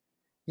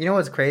You know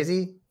what's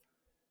crazy?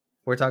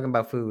 We're talking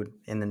about food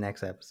in the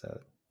next episode.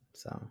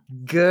 So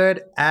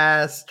good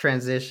ass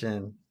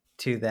transition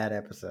to that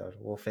episode.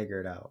 We'll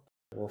figure it out.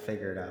 We'll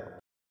figure it out.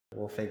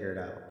 We'll figure it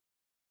out.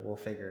 We'll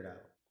figure it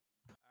out.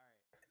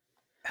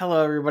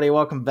 Hello, everybody.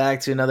 Welcome back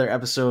to another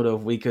episode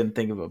of We Couldn't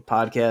Think of a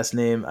Podcast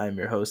Name. I'm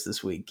your host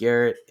this week,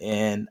 Garrett.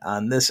 And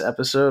on this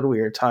episode, we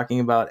are talking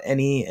about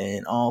any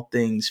and all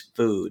things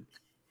food.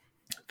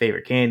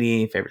 Favorite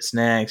candy, favorite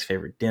snacks,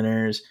 favorite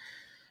dinners,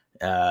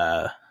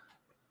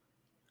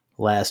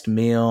 last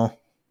meal.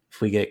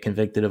 If we get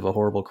convicted of a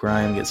horrible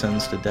crime, get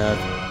sentenced to death,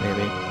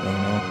 maybe.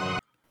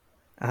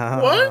 I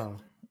Oh,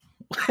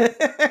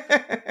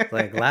 What?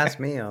 like last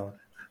meal.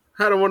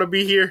 I don't want to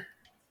be here.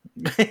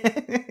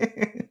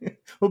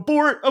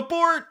 Abort!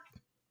 Abort!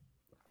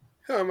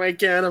 Oh my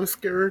god, I'm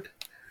scared.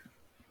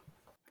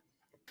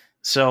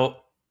 So,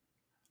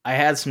 I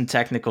had some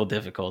technical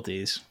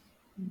difficulties.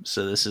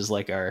 So this is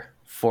like our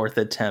fourth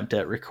attempt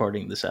at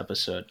recording this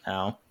episode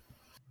now.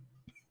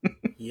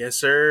 Yes,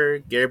 sir.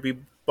 Garrett be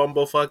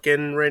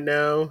bumblefucking right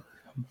now.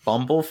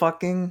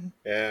 Bumblefucking?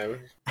 Yeah.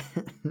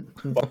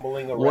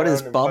 Bumbling around. What is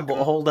and bumble?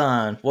 fucking- Hold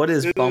on. What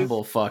is It is-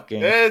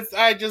 bumblefucking?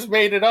 I just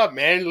made it up,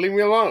 man. Leave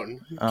me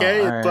alone.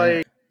 Okay? Oh, It's alright.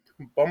 like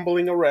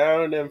bumbling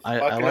around and I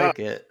fucking like up.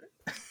 it.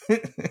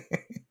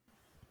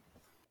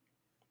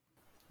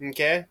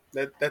 Okay?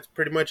 That's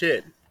pretty much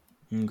it.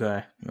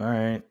 Okay. All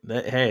right.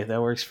 Hey, that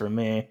works for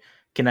me.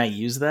 Can I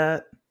use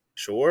that?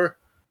 Sure.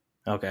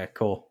 Okay,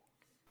 cool.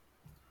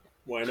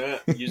 Why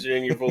not? Use it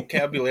in your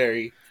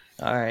vocabulary.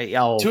 All right.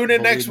 Y'all Tune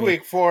in next believe me.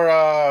 week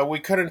for we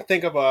couldn't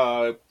think of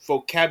a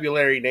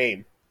vocabulary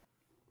name.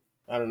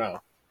 I don't know.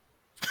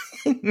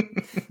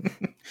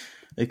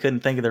 They couldn't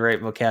think of the right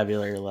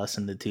vocabulary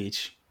lesson to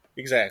teach.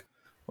 Exactly.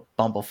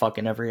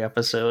 Bumblefucking every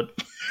episode.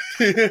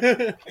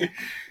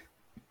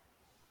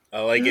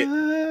 I like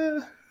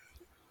it.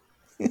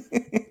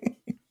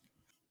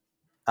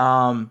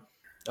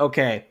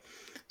 Okay.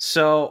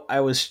 So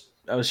I was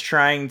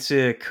trying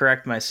to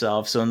correct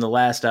myself. So in the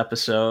last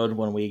episode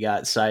when we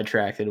got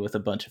sidetracked with a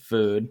bunch of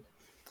food,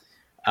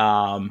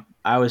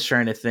 I was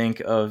trying to think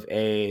of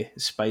a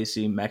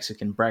spicy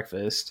Mexican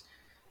breakfast,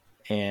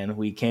 and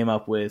we came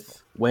up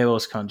with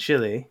huevos con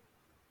chile,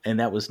 and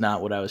that was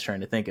not what I was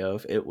trying to think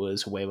of. It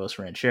was huevos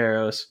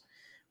rancheros,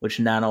 which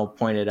Nano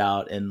pointed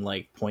out in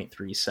like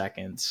 0.3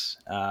 seconds.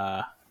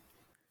 Yeah,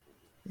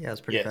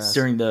 it's pretty Yes. fast.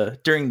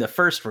 During the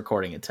first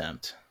recording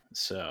attempt.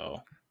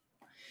 So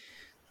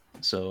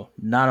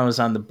Nano's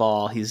on the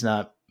ball. He's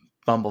not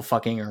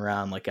bumblefucking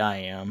around like I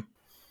am.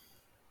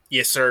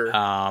 Yes, sir.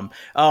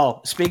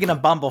 Speaking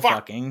of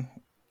bumblefucking,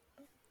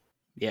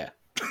 yeah,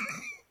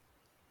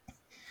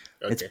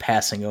 Okay. it's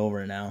passing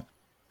over now.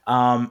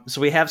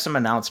 So we have some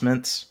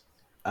announcements.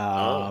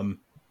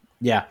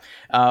 Yeah,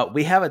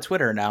 we have a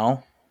Twitter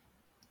now.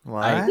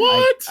 What?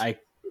 What?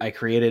 I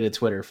created a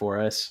Twitter for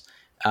us.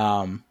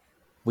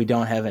 We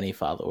don't have any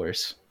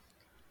followers.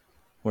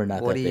 We're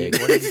not What that do you? big.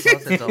 What have you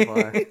posted so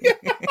far?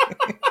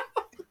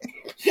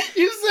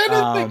 You said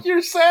it like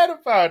you're sad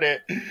about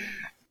it.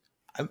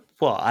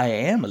 Well, I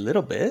am a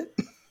little bit.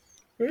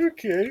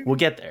 Okay. We'll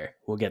get there.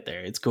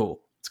 It's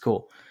cool.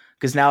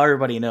 Because now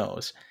everybody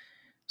knows.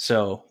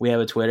 So we have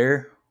a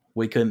Twitter.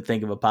 We couldn't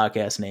think of a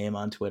podcast name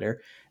on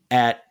Twitter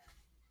at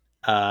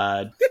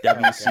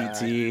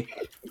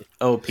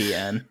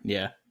WCTOPN.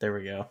 Yeah, there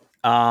we go.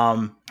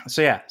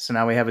 So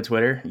now we have a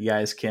Twitter. You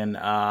guys can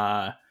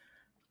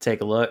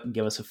take a look,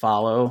 give us a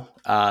follow,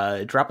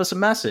 drop us a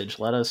message.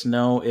 Let us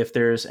know if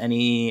there's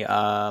any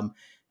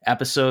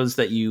episodes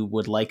that you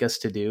would like us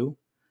to do.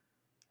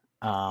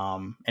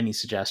 Any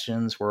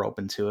suggestions, we're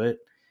open to it.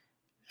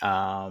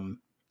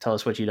 Tell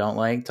us what you don't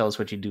like, tell us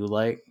what you do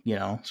like,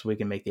 so we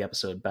can make the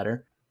episode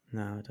better.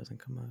 No, it doesn't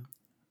come up.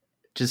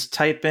 Just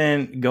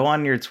go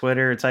on your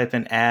Twitter, type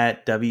in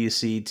at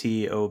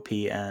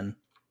WCTOPN.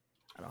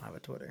 I don't have a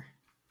Twitter.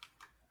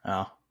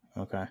 Oh,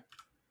 okay.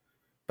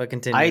 But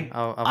continue.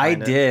 I'll I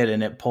find it. did,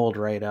 and it pulled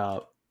right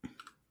up.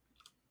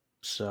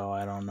 So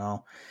I don't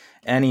know.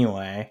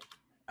 Anyway,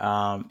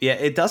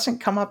 it doesn't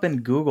come up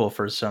in Google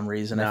for some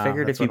reason. I No,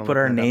 figured that's if you what I'm put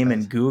our looking it up name in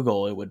as.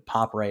 Google, it would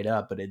pop right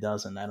up, but it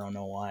doesn't. I don't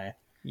know why.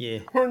 Yeah.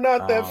 We're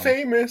not that Um,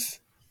 famous.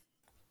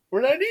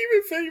 We're not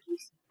even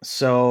famous.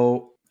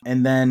 So,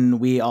 and then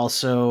we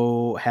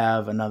also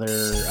have another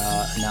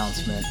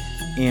announcement.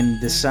 In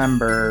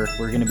December,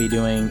 we're going to be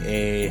doing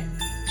a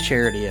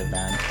charity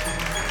event,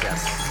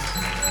 Yes.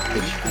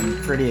 which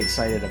I'm pretty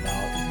excited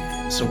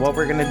about. So what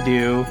we're going to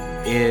do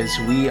is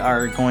we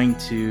are going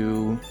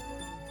to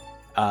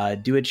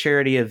do a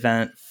charity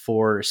event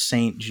for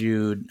St.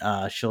 Jude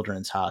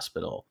Children's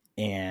Hospital.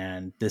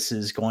 And this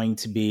is going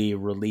to be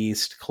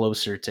released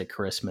closer to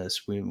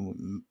Christmas.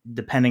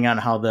 Depending on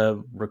how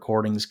the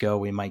recordings go,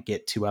 we might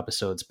get 2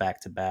 episodes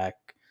back to back.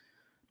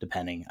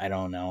 Depending. I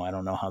don't know. I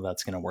don't know how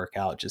that's going to work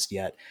out just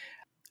yet.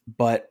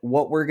 But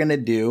what we're going to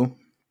do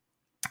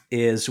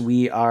is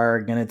we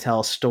are going to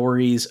tell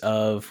stories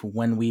of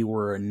when we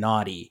were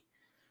naughty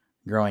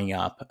growing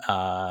up.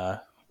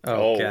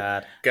 Oh,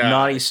 God.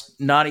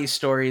 Naughty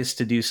stories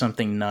to do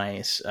something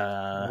nice.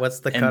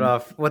 What's the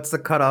cutoff? What's the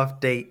cutoff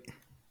date?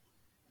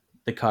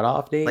 The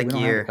cutoff date? Like we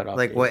don't year? have a cutoff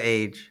like date. what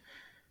age?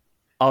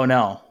 Oh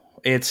no,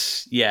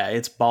 it's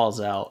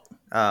balls out.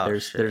 Oh,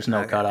 there's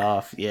no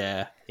cutoff.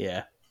 Yeah,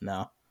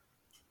 no.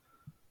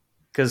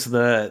 Because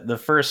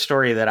the first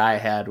story that I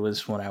had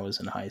was when I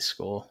was in high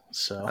school.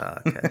 So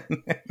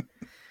okay.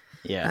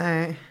 Yeah.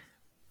 All right.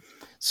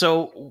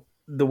 So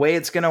the way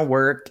it's gonna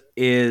work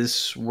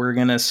is we're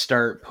gonna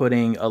start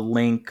putting a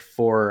link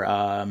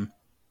for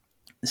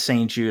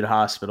St. Jude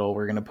Hospital.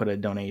 We're gonna put a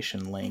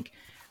donation link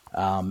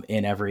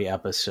in every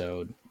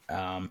episode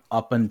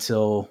up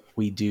until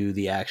we do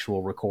the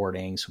actual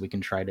recording, so we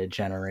can try to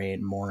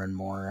generate more and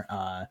more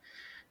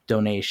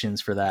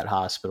donations for that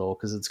hospital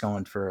because it's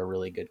going for a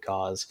really good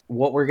cause.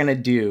 What we're going to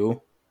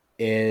do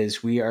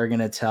is we are going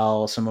to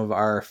tell some of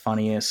our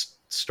funniest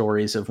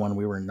stories of when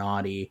we were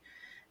naughty,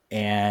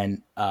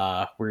 and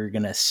we're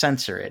going to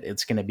censor it.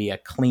 It's going to be a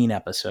clean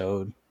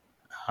episode,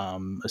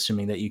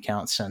 assuming that you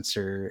count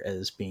censor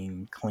as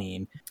being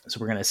clean. So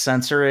we're going to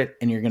censor it,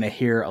 and you're going to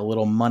hear a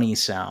little money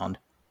sound.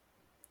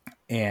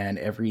 And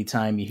every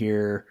time you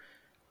hear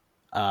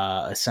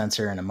a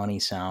censor and a money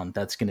sound,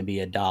 that's going to be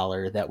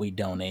 $1 that we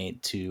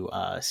donate to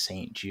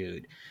St.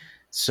 Jude.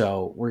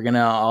 So we're going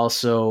to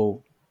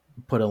also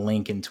put a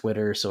link in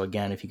Twitter. So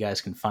again, if you guys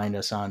can find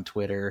us on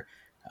Twitter,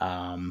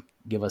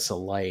 give us a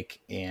like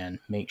and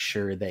make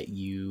sure that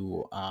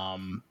you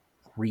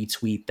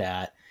retweet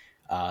that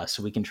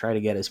so we can try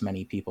to get as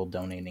many people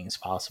donating as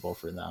possible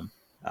for them.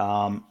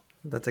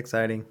 That's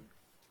exciting.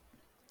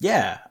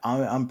 Yeah,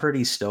 I'm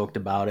pretty stoked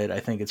about it. I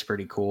think it's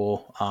pretty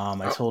cool.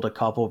 I told a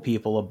couple of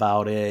people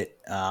about it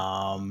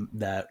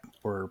that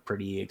were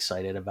pretty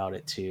excited about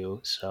it too.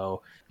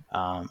 So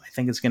I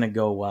think it's going to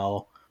go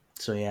well.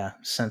 So yeah,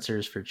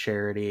 censors for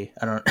charity.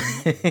 I don't.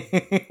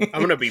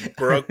 I'm going to be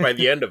broke by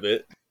the end of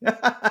it.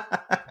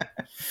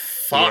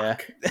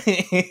 Fuck.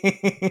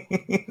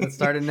 Let's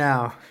start it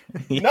now.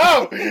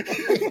 No!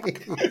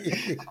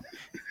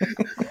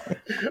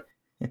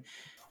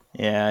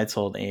 Yeah, I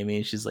told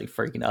Amy. She's like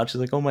freaking out. She's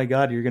like, "Oh my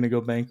god, you're gonna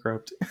go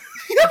bankrupt."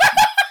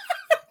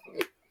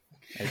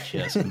 I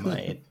just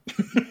might.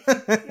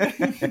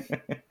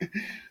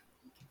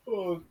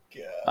 Oh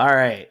god! All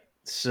right,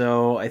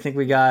 so I think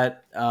we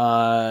got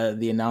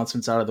the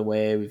announcements out of the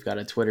way. We've got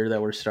a Twitter that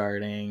we're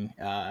starting.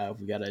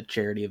 We got a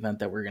charity event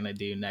that we're gonna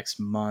do next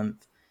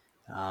month,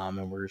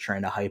 and we're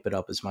trying to hype it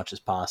up as much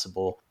as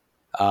possible.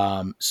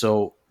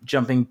 So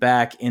jumping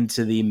back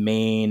into the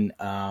main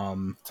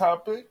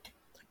topic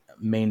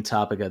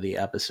of the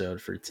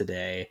episode for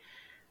today.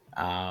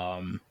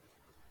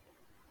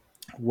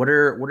 What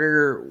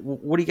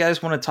do you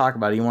guys want to talk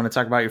about? Do you want to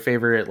talk about your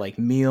favorite like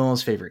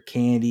meals, favorite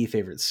candy,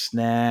 favorite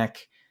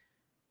snack?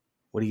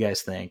 What do you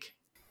guys think?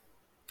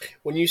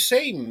 When you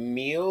say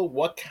meal,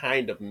 what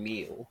kind of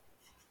meal?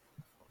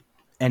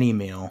 Any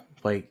meal,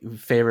 like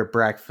favorite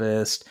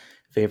breakfast,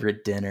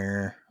 favorite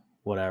dinner,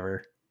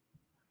 whatever.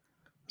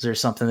 Is there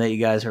something that you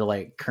guys are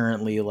like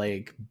currently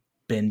like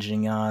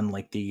binging on,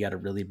 like that you got a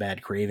really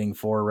bad craving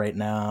for right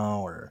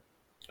now? Or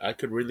I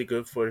could really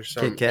go for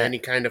any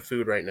kind of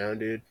food right now,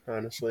 dude.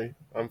 Honestly,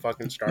 I'm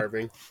fucking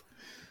starving.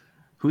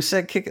 Who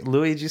said Kit?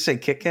 Louis, did you say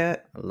Kit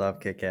Kat? I love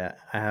Kit Kat.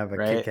 I have a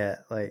Kit Kat.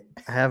 Like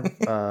I have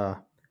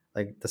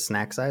like the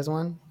snack size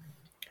one.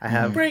 I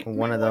have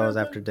one of those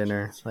after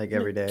dinner, like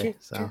every day.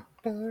 So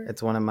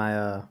it's one of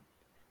my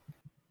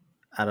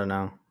I don't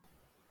know.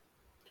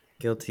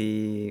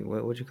 Guilty.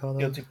 What would you call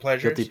those? Guilty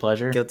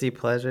pleasures. Guilty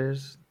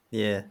pleasures.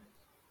 Yeah.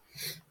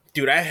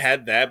 Dude, I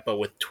had that, but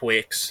with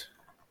Twix.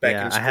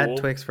 Back in school. I had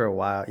Twix for a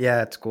while.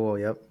 Yeah, at school.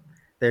 Yep.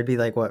 There'd be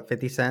like what,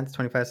 50 cents,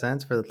 25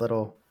 cents for the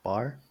little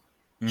bar.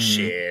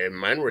 Shit,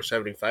 mine were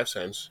 75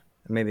 cents.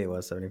 Maybe it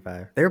was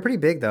 75. They were pretty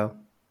big though.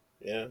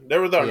 Yeah, they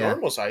were the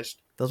normal size.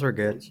 Those were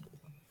good.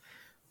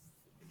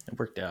 It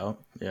worked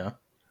out. Yeah.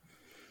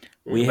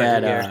 We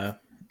had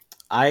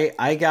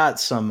I got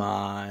some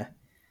I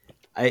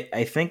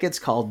think it's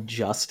called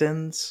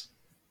Justin's,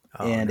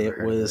 and it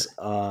was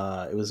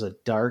a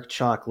dark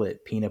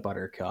chocolate peanut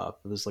butter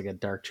cup. It was like a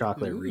dark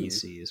chocolate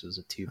Reese's. It was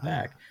a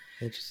 2-pack.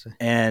 Interesting.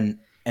 And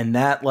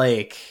that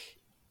like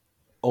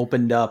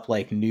opened up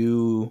like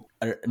new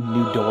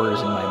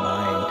doors in my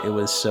mind. It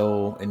was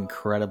so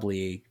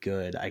incredibly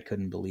good. I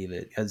couldn't believe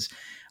it because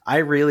I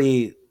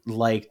really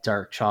like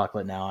dark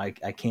chocolate now. I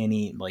can't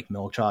eat like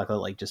milk chocolate,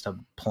 like just a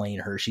plain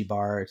Hershey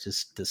bar. It's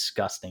just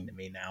disgusting to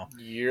me now.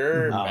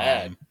 You're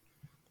bad.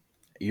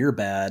 You're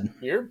bad.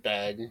 You're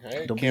bad.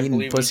 Don't be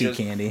eating pussy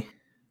candy.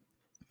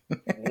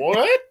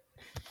 What?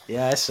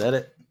 Yeah, I said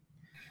it.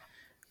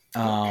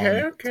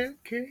 Okay.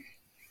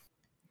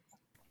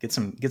 Get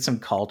some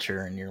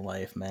culture in your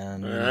life,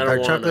 man.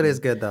 Dark chocolate is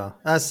good though.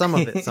 Some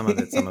of it. Some of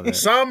it.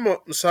 Some of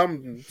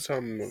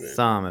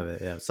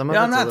it, yeah. Some of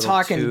I'm not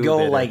talking go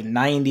bitter. like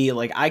 90.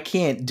 Like I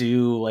can't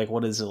do like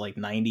what is it like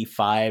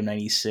 95,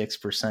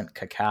 96%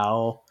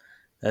 cacao.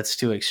 That's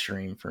too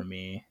extreme for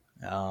me.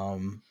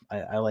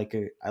 I like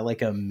a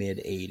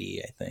mid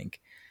 80, I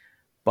think.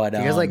 But do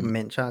you guys like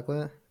mint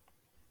chocolate?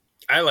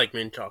 I like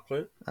mint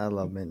chocolate. I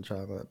love mint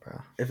chocolate,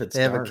 bro. If it's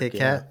They have dark, a Kit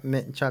Kat,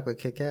 mint and chocolate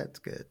Kit Kat. It's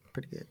good,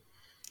 pretty good.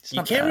 It's You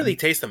not can't bad. really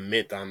taste the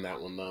mint on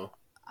that one though.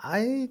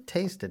 I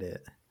tasted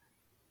it.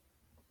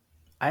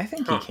 I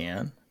think you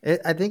can.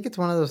 I think it's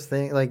one of those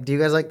things. Like, do you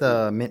guys like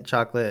the mint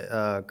chocolate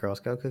Girl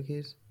Scout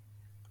cookies?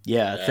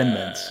 Yeah, Thin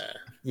Mints.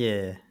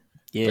 Yeah.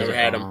 Yeah. Never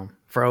had them.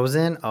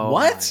 Frozen? Oh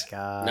What? my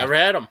god. Never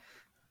had them.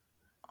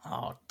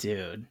 Oh,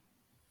 dude.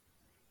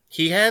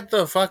 He had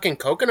the fucking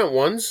coconut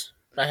ones.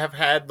 I have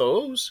had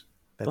those.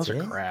 That's Those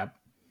are it? crap.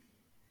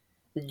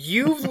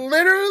 You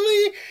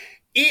literally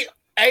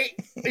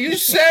you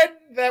said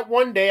that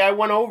one day I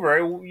went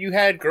over, you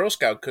had Girl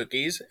Scout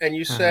cookies, and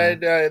you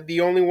said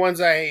the only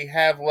ones I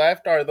have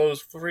left are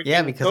those freaking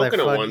Yeah, because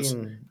coconut ones.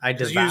 I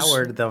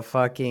devoured the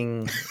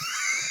fucking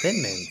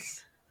Thin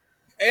Mints.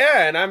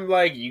 Yeah, and I'm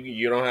like,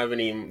 you don't have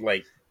any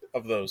like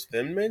of those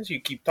Thin Mints you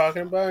keep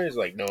talking about? He's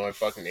like, no, I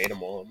fucking ate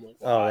them all. I'm like,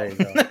 wow. Oh, there you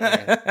go.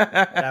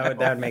 Yeah. That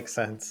would make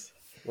sense.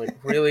 Like,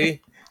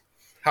 really?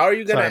 How are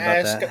you gonna Sorry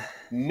about ask that.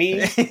 me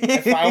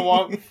if I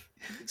want?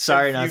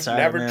 Sorry, if not you've sorry.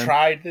 never man.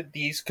 tried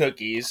these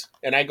cookies,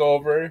 and I go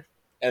over,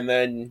 and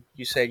then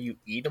you said you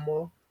eat them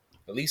all.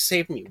 At least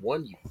save me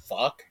one, you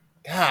fuck.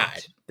 God,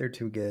 They're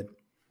too good.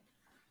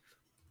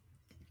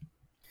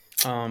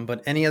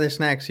 But any other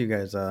snacks you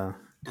guys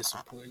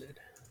disappointed.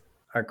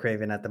 are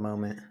craving at the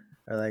moment?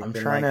 Or like I'm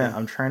been trying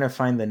liking? to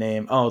find the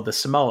name. Oh, the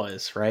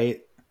Samoas,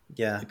 right?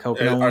 Yeah. The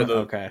coconut one.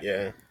 Okay.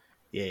 Yeah.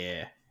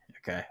 Yeah.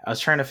 Okay. I was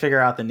trying to figure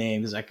out the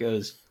name because it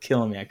was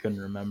killing me. I couldn't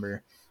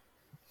remember.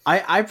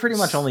 I pretty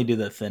much only do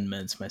the Thin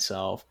Mints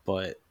myself,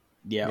 but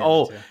yeah.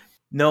 me too.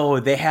 No,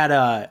 they had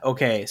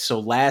okay. So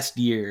last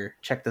year,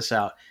 check this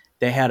out.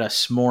 They had a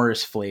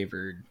s'mores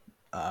flavored.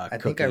 I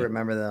think cookie. I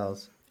remember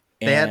those.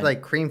 They had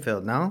like cream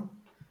filled. No,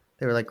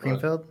 they were like cream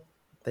filled.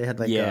 They had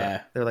like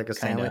they were like a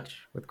kinda. sandwich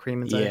with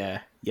cream inside.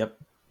 Yeah. Yep.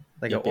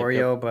 Like Yep, an yep,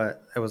 Oreo,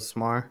 but it was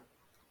s'more.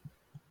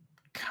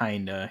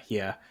 Kinda.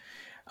 Yeah.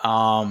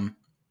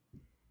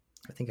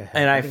 I think I had.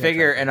 And I think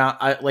figure, tried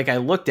and I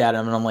looked at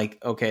them, and I'm like,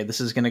 okay, this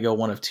is gonna go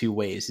one of two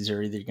ways. These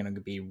are either gonna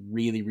be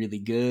really, really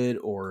good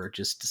or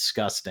just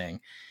disgusting.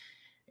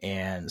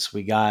 And so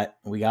we got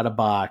a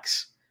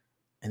box,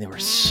 and they were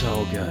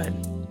so good.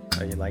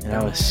 Oh, you like And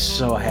them? I was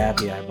so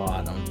happy I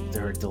bought them.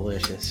 They were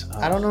delicious. Oh.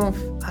 I don't know.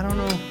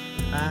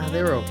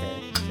 They were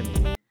okay to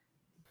me.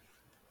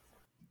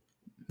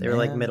 They were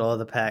like Man. middle of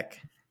the pack.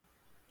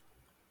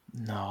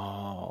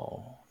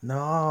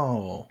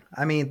 No.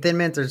 I mean, Thin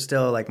Mints are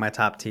still like my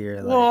top tier.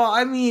 Like, Well,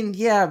 I mean,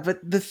 yeah, but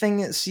the thing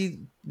is, see,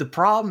 the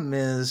problem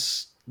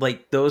is,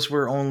 like, those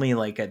were only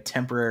like a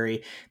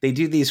temporary. They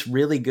do these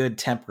really good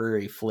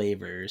temporary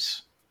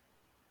flavors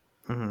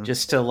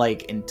just to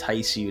like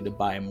entice you to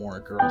buy more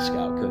Girl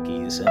Scout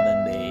cookies, and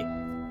then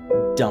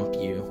they dump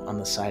you on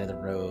the side of the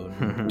road,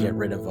 get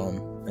rid of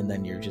them, and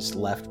then you're just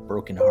left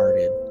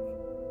brokenhearted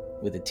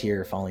with a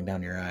tear falling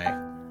down your eye.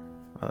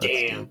 oh, that's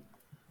Damn.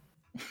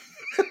 deep.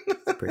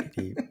 That's pretty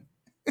deep.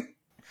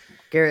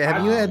 Gary,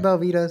 have you had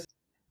Belvitas?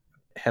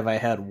 Have I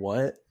had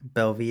what?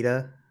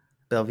 Belvita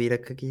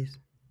cookies.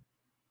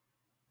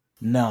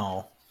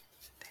 No.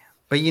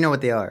 But you know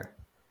what they are.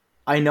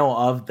 I know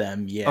of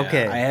them, yeah.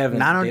 Okay. I haven't.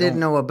 Nano they didn't don't-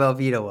 know what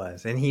Belvita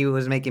was, and he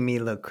was making me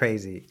look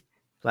crazy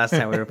last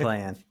time we were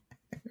playing.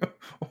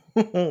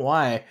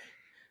 Why?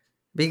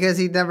 Because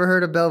he'd never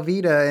heard of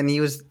Belvita, and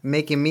he was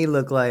making me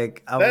look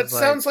like That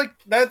sounds like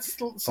a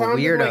sounded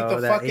weirdo like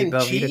the that ate fucking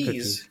Belvita cheese.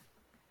 cookies.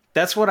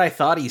 That's what I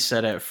thought he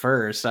said at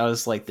first. I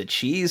was like, the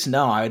cheese?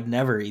 No, I would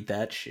never eat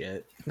that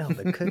shit. No,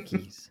 the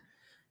cookies.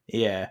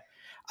 Yeah.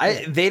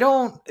 They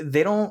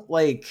don't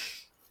like,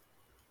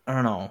 I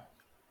don't know,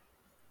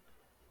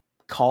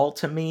 call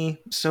to me,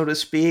 so to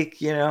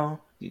speak, you know?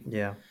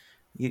 Yeah.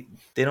 They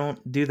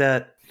don't do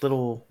that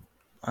little,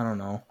 I don't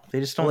know. They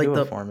just don't Like do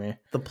it for me.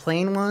 The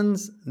plain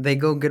ones, they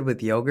go good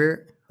with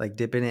yogurt, like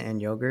dipping it in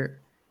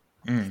yogurt.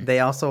 Mm. They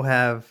also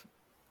have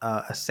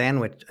a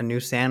new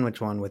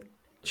sandwich one with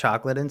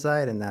chocolate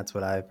inside, and that's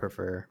what I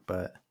prefer.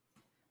 But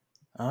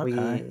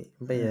Okay.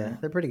 yeah,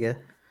 they're pretty good.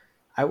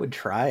 I would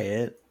try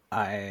it.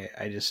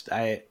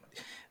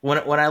 When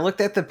I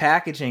looked at the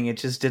packaging, it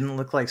just didn't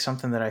look like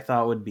something that I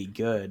thought would be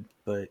good.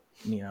 But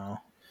you know,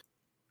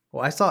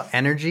 Well, I saw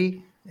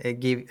energy.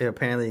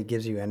 Apparently it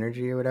gives you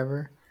energy or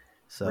whatever.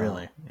 So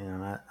Really? you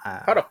know,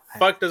 How the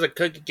fuck does a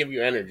cookie give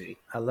you energy?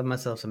 I love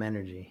myself some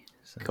energy.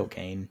 So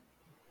cocaine.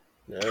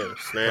 No,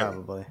 snap.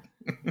 probably.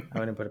 I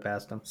wouldn't put it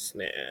past them.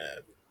 Snap.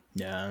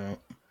 Yeah.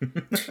 I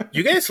don't.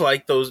 You guys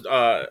like those?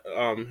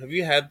 Have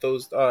you had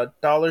those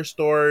dollar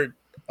store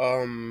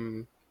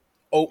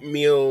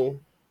oatmeal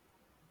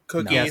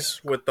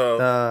cookies with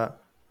the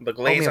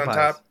glaze oatmeal on pies.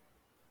 top?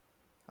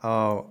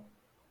 Oh,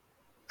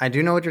 I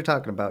do know what you're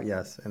talking about.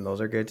 Yes, and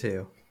those are good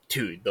too.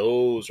 Dude,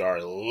 those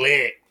are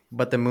lit.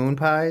 But the moon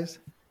pies.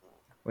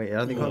 Wait,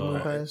 are they called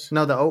moon pies?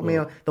 No, the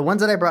oatmeal. The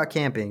ones that I brought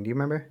camping. Do you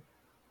remember?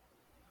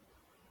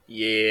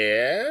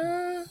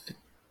 Yeah,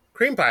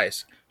 cream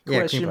pies. Yeah,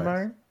 Question cream pies.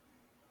 mark?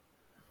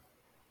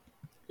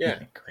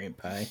 Yeah, Cream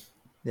pie.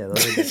 Yeah,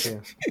 those are good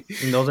too.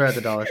 And those are at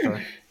the dollar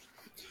store.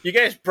 You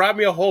guys brought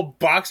me a whole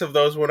box of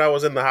those when I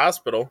was in the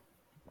hospital.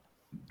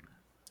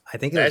 I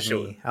think it was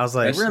me. I was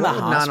like, You were in the what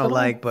would hospital? Nano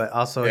like? But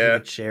also he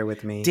would share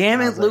with me. Damn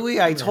I it, was like, Louis!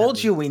 I'm I gonna told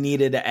have you these. we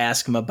needed to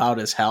ask him about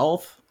his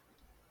health.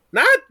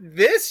 Not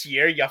this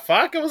year, you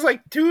fuck. It was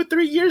like 2 or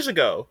 3 years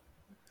ago.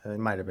 It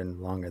might have been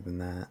longer than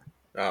that.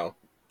 Oh.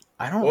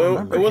 I don't Well,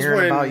 remember it was hearing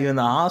when- about you in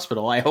the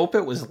hospital. I hope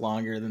it was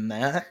longer than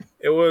that.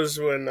 It was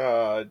when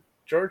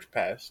George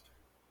passed.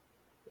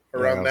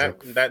 Around Yeah,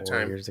 was that like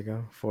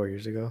time. 4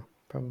 years ago,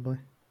 probably.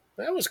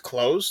 That was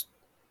close.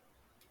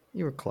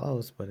 You were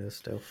close, but it was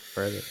still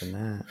further than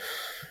that.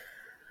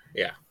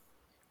 Yeah.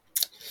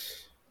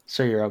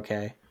 So you're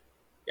okay.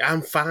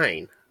 I'm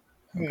fine.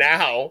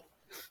 Now.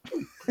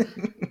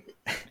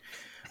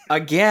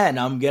 Again,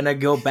 I'm gonna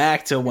go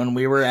back to when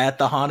we were at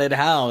the haunted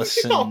house.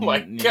 And, Oh my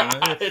God.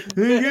 I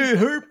get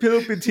heart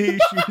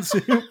palpitations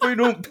if I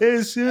don't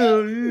pass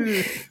out.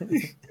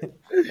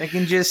 I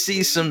can just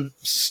see some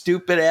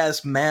stupid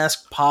ass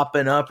mask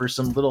popping up or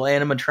some little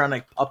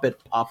animatronic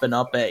puppet popping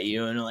up at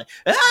you, and you're like,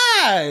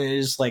 and you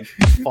just like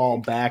fall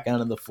back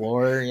onto the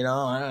floor, you know?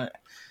 I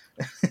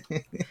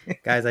don't...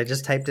 Guys, I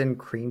just typed in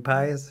cream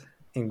pies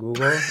in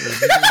Google.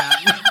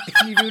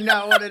 Like, you do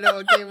not want to know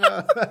what came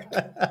up.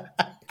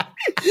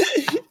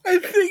 I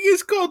think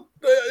it's called,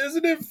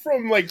 isn't it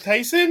from like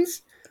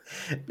Tyson's?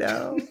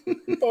 No,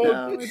 Oh,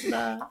 no, it's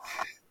not.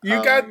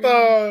 you got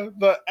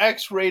the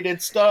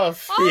X-rated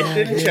stuff, Yeah,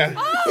 didn't yeah. you?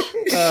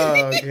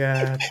 Oh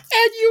god,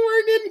 And you were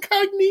an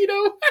incognito.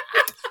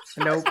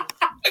 nope.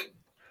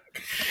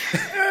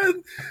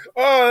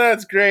 Oh,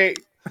 that's great.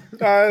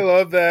 I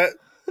love that.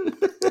 All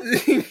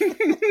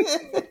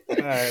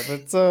right,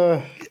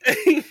 but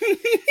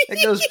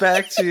It goes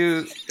back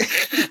to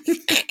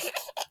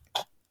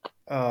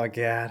oh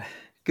god,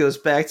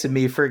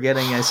 me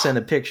forgetting I sent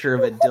a picture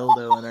of a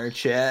dildo in our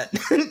chat.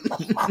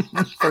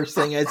 First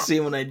thing I see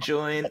when I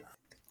join.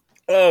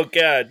 Oh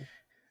God.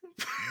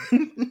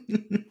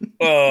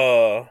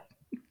 Oh,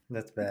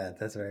 that's bad.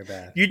 That's very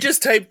bad. you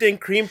just typed in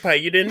cream pie.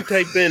 You didn't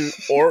type in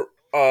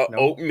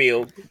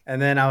oatmeal.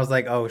 And then I was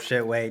like, oh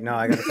shit, wait, no,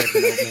 I gotta type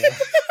in oatmeal.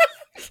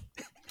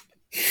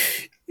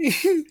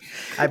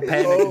 I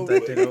panicked and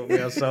typed in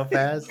oatmeal so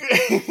fast.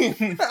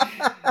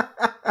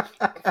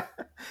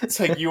 It's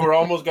like you were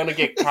almost gonna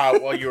get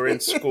caught while you were in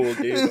school,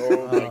 dude.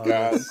 Oh my God.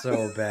 that's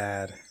so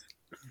bad.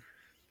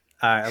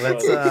 All right,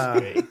 let's Oh, that's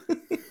great.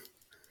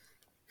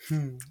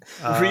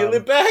 Reel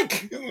it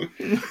back.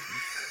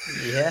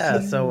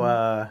 Yeah, so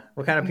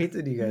what kind of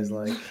pizza do you guys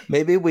like?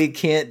 Maybe we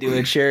can't do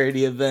a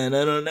charity event.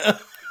 I don't know.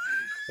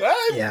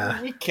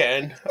 Yeah. We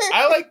can.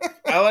 I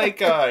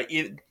like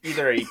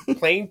either a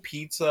plain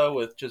pizza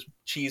with just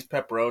cheese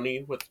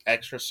pepperoni with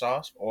extra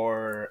sauce,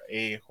 or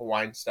a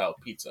Hawaiian style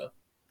pizza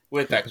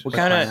with extra. What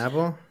kind of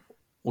pineapple?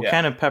 what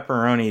kind of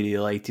pepperoni do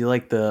you like? Do you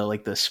like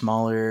the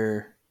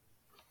smaller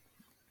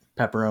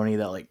pepperoni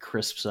that like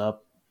crisps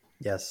up?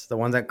 Yes, the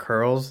one that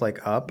curls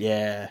like up.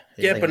 Yeah.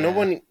 Yeah, like but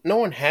that. no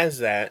one has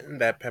that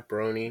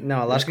pepperoni. No, a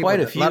lot There's of people, quite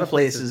a lot few of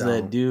places that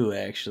don't. do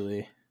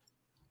actually.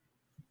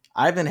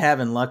 I've been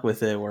having luck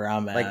with it where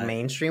I'm at. Like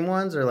mainstream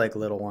ones or like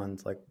little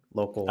ones, like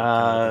local.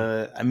 kind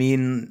of I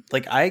mean,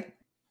 like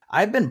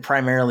I've been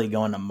primarily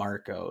going to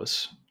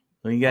Marco's.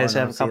 Do you guys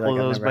thing. have a couple of I've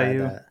those never by had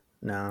you? that.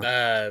 No. I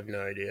have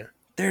no idea.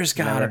 There's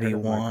Never gotta heard be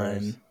of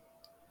Marco's. one.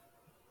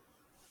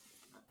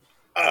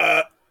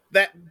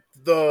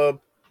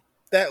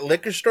 That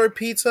liquor store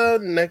pizza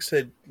next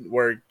to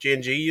where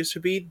G&G used to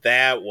be,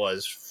 that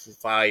was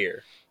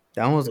fire.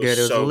 That one was It was good.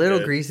 It was so a little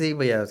good. greasy,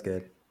 but yeah, it was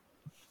good.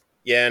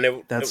 Yeah, and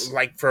it That's- was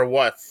like for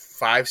what,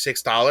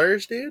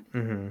 $5-6, dude?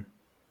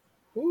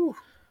 Mm-hmm. Ooh.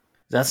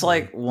 That's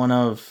like one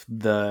of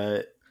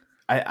the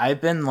I've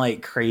been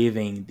like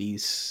craving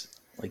these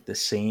like the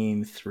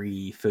same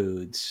 3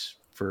 foods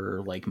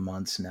for like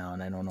months now,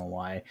 and I don't know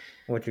why.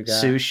 What you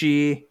got?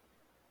 Sushi,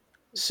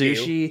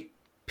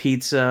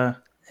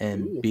 pizza,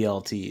 and Ooh.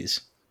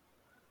 BLTs.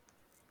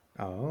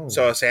 Oh.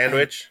 So a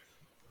sandwich?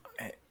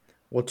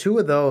 Well, two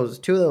of those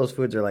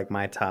foods are like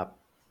my top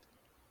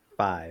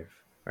 5.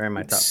 Or in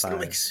my top It's 5.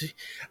 like,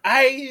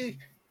 I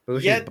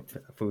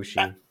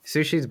Sushi.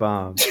 Sushi's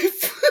bomb.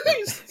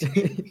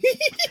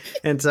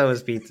 And so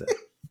is pizza.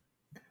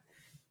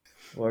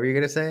 What were you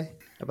gonna say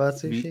about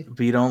sushi?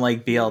 But you don't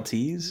like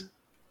BLTs?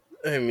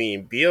 I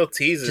mean, BLTs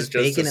is Just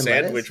just bacon a and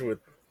sandwich lettuce? with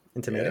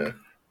And tomato?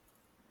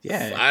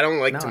 Yeah. I don't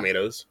like No.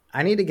 tomatoes.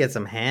 I need to get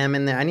some ham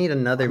in there. I need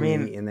another I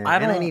mean, meat in there. I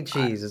And I don't- need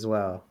cheese as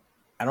well.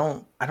 I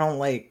don't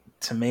like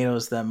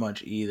tomatoes that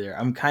much either.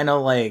 I'm kind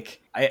of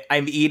like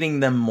I'm eating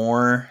them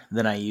more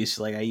than I used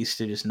to. Like I used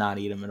to just not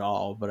eat them at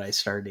all, but I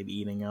started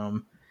eating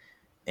them,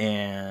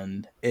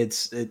 and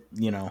it's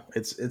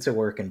a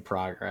work in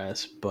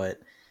progress. But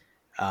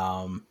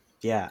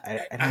yeah,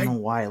 I don't know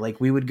why. Like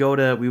we would go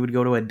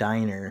to a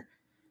diner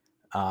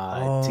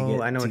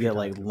to get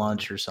like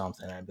lunch or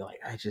something. I'd be like,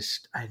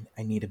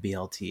 I need a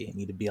BLT. I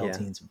need a BLT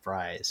and some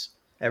fries.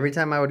 Every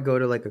time I would go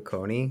to like a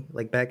Coney,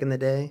 like back in the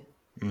day,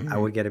 Mhm. I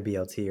would get a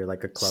BLT or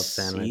like a club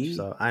See? sandwich.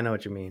 So I know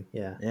what you mean.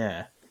 Yeah.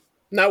 Yeah.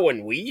 Not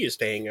when we used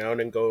to hang out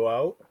and go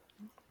out.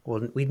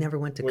 Well, we never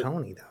went to Wait.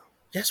 Coney though.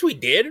 Yes, we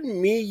did.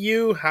 Me,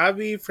 you,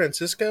 Javi,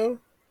 Francisco.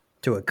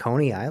 To a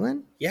Coney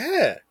Island?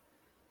 Yeah.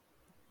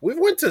 We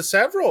went to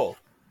several.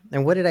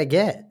 And what did I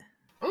get?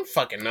 I don't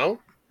fucking know.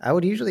 I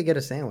would usually get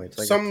a sandwich,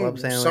 like a club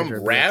sandwich or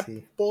a wrap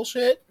BLT.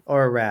 bullshit.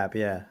 Or a wrap,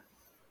 yeah.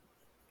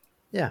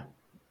 Yeah.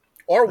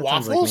 Or That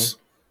sounds like waffles.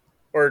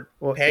 Or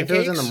pancakes. If it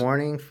was in the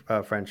morning,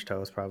 French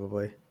toast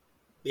probably.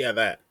 Yeah,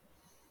 that.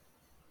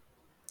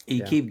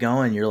 You keep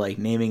going, you're like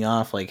naming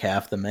off like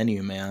half the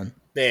menu, man.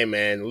 Hey,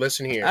 man,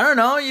 listen here. I don't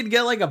know. You'd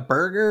get like a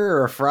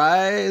burger or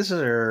fries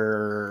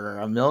or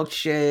a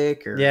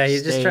milkshake or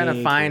he's just trying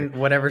to find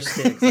whatever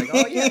sticks. Like,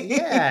 oh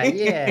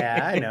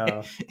yeah, I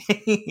know.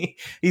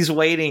 He's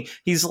waiting.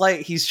 He's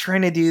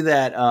trying to do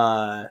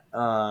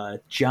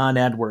that John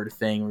Edward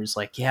thing where he's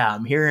like, yeah,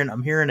 I'm hearing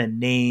a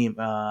name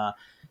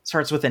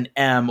starts with an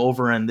M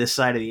over on this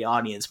side of the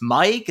audience.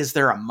 Mike, is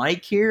there a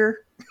Mike here?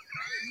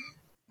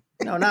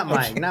 No, not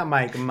Mike. Not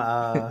Mike.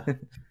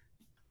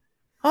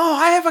 Oh,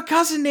 I have a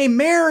cousin named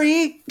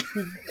Mary.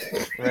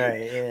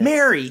 Right.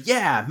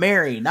 Yeah.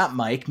 Mary, not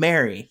Mike.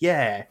 Mary,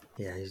 yeah.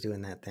 Yeah, he's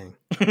doing that thing.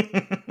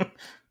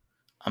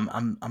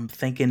 I'm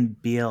thinking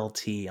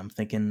BLT. I'm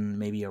thinking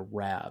maybe a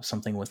wrap,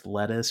 something with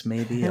lettuce,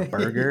 maybe a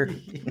burger.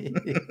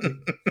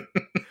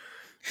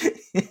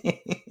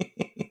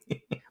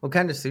 What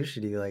kind of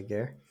sushi do you like,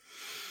 Gare?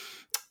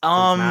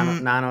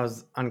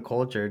 Nano's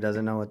uncultured,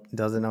 doesn't know what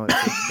sushi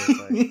tastes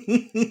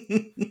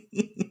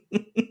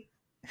like.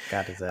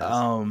 Got his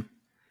ass.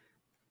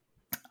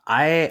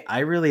 I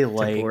really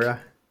like tempura?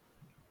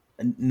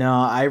 No,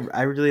 I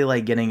really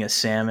like getting a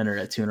salmon or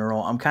a tuna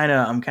roll. I'm kind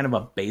of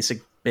a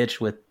basic bitch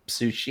with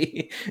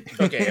sushi.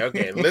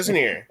 Okay, listen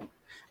here.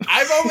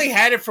 I've only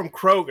had it from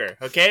Kroger,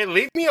 okay?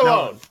 Leave me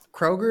alone. No,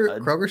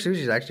 Kroger sushi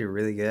is actually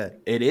really good.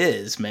 It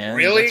is, man.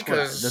 Really?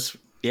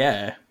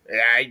 Yeah.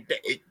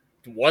 It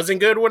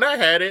wasn't good when I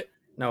had it.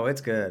 No,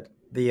 it's good.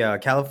 The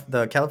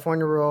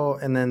California roll,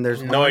 and then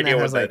there's no idea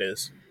what that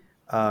is.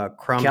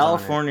 Crumbs.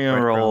 California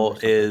roll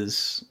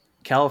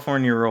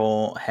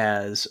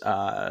has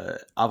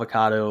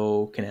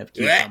avocado, can have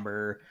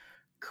cucumber,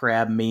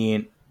 crab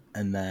meat,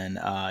 and then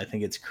I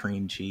think it's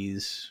cream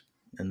cheese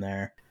in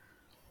there.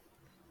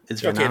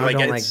 It's okay. I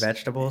don't like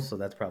vegetables, so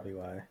that's probably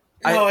why.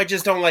 I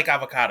just don't like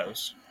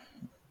avocados.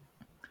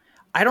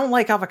 I don't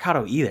like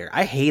avocado either.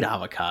 I hate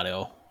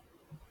avocado,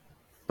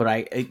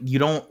 but you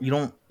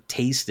don't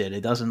taste it.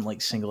 It doesn't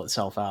like single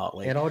itself out.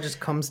 Like it all just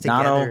comes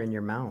together in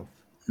your mouth.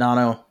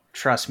 No,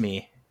 trust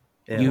me.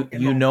 Yeah.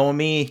 You know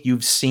me.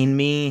 You've seen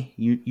me.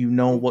 You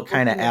know what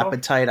kind of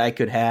appetite I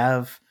could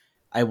have.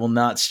 I will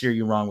not steer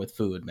you wrong with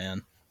food,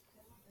 man.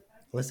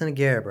 Listen to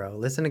Gare, bro.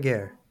 Listen to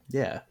Gare.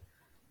 Yeah.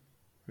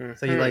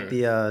 So you like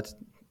the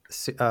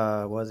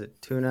was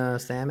it tuna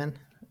salmon?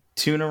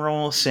 Tuna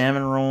roll,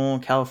 salmon roll,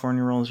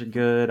 California rolls are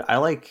good. I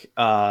like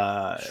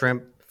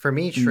shrimp. For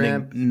me,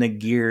 shrimp.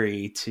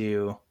 Nigiri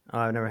too. Oh,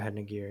 I've never had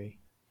nigiri.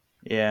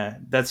 Yeah,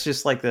 that's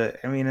just like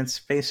it's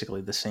basically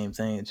the same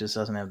thing. It just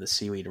doesn't have the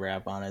seaweed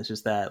wrap on it. It's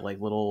just that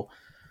like little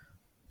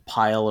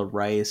pile of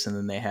rice, and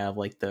then they have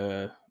like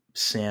the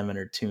salmon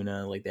or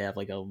tuna. Like they have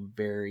like a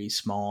very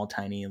small,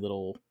 tiny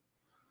little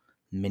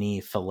mini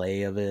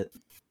fillet of it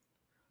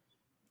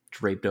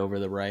draped over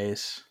the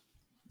rice.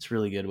 It's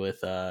really good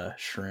with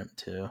shrimp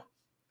too.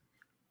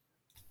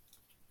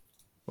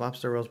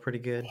 Lobster roll's pretty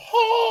good.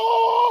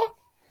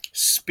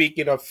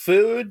 Speaking of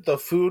food, the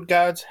food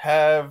gods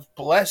have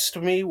blessed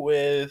me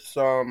with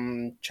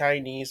some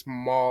Chinese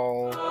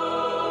mall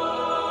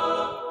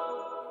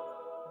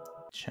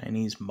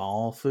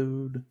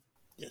food.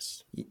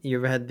 Yes. You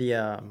ever had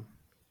the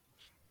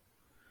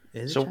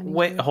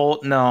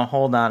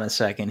hold on a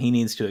second. He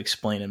needs to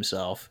explain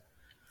himself.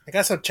 I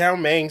got some chow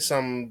mein,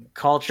 some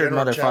cultured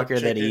motherfucker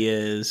that he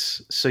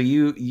is. So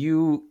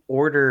you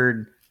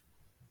ordered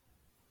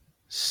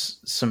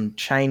some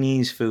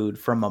Chinese food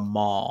from a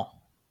mall.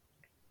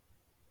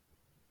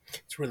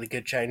 It's really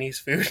good Chinese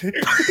food. Have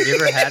you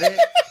ever had it?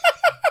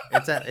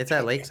 It's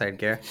at Lakeside,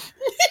 Gare.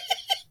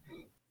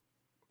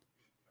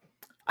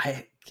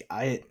 I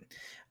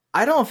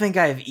don't think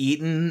I've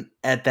eaten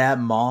at that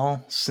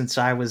mall since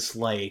I was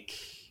like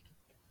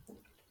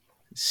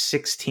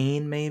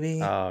 16,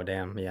 maybe. Oh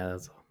damn! Yeah,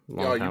 that's a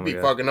long time you'd be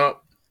ago. fucking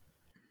up.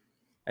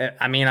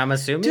 I mean, I'm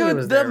assuming dude, it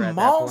was there the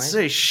mall's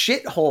a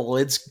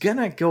shithole. It's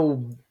gonna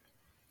go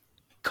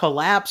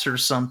collapse or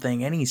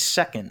something any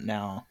second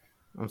now.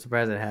 I'm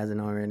surprised it hasn't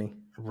already.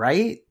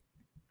 Right?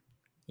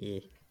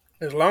 Yeah.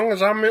 As long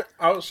as I'm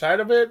outside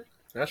of it,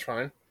 that's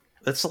fine.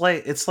 It's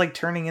like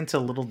turning into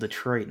Little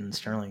Detroit in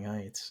Sterling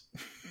Heights.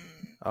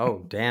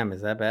 Oh damn!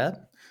 Is that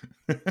bad?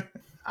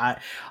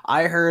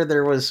 I heard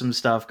there was some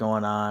stuff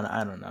going on.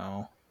 I don't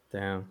know.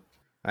 Damn,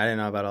 I didn't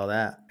know about all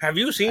that. Have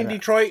you seen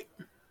Detroit?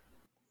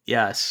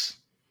 Yes.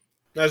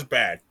 That's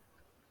bad.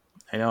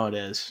 I know it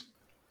is.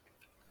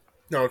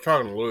 No, I'm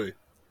talking to Louis.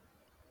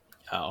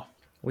 Oh.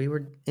 We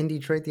were in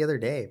Detroit the other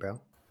day, bro.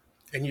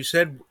 And you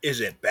said, "Is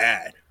it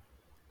bad?"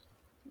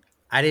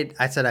 I did.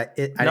 I said I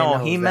didn't no,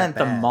 know he meant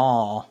the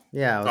mall.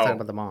 Yeah, I was talking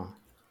about the mall.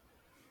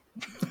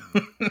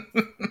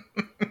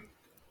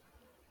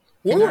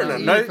 We're Can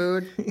in you a eat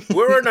food?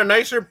 we're in a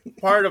nicer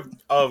part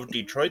of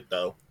Detroit,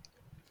 though.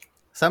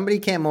 Somebody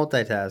can't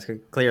multitask,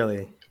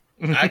 clearly.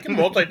 I can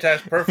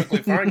multitask perfectly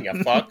fine, you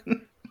fuck.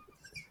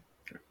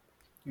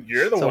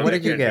 You're the So one what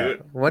that did you can't do get?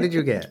 it. What did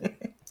you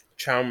get?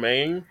 Chow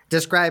mein.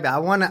 Describe it. I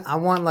want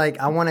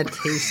to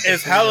taste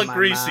It's it hella in my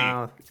greasy.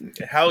 mouth.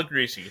 Hella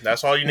greasy.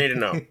 That's all you need to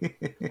know.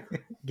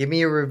 Give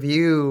me a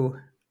review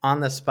on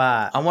the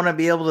spot. I want to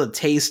be able to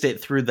taste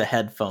it through the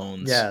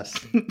headphones. Yes.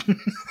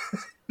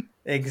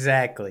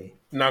 Exactly.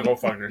 Now go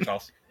fuck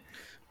yourself.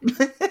 It's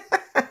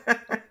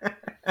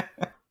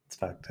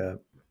fucked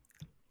up.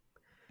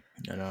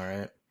 I know,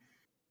 right?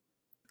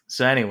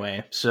 So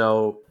anyway,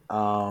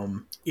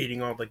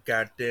 Eating all the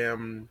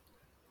goddamn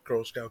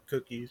Girl Scout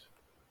cookies.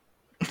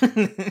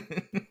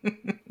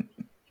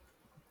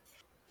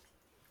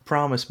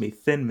 promised me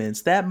Thin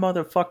Mints. That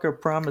motherfucker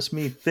promised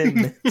me Thin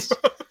Mints.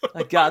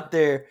 I got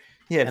there.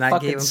 Yeah, And I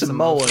fucking gave him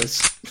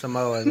Samoas.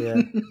 Samoas,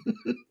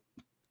 yeah.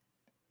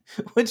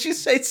 What'd you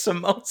say,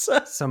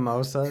 samosa?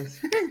 Samosas.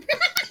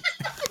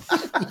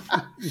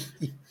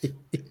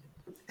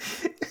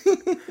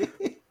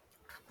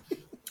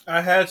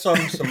 I had some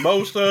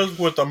samosas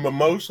with a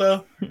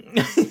mimosa.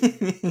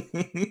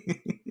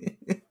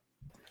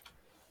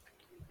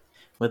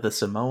 With a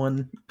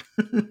Samoan.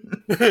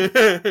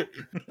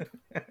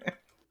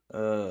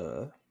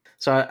 So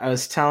I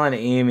was telling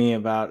Amy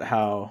about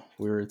how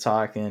we were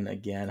talking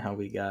again, how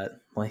we got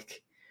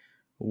like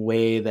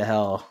way the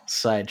hell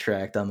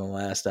sidetracked on the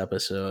last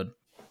episode.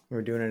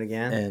 We're doing it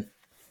again? And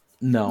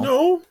no.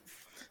 No.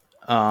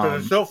 Because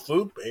it's still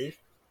food based.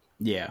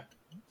 Yeah.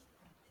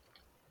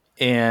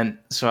 And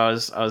so I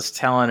was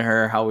telling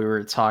her how we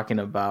were talking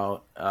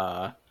about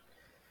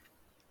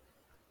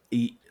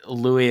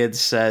Louis had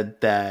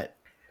said that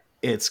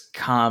it's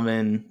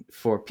common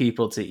for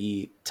people to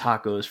eat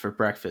tacos for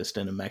breakfast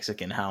in a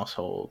Mexican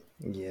household.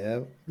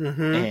 Yep.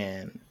 Mm-hmm.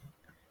 And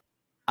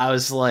I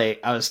was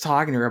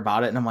talking to her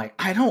about it, and I'm like,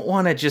 I don't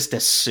want to just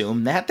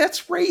assume that.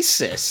 That's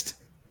racist.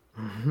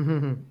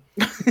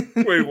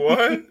 Wait,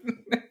 what?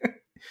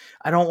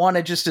 I don't want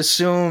to just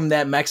assume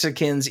that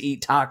Mexicans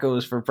eat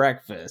tacos for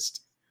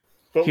breakfast.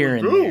 But here we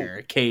and do. there,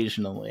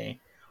 occasionally.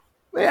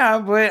 Yeah,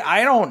 but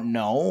I don't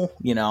know,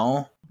 you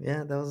know?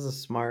 Yeah, that was a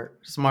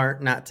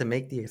smart not to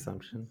make the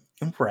assumption.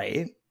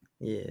 Right.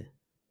 Yeah.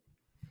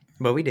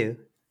 But we do.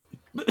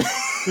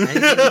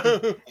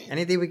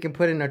 Anything we can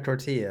put in a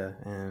tortilla,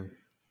 and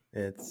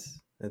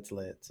it's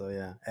lit. So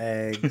yeah,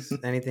 eggs,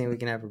 anything we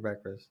can have for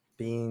breakfast,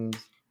 beans,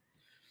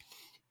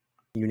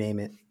 you name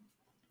it.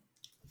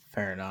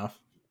 Fair enough.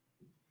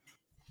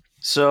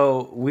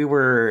 So we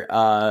were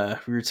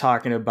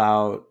talking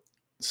about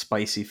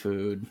spicy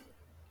food.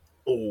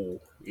 Oh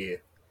yeah.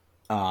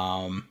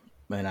 And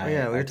we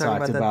were I talking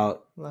talked about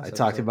about last I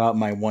talked episode. about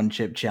my one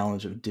chip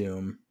challenge of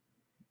doom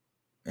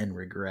and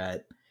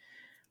regret.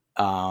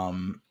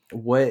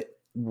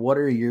 What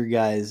are your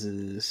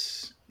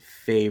guys'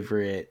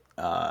 favorite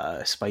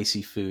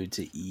spicy food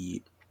to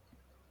eat?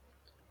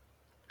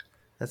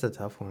 That's a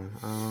tough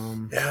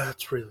one. Yeah,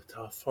 that's really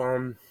tough.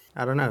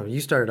 I don't know. You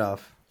started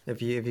off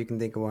if you can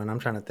think of one. I'm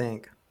trying to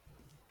think.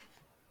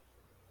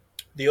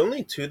 The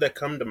only two that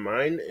come to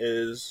mind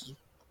is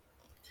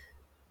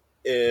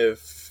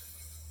if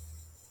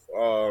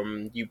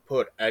you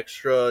put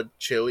extra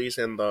chilies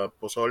in the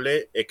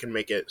pozole, it can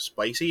make it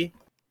spicy.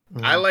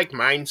 Mhm. I like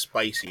mine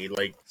spicy.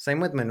 Like, Same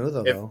with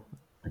menudo though.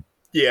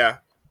 yeah,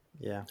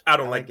 Yeah, I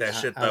don't like that it,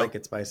 shit I though. like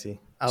it spicy.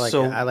 I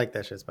So- like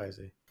that shit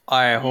spicy. All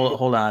right,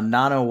 hold on.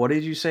 Nano, what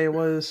did you say it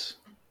was?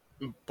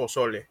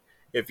 Pozole.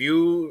 If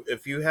you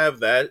have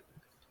that,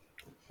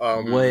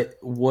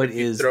 What if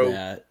you is throw-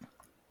 that?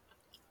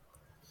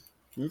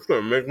 you're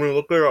gonna make me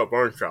look it up,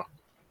 aren't you?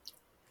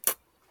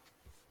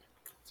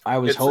 I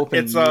was It's-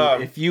 hoping it's,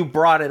 if you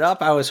brought it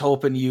up, I was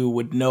hoping you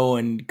would know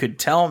and could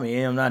tell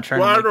me. I'm not trying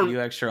Well, I to don't- make you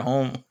extra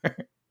home.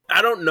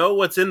 I don't know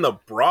what's in the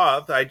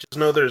broth. I just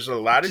know there's a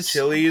lot of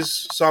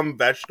chilies, some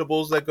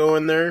vegetables that go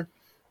in there,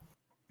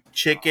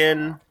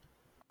 chicken,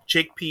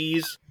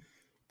 chickpeas.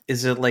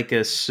 Is it like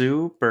a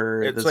soup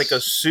or It's like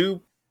a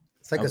soup.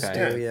 It's like Okay.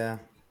 a stew, yeah.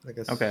 Like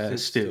a okay, a soup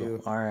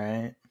stew. All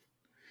right,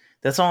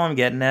 that's all I'm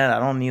getting at. I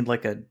don't need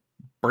like a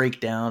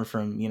breakdown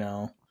from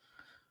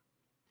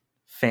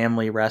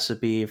family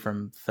recipe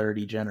from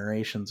 30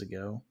 generations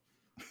ago.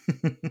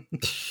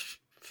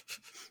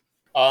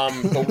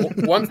 But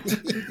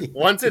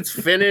once it's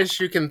finished,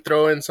 you can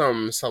throw in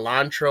some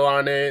cilantro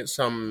on it,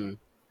 some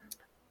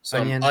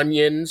Onion.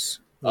 onions,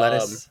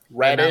 Lettuce,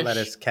 radish, not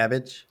lettuce,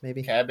 cabbage,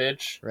 maybe.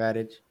 cabbage,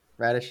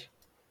 Radish.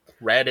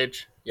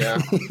 Yeah,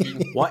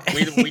 What?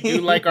 we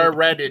do like our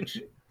radish.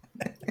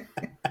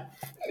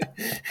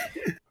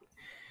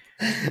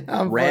 I'm fucking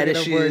up words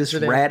Radishes,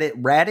 today.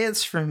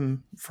 Raditz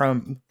from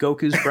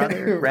Goku's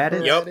brother,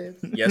 Raditz.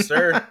 Yep. Yes,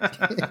 sir.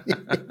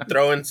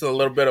 Throw in a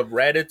little bit of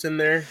Reddit in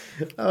there.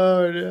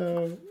 Oh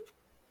no.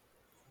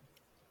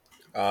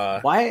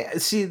 Why?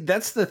 See,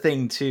 that's the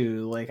thing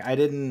too. Like, I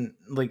didn't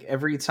like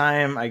every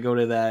time I go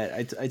to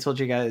that. I told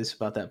you guys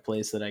about that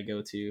place that I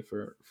go to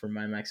for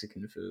my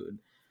Mexican food.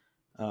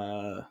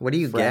 What do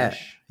you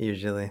fresh. get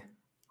usually?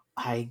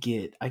 I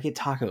get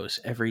tacos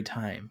every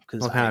time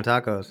because What kind of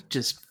tacos?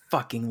 Just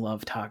fucking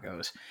love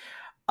tacos.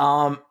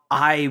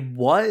 I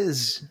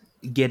was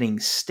getting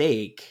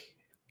steak,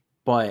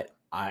 but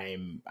I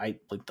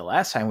like the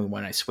last time we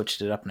went, I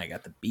switched it up and I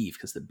got the beef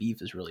because the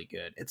beef is really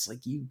good. It's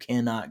like you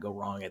cannot go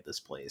wrong at this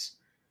place.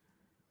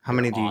 How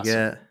many do you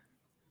get?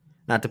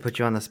 Not to put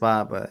you on the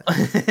spot, but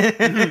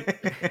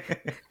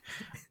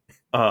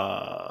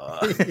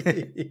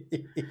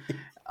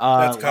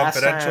That's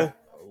confidential.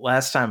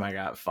 Last time I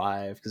got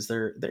 5 because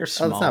they're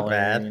smaller. Oh, that's not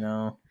bad. You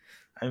know,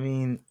 I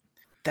mean,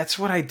 that's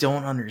what I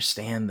don't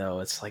understand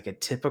though. It's like a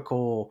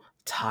typical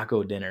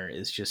taco dinner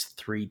is just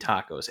 3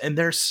 tacos, and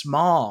they're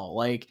small.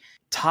 Like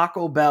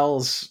Taco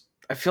Bell's,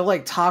 I feel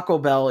like Taco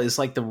Bell is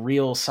like the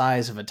real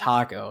size of a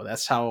taco.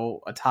 That's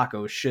how a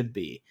taco should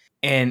be.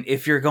 And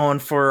if you're going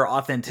for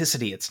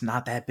authenticity, it's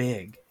not that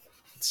big.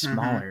 It's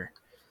smaller.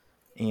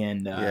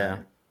 And yeah.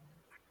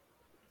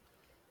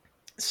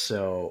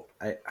 So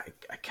I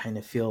kind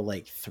of feel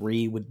like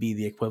 3 would be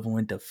the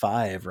equivalent of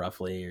 5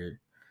 roughly, or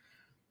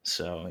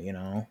so, you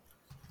know.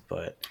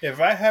 But if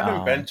I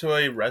haven't been to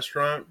a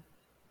restaurant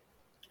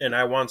and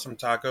I want some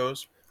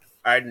tacos,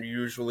 I'd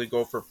usually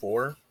go for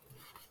 4.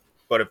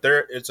 But if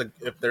they're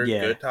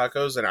good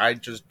tacos, then I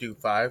just do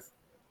 5.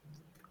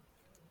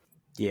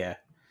 Yeah.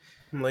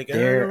 I'm like,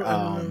 they're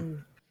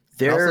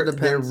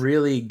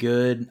really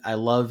good. I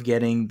love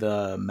getting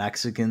the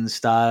Mexican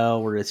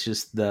style where it's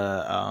just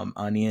the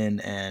onion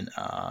and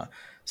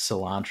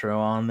cilantro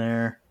on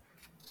there,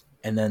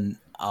 and then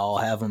I'll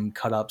have them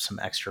cut up some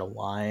extra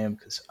lime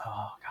because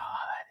oh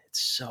god,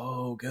 it's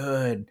so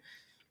good.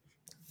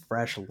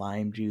 Fresh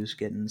lime juice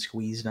getting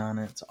squeezed on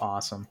it. It's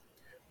awesome.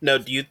 Now,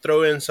 do you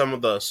throw in some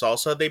of the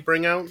salsa they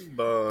bring out?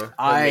 The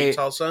meat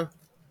salsa?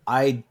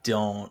 I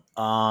don't.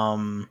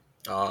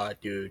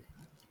 Dude.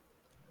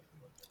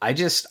 I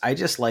just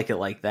like it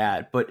like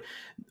that. But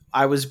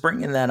I was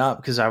bringing that up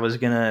because I was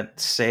gonna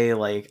say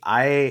like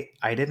I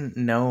didn't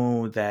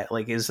know that,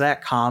 like, is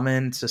that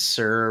common to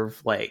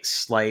serve like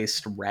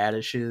sliced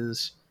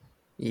radishes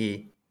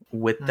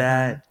with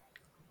that?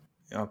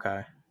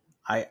 Okay.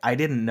 I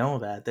didn't know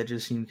that. That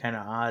just seemed kind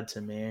of odd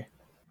to me.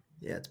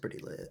 Yeah, it's pretty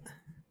lit.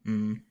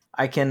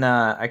 I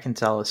can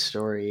tell a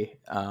story.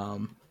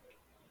 My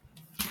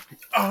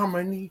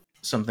knee.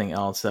 Something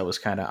else that was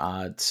kind of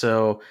odd.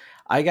 So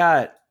I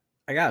got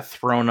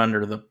thrown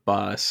under the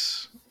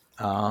bus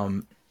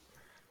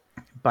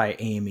by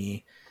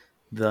Amy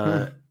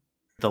the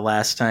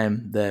last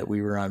time that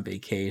we were on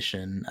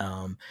vacation.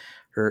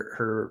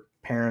 Her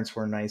parents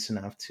were nice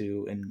enough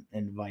to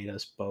invite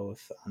us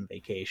both on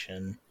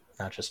vacation,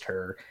 not just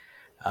her.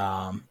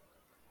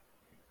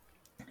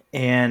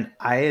 And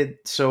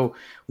so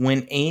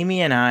when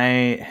Amy and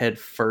I had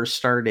first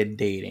started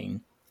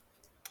dating,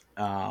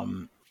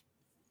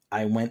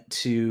 I went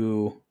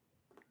to,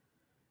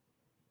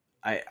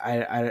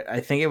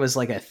 I think it was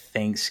like a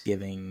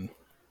Thanksgiving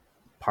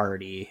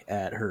party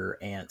at her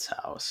aunt's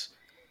house,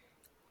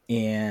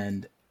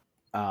 and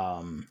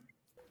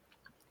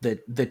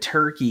the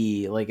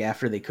turkey, like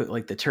after they cooked,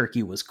 like the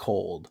turkey was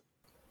cold.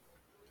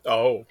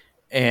 Oh,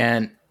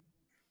 and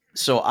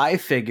so I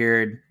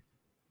figured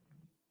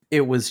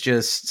it was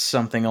just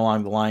something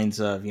along the lines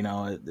of, you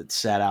know, it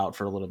sat out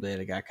for a little bit,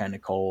 it got kind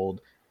of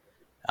cold,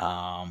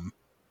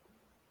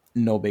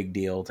 no big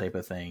deal type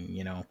of thing,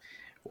 you know.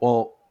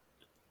 Well,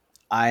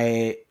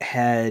 I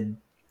had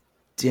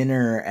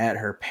dinner at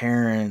her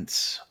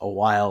parents' a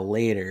while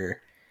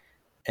later,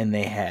 and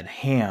they had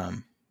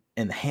ham,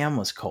 and the ham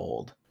was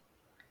cold.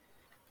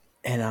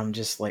 And I'm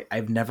just like,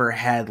 I've never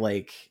had,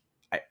 like,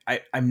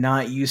 I'm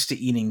not used to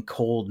eating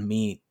cold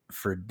meat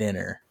for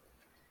dinner.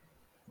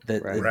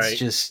 It's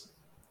just,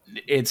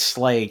 it's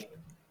like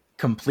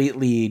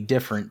completely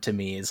different to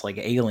me. It's like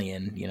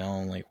alien, you know.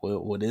 I'm like,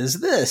 what is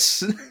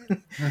this?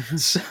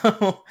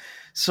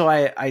 So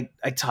I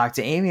talked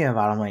to Amy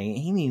about it. I'm like,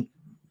 Amy,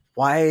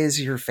 why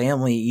is your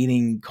family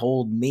eating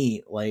cold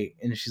meat? Like,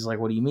 and she's like,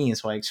 what do you mean?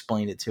 So I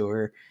explained it to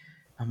her.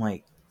 I'm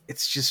like,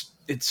 it's just,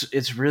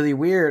 it's really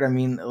weird. I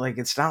mean, like,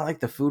 it's not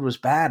like the food was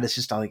bad. It's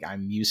just like,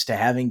 I'm used to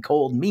having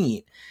cold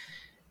meat.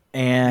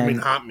 And you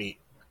mean hot meat?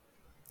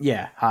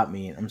 Yeah, hot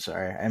meat. I'm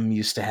sorry. I'm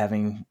used to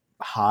having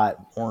hot,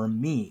 warm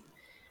meat.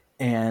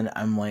 And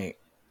I'm like,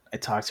 I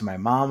talked to my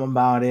mom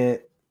about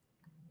it.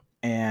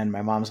 And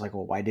my mom's like,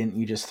 well, why didn't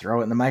you just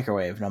throw it in the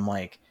microwave? And I'm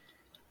like,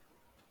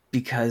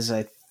 because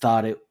I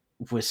thought it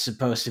was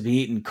supposed to be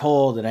eaten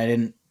cold and I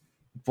didn't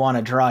want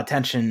to draw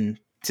attention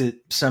to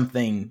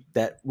something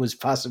that was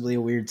possibly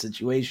a weird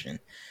situation.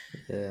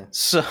 Yeah.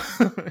 So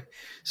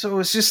it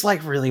was just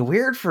like really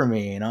weird for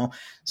me, you know?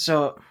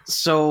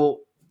 So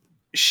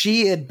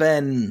she had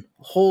been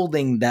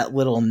holding that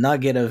little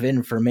nugget of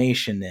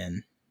information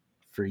in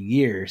for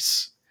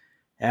years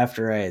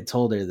after I had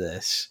told her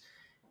this.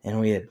 And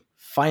we had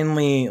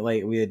finally,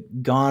 like, we had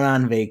gone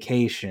on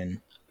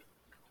vacation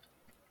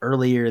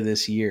earlier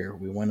this year.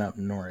 We went up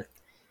north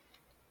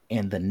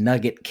and the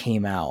nugget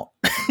came out.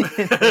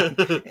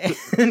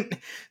 And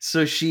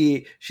so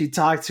she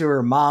talked to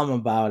her mom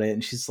about it,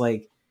 and she's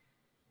like,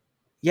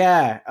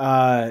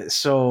 Yeah.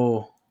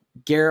 So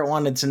Garrett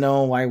wanted to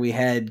know why we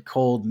had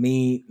cold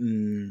meat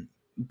and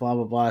blah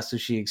blah blah. So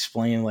she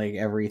explained like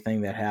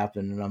everything that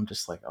happened, and I'm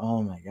just like,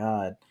 oh my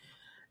god.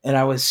 And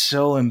I was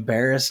so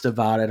embarrassed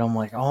about it. I'm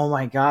like, oh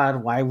my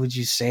god, why would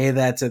you say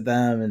that to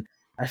them? And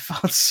I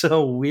felt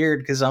so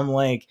weird because I'm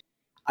like,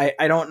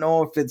 I don't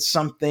know if it's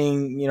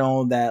something,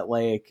 that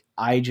like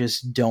I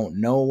just don't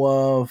know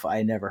of,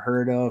 I never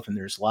heard of, and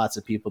there's lots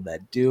of people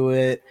that do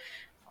it.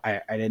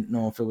 I didn't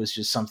know if it was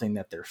just something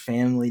that their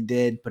family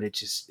did, but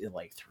it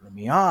like threw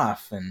me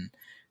off. And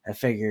I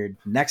figured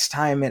next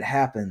time it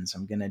happens,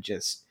 I'm going to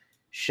just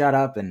shut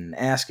up and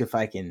ask if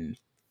I can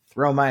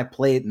throw my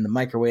plate in the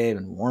microwave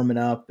and warm it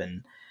up.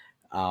 And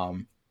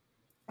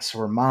so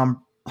her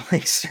mom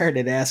like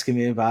started asking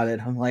me about it.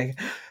 I'm like,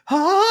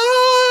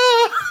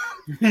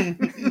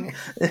 and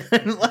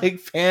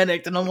like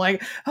panicked. And I'm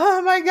like,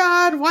 oh my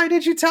God, why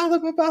did you tell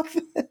them about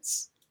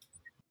this?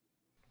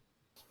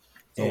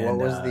 So what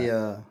was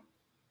the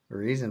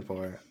reason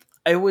for it?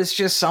 It was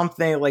just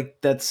something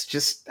like that's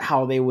just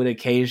how they would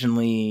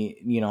occasionally,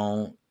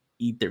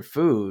 eat their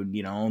food.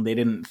 They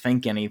didn't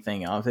think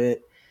anything of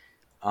it.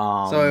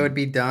 So it would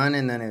be done,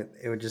 and then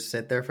it would just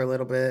sit there for a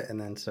little bit, and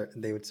then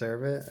they would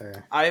serve it.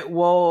 Or I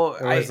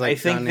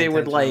think they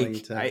would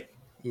like I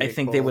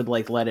think they would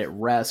like let it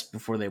rest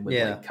before they would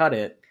like cut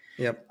it.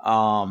 Yep.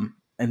 And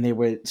they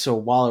would, so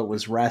while it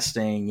was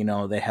resting,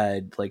 they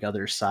had like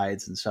other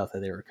sides and stuff that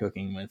they were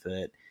cooking with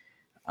it.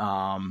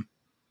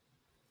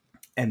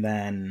 And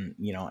then,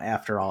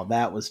 after all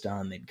that was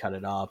done, they'd cut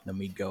it up, and then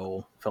we'd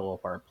go fill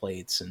up our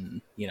plates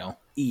and,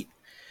 eat.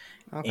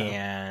 Okay.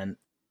 And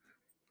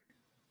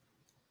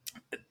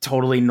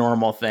totally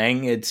normal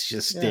thing. It's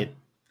just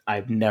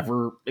I've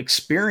never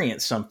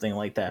experienced something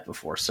like that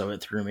before, so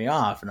it threw me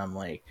off, and I'm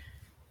like,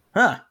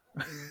 huh,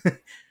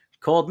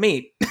 cold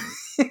meat.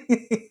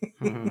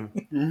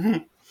 Mm-hmm.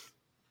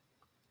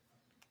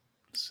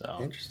 So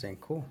interesting,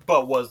 cool.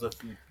 But was the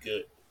food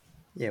good?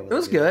 Yeah, it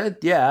was good.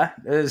 Yeah,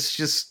 it was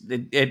just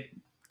it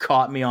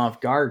caught me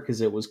off guard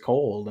because it was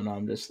cold, and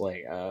I'm just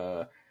like,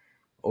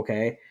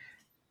 okay.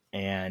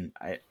 And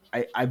I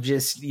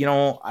just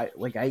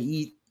I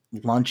eat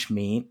lunch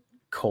meat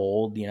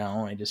cold.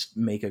 I just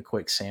make a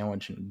quick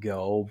sandwich and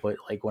go. But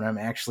like when I'm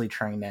actually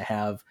trying to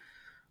have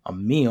a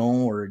meal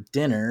or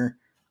dinner,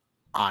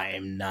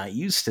 I'm not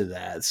used to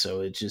that,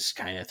 so it just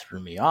kind of threw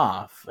me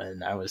off.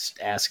 And I was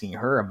asking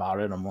her about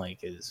it. I'm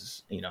like, am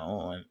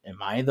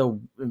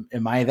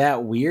I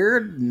that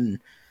weird? And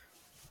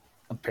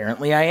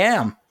apparently I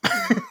am.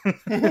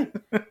 God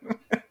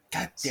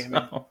damn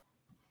it.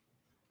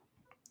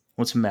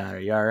 What's the matter?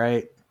 You all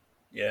right?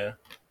 Yeah.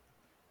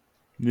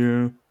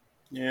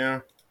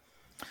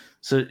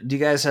 So do you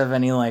guys have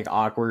any like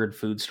awkward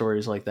food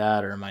stories like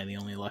that, or am I the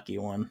only lucky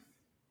one?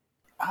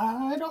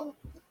 I don't.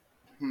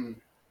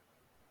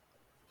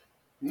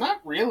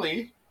 Not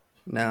really.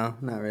 No,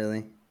 not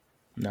really.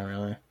 Not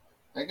really.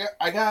 I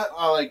got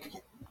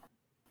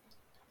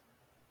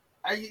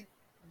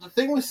the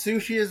thing with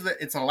sushi is that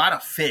it's a lot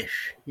of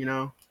fish,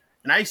 and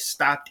I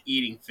stopped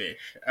eating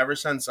fish ever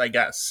since I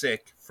got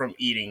sick from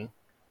eating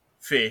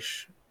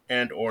fish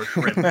and or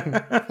shrimp.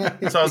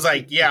 So I was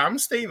like, yeah, I'm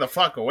staying the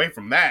fuck away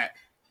from that.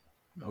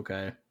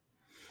 Okay.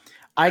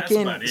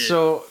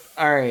 So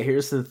all right,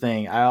 here's the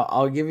thing.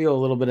 I'll give you a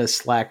little bit of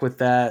slack with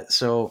that.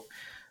 So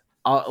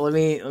let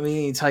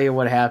me tell you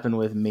what happened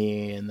with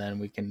me, and then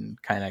we can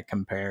kind of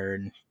compare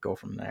and go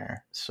from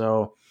there.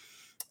 So,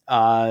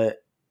 the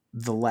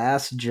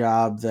last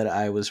job that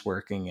I was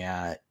working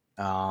at,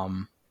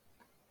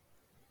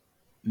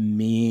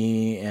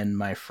 me and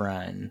my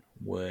friend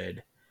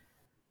would,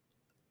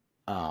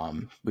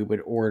 we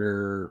would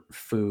order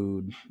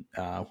food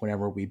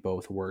whenever we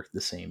both worked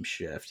the same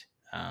shift.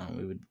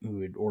 We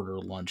would order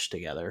lunch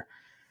together,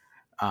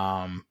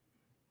 and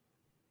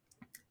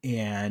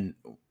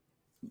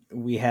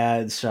we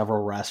had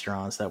several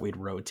restaurants that we'd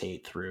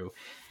rotate through,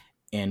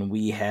 and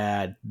we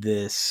had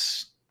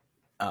this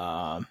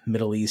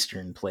Middle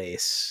Eastern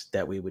place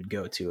that we would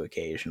go to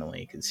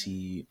occasionally because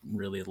he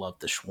really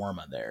loved the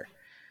shawarma there.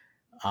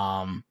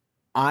 I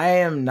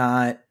am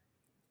not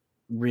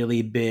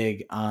really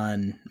big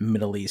on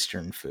Middle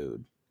Eastern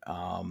food.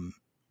 I'll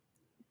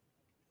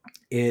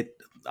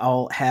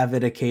have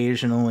it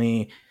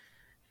occasionally,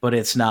 but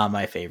it's not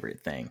my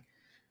favorite thing.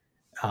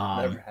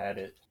 Never had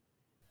it.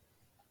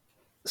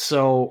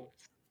 So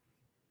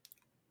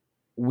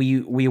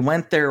we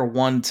went there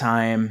one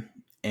time,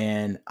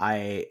 and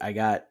I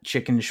got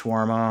chicken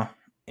shawarma,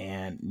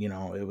 and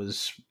it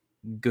was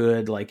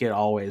good like it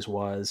always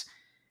was.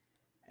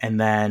 And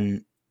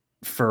then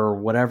for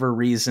whatever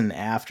reason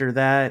after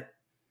that,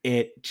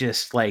 it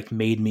just like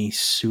made me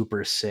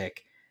super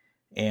sick,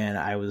 and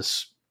I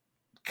was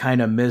kind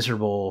of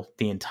miserable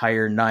the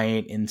entire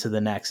night into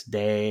the next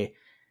day.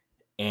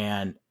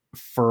 And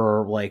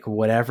for like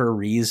whatever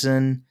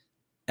reason,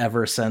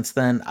 ever since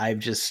then, I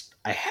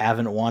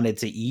haven't wanted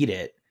to eat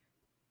it.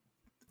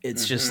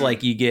 It's just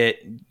like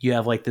you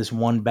have like this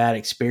one bad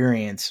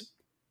experience,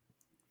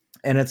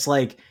 and it's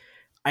like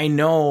I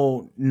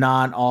know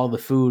not all the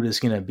food is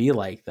going to be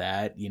like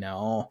that,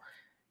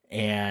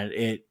 and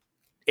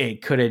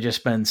it could have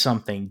just been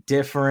something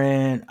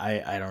different.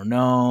 I don't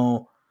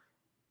know.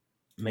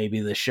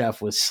 Maybe the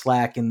chef was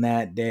slacking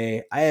that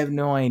day. I have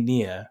no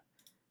idea.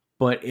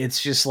 But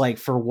it's just like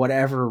for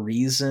whatever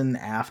reason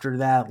after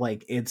that,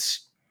 like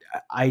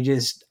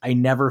I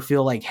never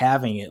feel like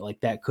having it.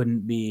 Like that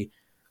couldn't be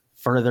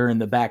further in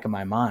the back of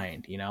my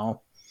mind,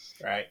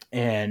 Right.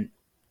 And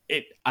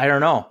I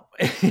don't know.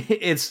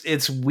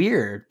 It's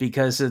weird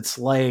because it's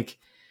like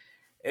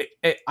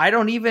I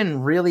don't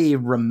even really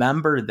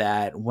remember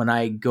that when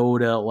I go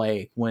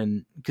to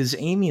because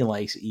Amy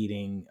likes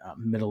eating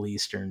Middle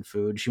Eastern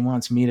food. She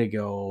wants me to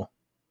go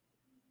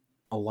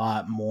a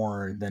lot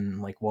more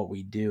than like what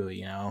we do,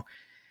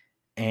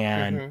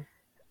 and Mm-hmm.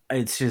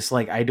 it's just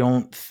like I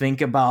don't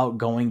think about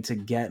going to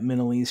get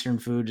Middle Eastern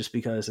food just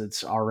because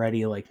it's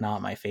already like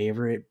not my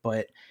favorite,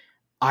 but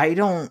I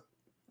don't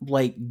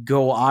like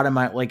go out of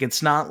my like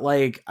it's not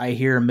like I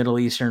hear Middle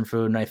Eastern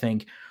food and I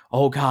think,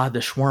 "Oh god, the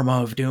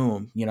shawarma of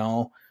doom,"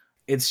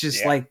 It's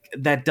just Yeah. like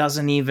that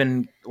doesn't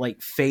even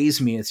like phase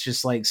me. It's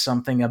just like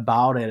something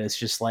about it. It's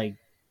just like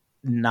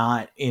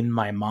not in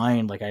my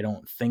mind. Like I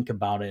don't think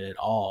about it at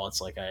all.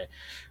 It's like I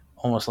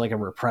almost like a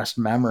repressed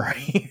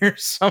memory or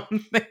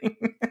something.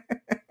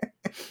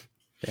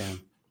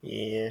 Damn.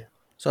 Yeah.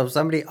 So if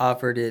somebody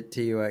offered it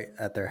to you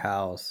at their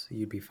house,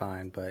 you'd be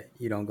fine, but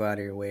you don't go out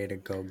of your way to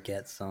go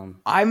get some.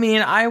 I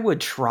mean, I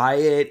would try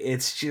it.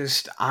 It's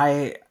just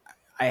I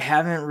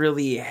haven't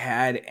really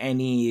had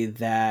any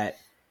that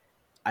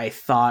I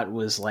thought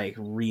was like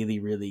really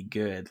really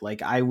good.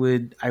 Like I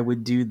would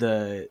do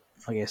the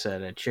like I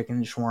said a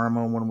chicken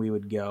shawarma when we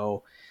would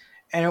go,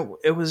 and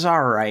it was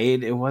all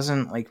right. It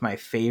wasn't like my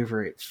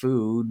favorite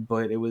food,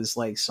 but it was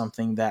like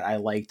something that I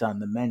liked on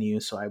the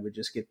menu, so I would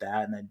just get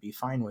that and I'd be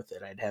fine with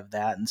it. I'd have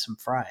that and some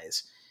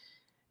fries.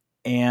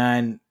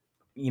 And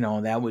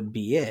that would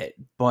be it.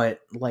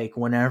 But like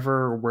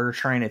whenever we're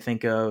trying to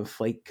think of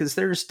like cuz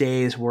there's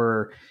days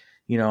where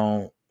you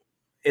know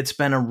it's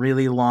been a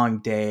really long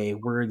day,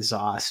 we're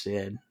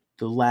exhausted.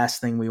 The last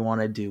thing we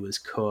want to do is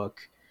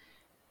cook,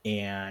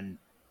 and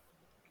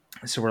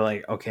so we're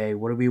like, okay,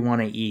 what do we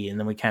want to eat? And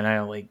then we kind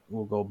of like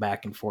we'll go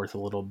back and forth a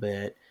little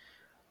bit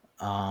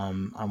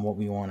on what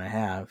we want to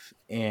have.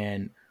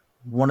 And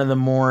one of the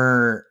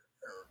more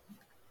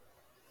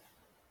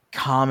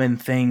common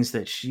things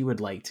that she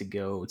would like to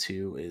go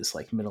to is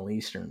like Middle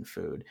Eastern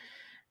food.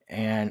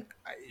 And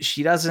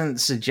she doesn't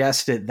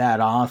suggest it that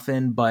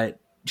often, but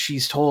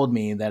she's told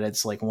me that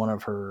it's like one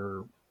of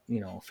her,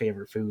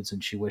 favorite foods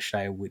and she wished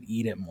I would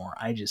eat it more.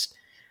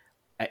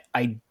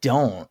 I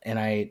don't.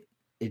 And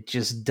it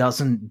just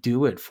doesn't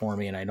do it for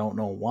me. And I don't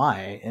know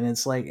why. And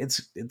it's like,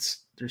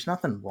 there's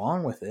nothing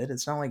wrong with it.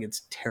 It's not like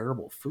it's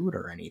terrible food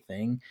or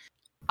anything.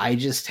 I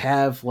just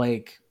have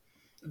like,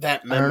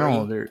 That I don't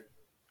memory.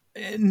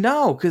 know.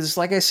 No, because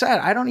like I said,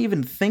 I don't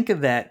even think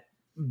of that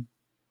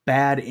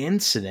bad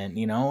incident.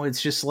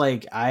 It's just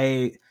like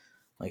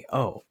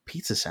oh,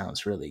 pizza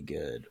sounds really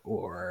good,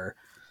 or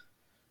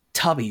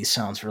Tubby's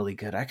sounds really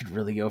good. I could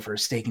really go for a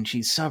steak and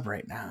cheese sub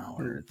right now,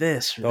 or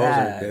this or Those are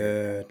that.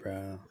 good,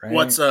 bro. Right?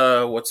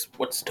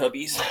 What's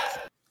Tubby's?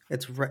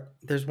 It's right.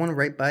 There's one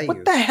right by you.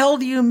 What the hell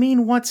do you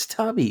mean? What's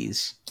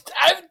Tubby's?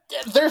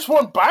 There's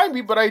one by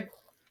me, but I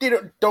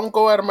don't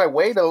go out of my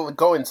way to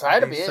go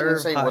inside of They it and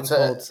serve say hot what's and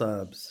cold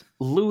subs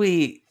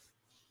Louis,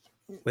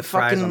 with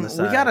fries on the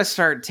side. we gotta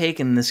start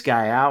taking this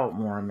guy out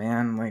more,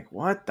 man. Like,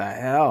 what the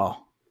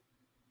hell?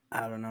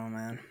 I don't know,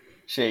 man.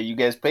 Shit, you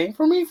guys paying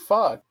for me?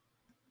 Fuck.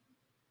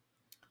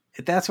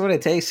 If that's what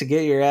it takes to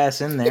get your ass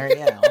in there,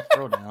 yeah, I'll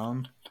throw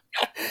down.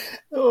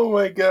 Oh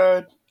my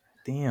god.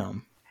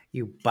 Damn.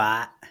 You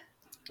bot.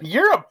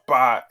 You're a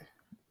bot.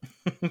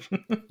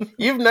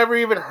 You've never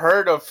even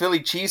heard of Philly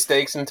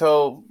cheesesteaks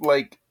until,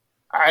 like,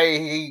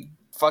 I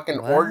fucking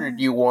ordered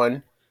you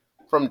one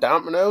from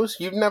Domino's.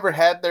 You've never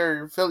had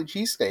their Philly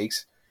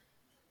cheesesteaks.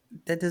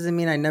 That doesn't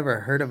mean I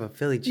never heard of a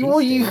Philly cheesesteak.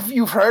 Well,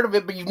 you've heard of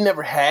it, but you've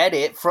never had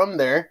it from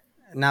there.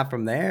 Not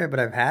from there, but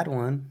I've had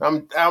one.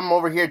 I'm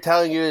over here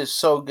telling you it's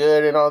so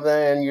good and all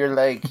that, and you're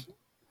like,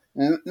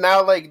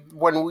 now, like,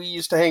 when we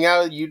used to hang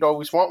out, you'd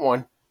always want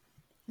one.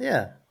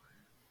 Yeah.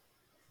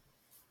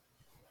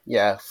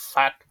 Yeah,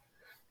 fuck.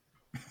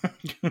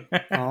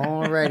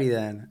 Alrighty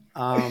then.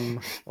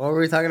 What were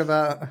we talking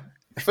about?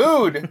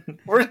 Food.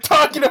 We're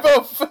talking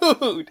about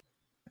food.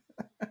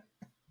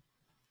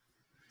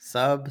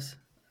 Subs.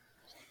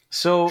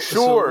 Sure.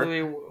 So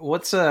Louis,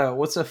 what's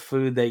a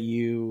food that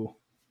you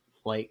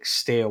like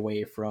stay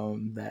away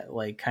from, that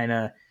like kind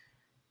of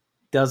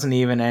doesn't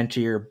even enter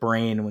your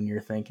brain when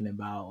you're thinking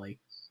about like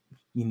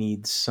you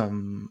need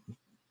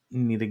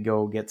to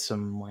go get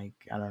some, like,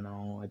 I don't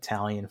know,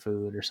 Italian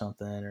food or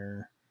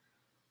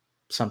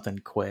something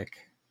quick?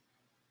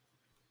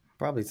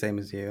 Probably same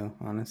as you,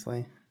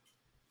 honestly.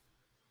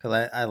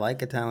 Because I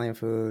like Italian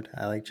food.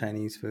 I like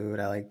Chinese food.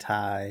 I like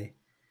Thai.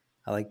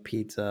 I like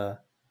pizza.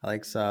 I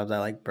like subs. I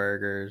like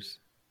burgers.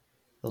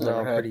 Those are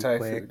all pretty Thai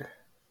quick. food.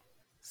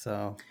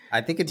 So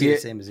I think it'd be the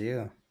same as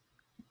you.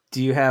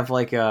 Do you have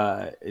like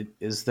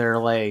is there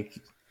like,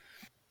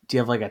 do you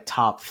have like a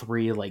top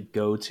 3 like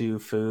go-to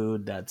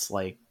food that's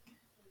like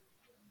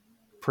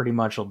pretty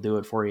much will do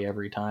it for you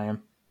every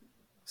time?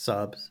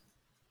 Subs.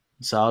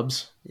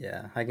 Subs?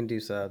 Yeah, I can do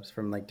subs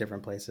from like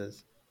different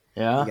places.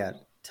 You Yeah. got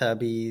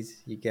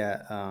Tubbies, you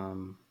got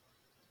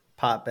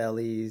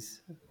Potbellies,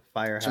 Jimmy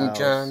Firehouse,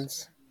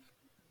 John's.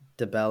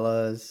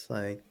 DeBellas.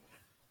 Like,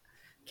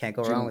 can't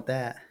go wrong with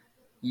that.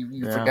 You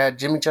Yeah. forgot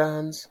Jimmy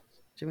John's?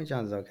 Jimmy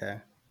John's is okay.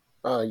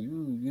 Oh,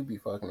 you be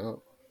fucking up.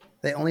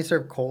 They only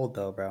serve cold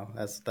though, bro.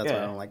 That's what I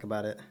Yeah. don't like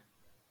about it.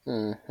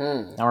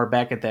 Mm-hmm. Now we're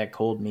back at that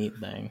cold meat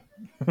thing.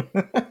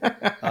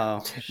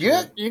 Oh,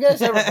 You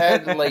guys ever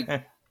had like?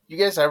 You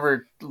guys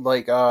ever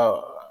like?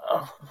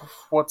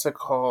 What's it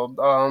called?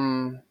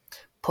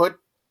 Put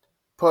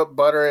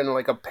butter in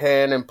like a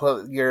pan and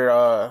put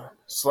your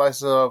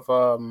slice of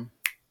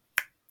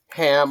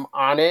ham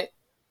on it,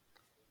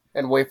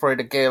 and wait for it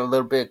to get a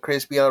little bit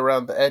crispy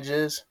around the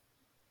edges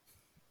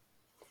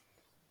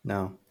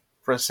no.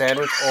 for a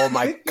sandwich. Oh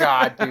my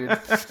god, dude,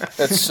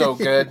 that's so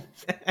good.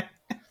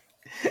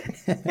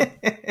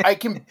 I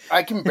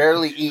can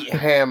barely eat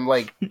ham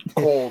like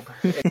cold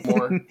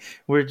anymore.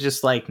 We're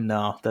just like,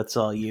 no, that's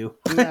all you.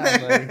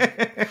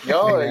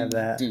 Yo,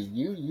 dude,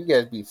 you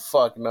guys be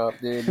fucking up,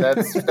 dude.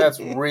 That's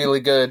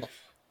really good.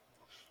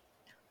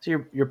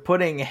 So you're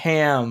putting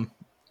ham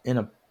in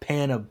a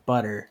pan of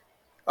butter.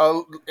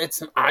 Oh,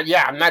 it's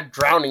yeah. I'm not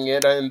drowning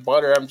it in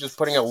butter. I'm just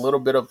putting a little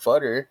bit of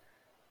butter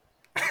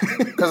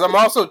because I'm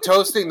also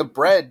toasting the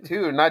bread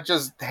too, not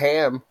just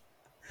ham.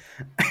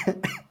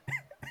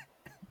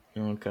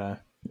 Okay.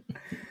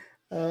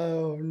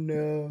 Oh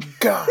no.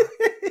 God,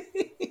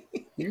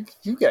 you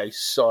guys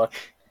suck.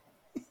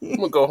 I'm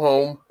gonna go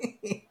home.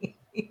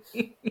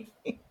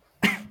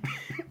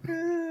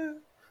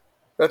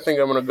 I think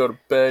I'm gonna go to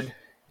bed.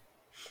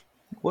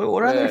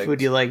 What other food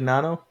do you like,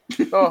 Nano?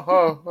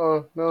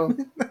 Oh no.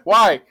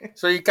 Why?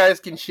 So you guys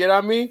can shit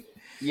on me?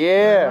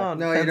 Yeah.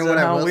 No, you Depends know what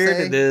on I how will weird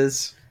say? it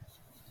is.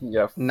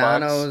 Yeah. fucks.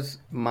 Nano's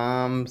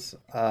mom's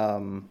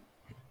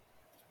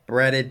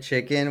breaded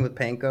chicken with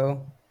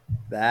panko.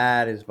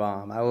 That is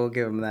bomb. I will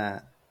give him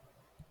that.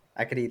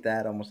 I could eat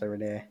that almost every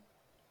day.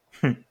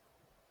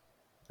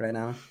 Right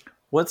now.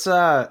 What's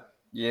Yeah.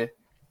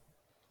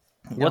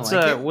 don't like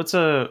it? what's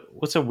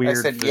a weird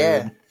I said food?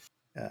 yeah.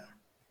 Yeah.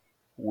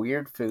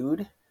 Weird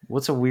food.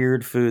 What's a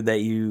weird food that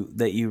you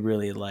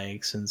really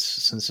like,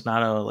 since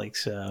Nano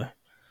likes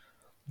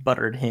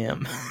buttered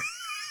ham?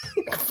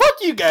 Fuck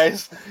you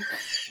guys.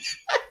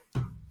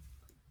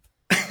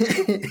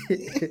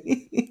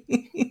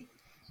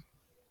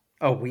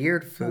 A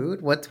weird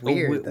food? What's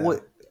weird?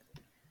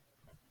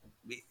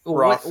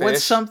 Raw fish.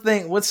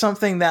 What's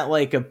something that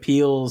like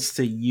appeals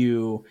to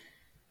you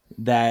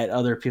that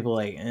other people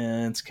like?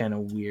 It's kind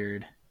of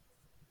weird.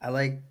 I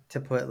like to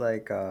put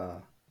like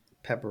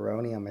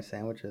pepperoni on my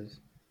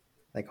sandwiches,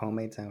 like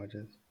homemade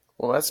sandwiches.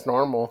 Well, that's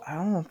normal. I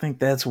don't think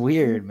that's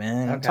weird,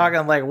 man. I'm Okay.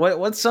 talking like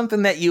what's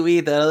something that you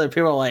eat that other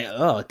people are like,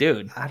 oh,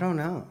 dude, I don't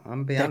know. I'm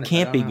gonna be that honest.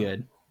 can't I be don't know.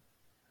 good.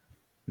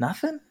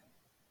 Nothing.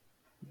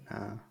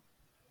 Nah.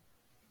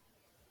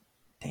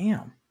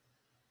 Damn.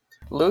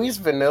 Louis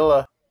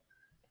vanilla.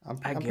 I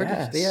I'm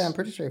guess. pretty, yeah, I'm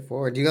pretty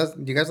straightforward. Do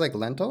you guys like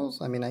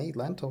lentils? I mean, I eat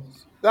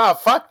lentils. No,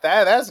 fuck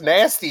that. That's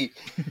nasty.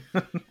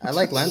 I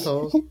like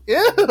lentils.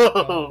 Ew.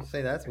 I'll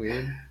say that's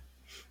weird.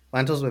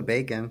 Lentils with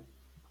bacon.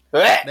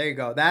 There you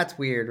go. That's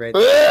weird, right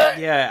there.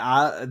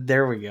 Yeah,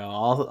 there we go.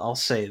 I'll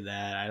say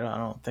that. I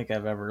don't think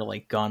I've ever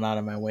like gone out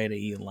of my way to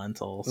eat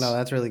lentils. No,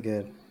 that's really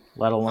good.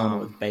 let alone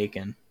with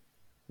bacon.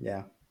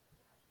 Yeah.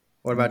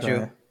 What about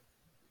you?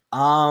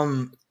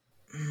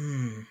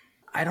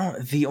 I don't.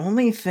 The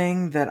only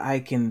thing that I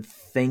can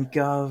think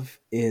of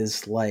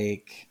is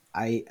like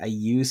I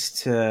used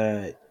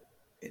to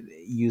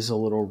use a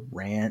little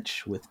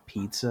ranch with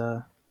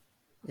pizza.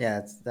 Yeah,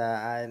 it's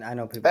that. I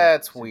know people.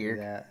 That's who do weird.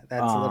 That.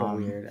 That's a little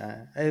weird.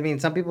 I mean,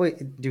 some people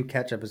do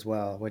ketchup as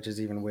well, which is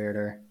even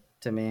weirder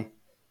to me.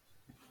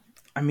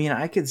 I mean,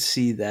 I could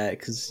see that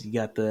because you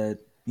got the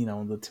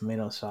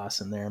tomato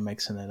sauce in there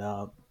mixing it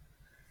up.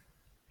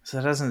 So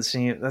that doesn't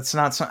seem. That's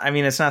not. I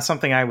mean, it's not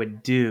something I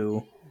would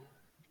do,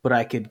 but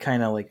I could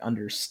kind of like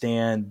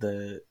understand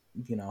the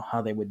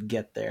how they would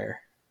get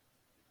there.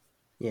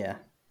 Yeah.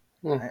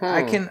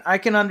 Mm-hmm. I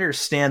can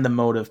understand the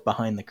motive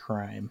behind the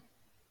crime.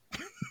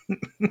 I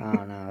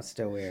don't know. It's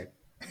still weird.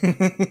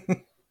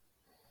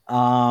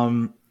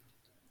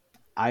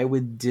 I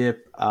would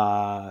dip.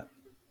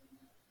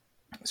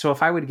 So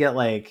if I would get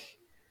like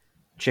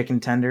chicken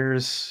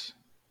tenders,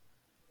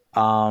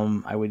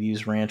 I would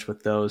use ranch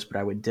with those, but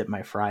I would dip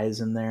my fries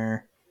in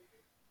there.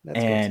 That's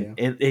And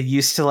good too. it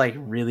used to like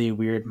really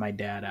weird my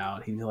dad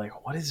out. He'd be like,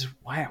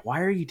 why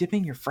are you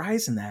dipping your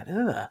fries in that?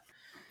 Ugh.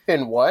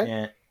 And what?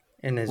 And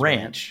In his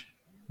ranch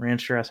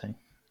dressing.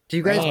 Do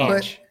you guys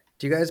Ranch.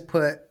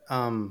 put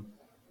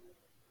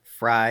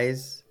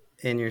fries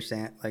in your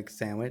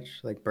sandwich,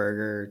 like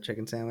burger or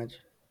chicken sandwich?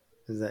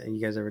 Is that you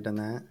guys ever done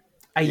that?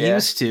 I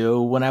used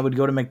to. When I would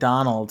go to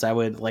McDonald's, I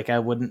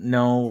wouldn't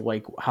know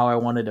like how I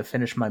wanted to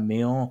finish my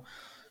meal.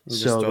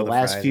 So the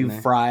last few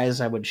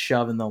fries I would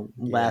shove in the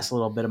last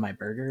little bit of my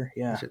burger.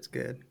 Yeah. That shit's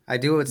good. I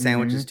do it with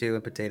sandwiches too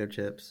and potato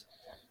chips.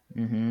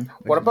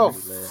 What about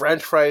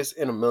French fries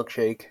in a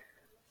milkshake?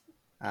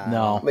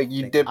 No. Like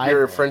you dip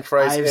your French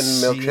fries in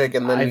milkshake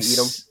and then you eat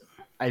them?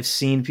 I've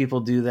seen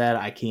people do that.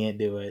 I can't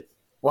do it.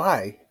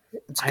 Why?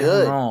 It's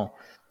good. I don't know.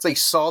 It's like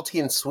salty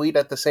and sweet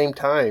at the same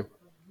time.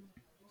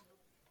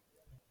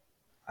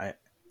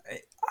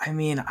 I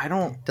mean, I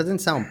don't... It doesn't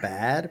sound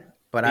bad,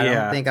 but I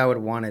don't think I would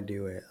want to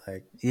do it.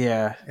 Like,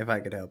 if I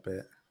could help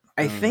it.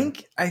 I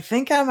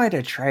think I might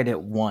have tried it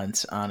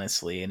once,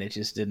 honestly, and it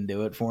just didn't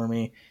do it for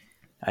me.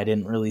 I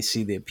didn't really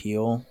see the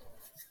appeal.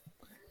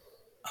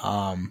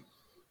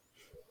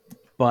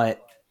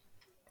 But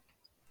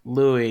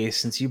Louis,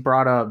 since you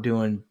brought up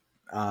doing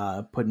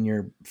putting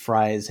your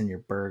fries in your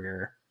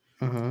burger,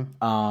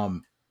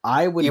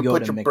 I would you go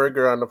put to your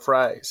burger on the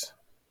fries.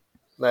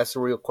 That's the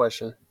real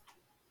question.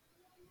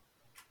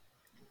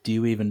 Do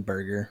you even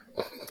burger?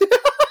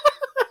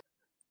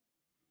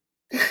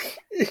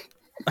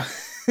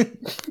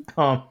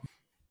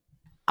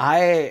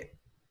 I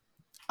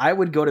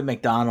would go to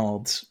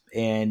McDonald's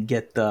and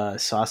get the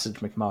sausage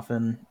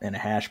McMuffin and a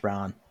hash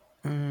brown.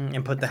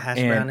 And put the hash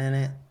brown in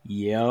it?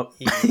 Yep.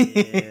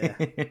 Yeah.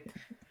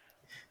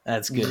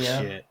 That's good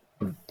shit.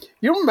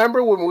 You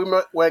remember when we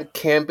went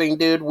camping,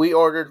 dude? We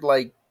ordered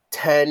like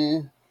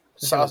 10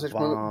 sausage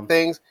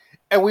things,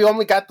 and we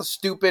only got the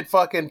stupid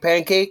fucking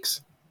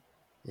pancakes.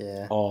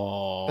 Yeah.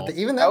 Oh. But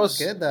even that was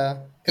good,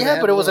 though.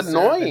 Yeah, but it was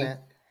annoying.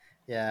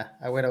 Yeah,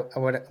 I wouldn't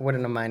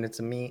have minded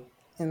some meat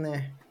in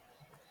there.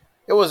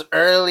 It was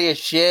early as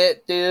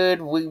shit,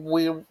 dude. We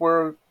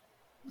were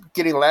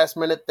getting last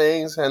minute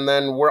things, and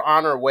then we're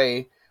on our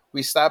way.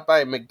 We stop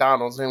by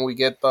McDonald's and we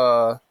get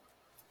the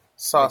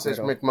sausage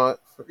McMuffin.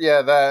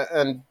 Yeah, that,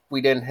 and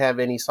we didn't have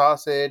any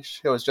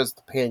sausage. It was just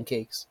the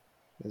pancakes.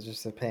 It was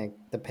just the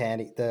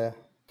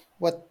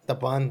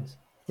buns.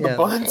 The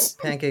buns?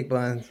 Pancake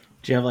buns.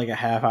 Did you have like a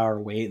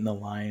half-hour wait in the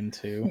line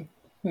too?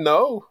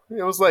 No,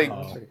 it was like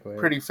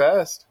pretty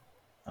fast.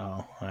 Oh,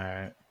 all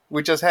right.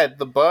 We just had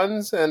the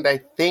buns, and I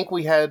think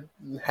we had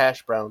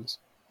hash browns.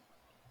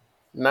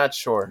 Not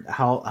sure.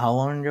 How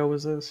long ago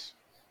was this?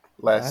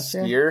 Last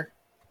year.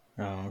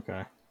 Oh,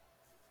 okay.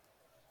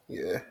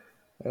 Yeah.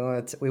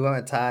 We went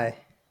with Ty.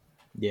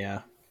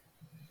 Yeah.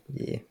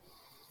 Yeah.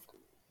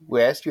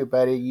 We asked you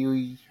about it.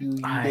 You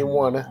didn't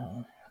want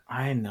to.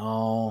 I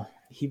know.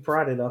 He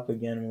brought it up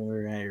again when we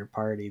were at your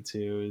party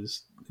too.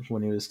 Is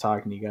when he was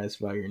talking to you guys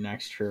about your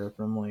next trip.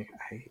 I'm like,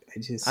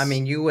 I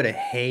mean, you would have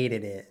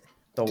hated it.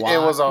 The walk, it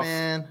was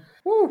man.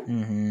 Woo.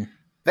 Mm-hmm.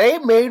 They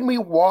made me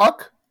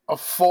walk a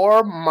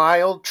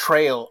 4-mile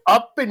trail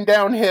up and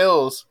down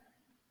hills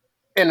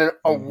in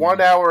a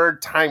 1 hour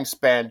time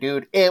span,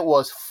 dude. It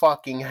was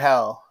fucking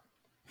hell.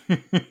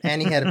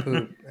 And he had to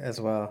poop as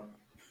well.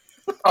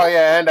 Oh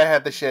yeah, and I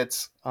had the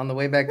shits. On the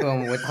way back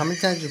home, how many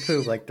times did you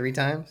poop? Like 3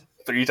 times?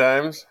 3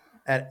 times.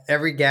 At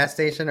every gas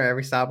station or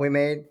every stop we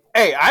made?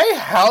 Hey, I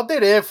held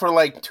it in for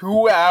like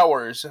 2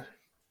 hours.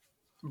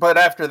 But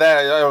after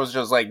that, I was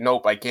just like,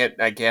 nope, I can't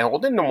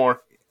hold it no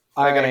more.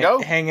 I gotta go.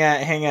 Hang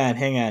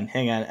on.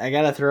 I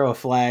gotta throw a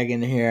flag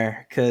in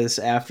here because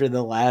after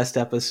the last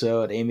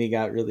episode, Amy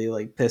got really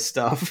like pissed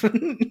off.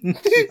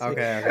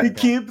 Okay. I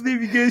can't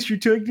believe you guys were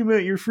talking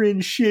about your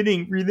friend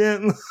shitting for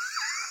that long.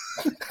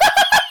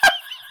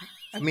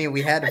 I mean,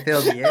 we had to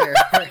fill the air.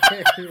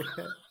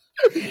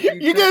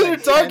 You guys are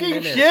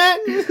talking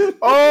shit?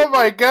 Oh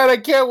my god, I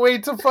can't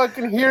wait to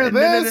fucking hear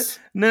this.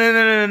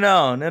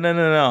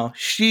 No.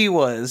 She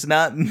was,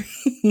 not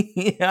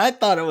me. I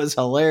thought it was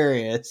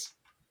hilarious.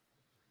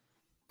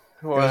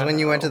 It was when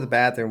you went to the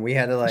bathroom. We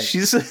had to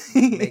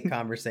make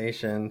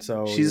conversation.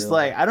 So she's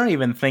like, I don't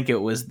even think it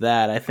was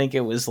that. I think it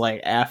was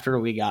like after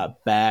we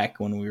got back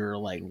when we were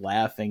like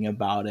laughing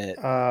about it.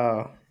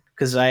 Oh.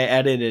 Because I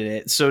edited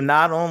it. So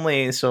not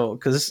only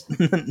because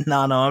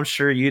I'm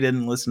sure you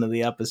didn't listen to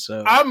the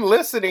episode. I'm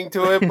listening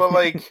to it, but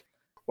like,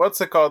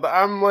 what's it called?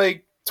 I'm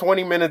like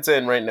 20 minutes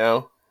in right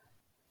now.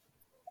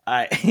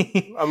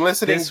 I'm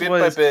listening bit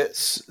by bit.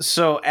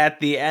 So at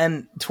the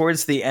end,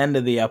 towards the end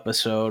of the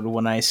episode,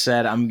 when I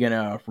said I'm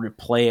gonna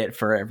replay it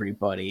for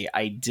everybody,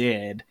 I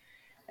did,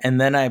 and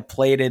then I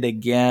played it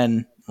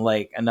again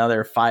like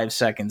another 5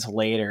 seconds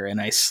later, and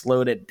I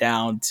slowed it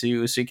down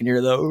too, so you can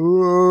hear the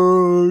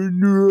 "Oh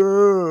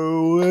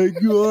no, I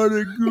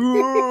gotta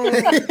go."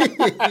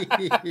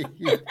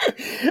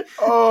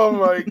 Oh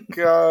my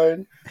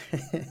god!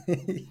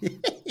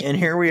 And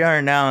here we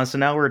are now. So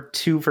now we're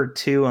 2 for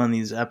 2 on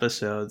these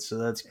episodes, so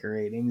that's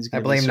great. I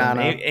blame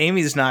Nana.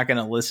 Amy's not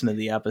gonna listen to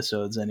the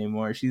episodes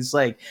anymore. She's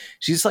like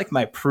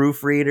my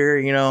proofreader,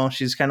 you know.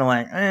 She's kind of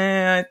like,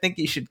 I think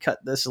you should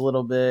cut this a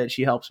little bit.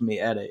 She helps me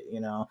edit, you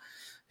know.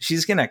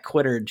 She's gonna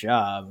quit her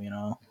job, you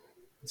know.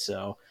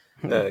 So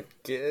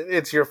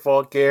it's your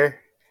fault, Gare.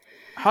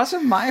 How's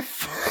it my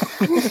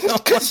fault? No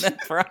one that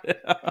brought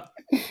it up.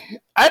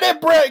 I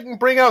didn't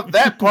bring up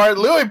that part.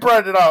 Louis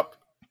brought it up.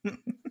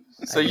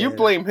 So you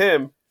blame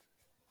him.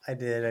 I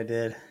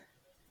did.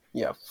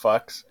 Yeah,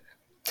 fucks.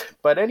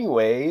 But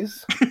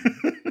anyways,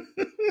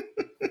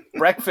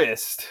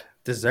 breakfast.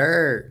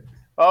 Dessert.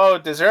 Oh,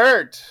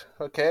 dessert.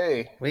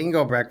 Okay. We can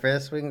go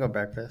breakfast.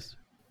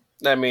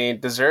 I mean,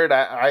 dessert.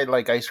 I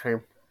like ice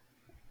cream.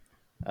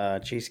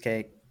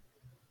 Cheesecake.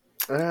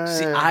 See,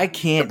 I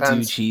can't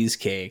Depends. do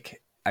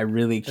cheesecake. I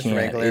really Just can't.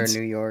 regular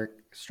New York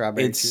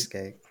strawberry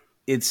cheesecake.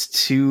 It's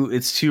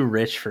too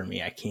rich for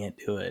me. I can't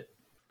do it.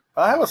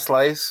 I'll have a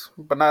slice,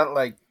 but not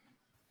like.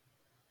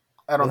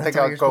 I don't think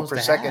I'll go for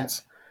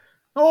seconds.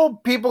 Oh,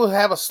 people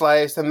have a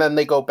slice and then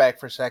they go back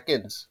for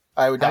seconds.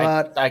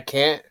 I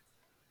can't.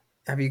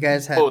 Have you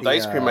guys had the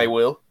ice cream? I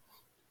will.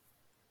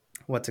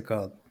 What's it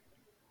called?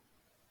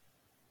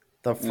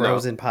 The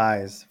frozen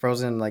pies,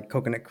 frozen like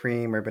coconut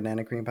cream or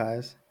banana cream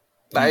pies.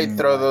 I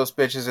throw those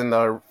bitches in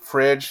the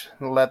fridge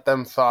and let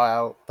them thaw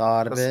out. Thaw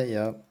out a bit,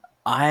 yep.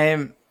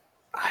 I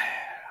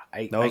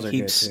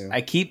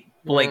keep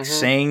like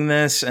saying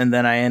this, and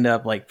then I end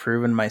up like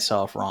proving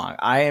myself wrong.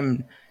 I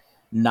am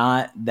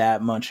not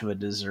that much of a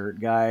dessert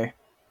guy.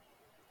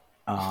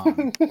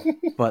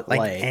 But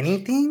like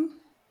anything?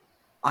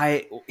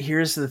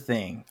 Here's the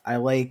thing.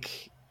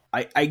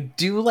 I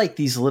do like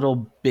these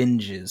little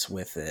binges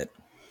with it.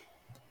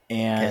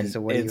 And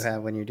so what do you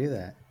have when you do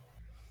that?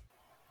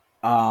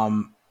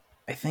 I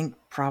think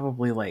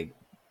probably like,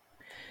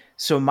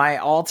 so my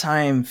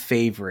all-time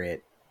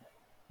favorite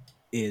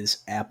is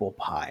apple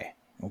pie.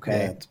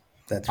 Okay. Yeah,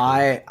 that's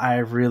I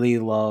really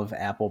love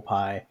apple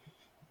pie.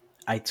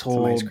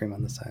 Some ice cream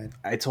on the side.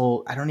 I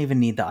don't even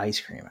need the ice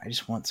cream. I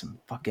just want some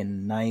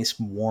fucking nice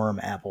warm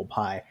apple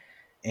pie.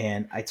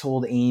 And I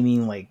told Amy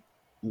like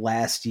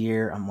last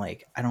year, I'm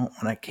like, I don't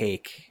want a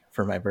cake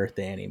for my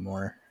birthday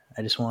anymore.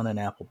 I just want an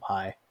apple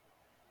pie.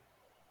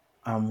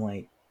 I'm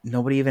like,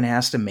 nobody even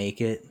has to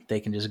make it.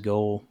 They can just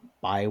go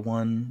buy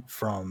one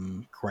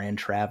from Grand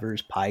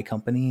Traverse Pie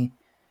Company,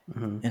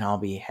 and I'll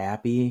be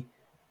happy.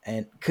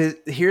 And because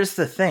here's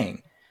the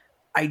thing.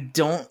 I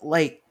don't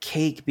like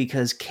cake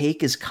because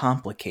cake is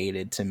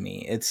complicated to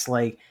me. It's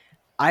like,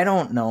 I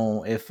don't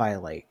know if I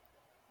like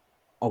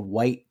a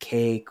white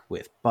cake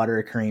with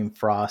buttercream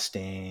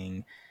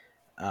frosting.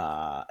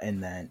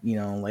 And then,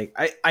 like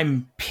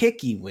I'm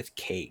picky with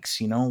cakes,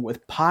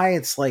 with pie.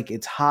 It's like,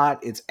 it's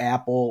hot, it's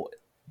apple.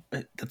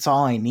 That's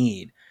all I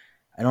need.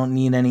 I don't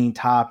need any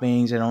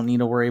toppings. I don't need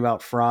to worry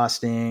about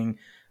frosting.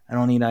 I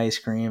don't need ice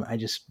cream. I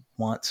just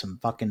want some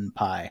fucking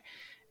pie.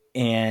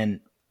 And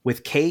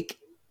with cake,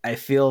 I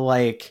feel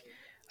like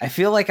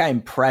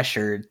I'm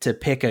pressured to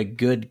pick a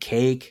good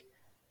cake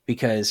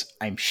because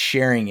I'm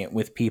sharing it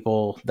with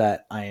people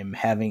that I am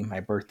having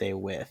my birthday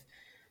with.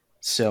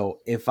 So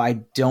if I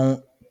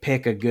don't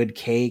pick a good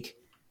cake,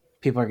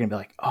 people are going to be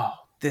like, oh,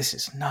 this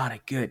is not a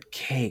good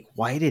cake.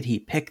 Why did he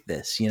pick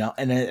this?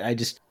 And I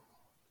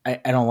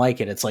don't like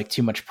it. It's like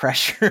too much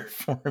pressure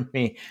for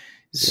me.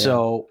 Yeah.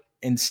 So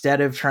instead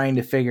of trying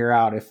to figure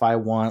out if I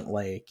want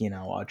like,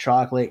 a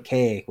chocolate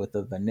cake with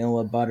a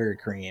vanilla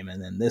buttercream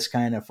and then this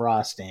kind of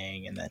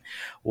frosting, and then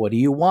what do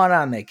you want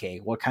on the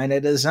cake? What kind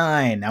of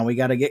design? Now we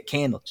got to get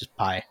candles. Just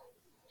pie.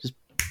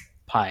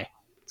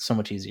 So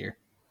much easier.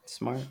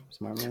 Smart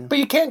man. But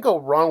you can't go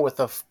wrong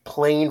with a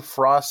plain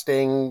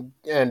frosting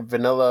and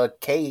vanilla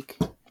cake.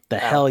 The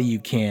hell you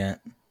can't.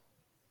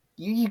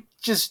 You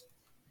just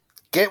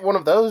get one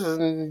of those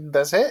and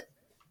that's it.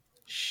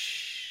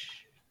 Shh.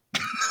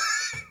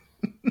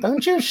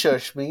 Don't you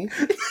shush me.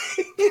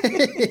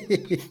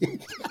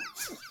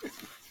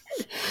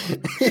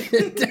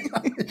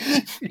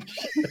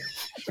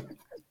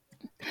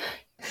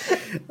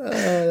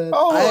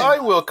 I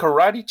will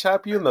karate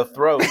chop you in the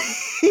throat.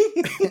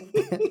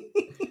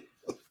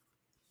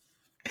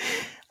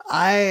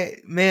 I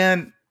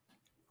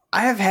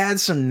have had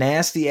some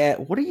nasty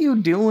what are you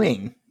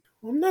doing?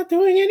 I'm not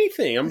doing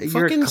anything. You're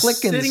fucking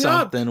clicking sitting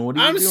something. Up. What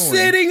are you doing? I'm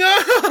sitting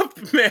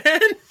up,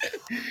 man.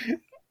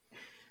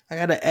 I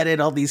gotta edit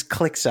all these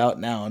clicks out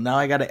now. Now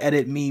I gotta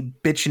edit me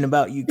bitching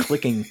about you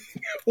clicking.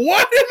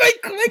 What am I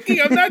clicking?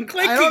 I'm not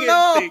clicking. I don't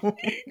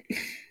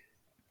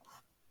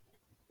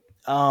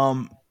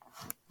know.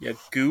 Yeah,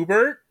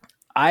 goober.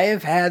 I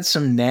have had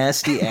some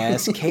nasty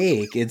ass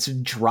cake. It's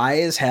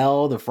dry as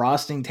hell. The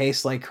frosting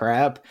tastes like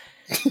crap.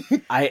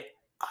 I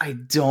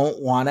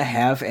don't want to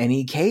have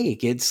any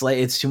cake. It's like,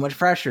 it's too much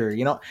pressure.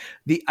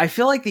 I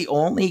feel like the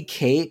only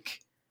cake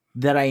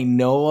that I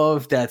know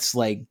of that's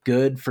like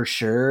good for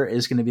sure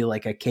is going to be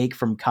like a cake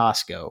from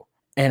Costco.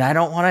 And I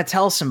don't want to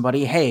tell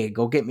somebody, hey,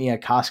 go get me a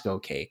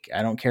Costco cake.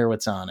 I don't care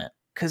what's on it.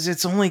 Because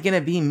it's only going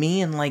to be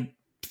me and like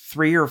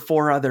 3 or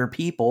 4 other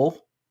people.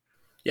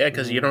 Yeah,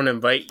 because you don't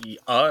invite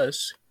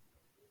us.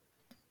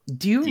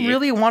 Do you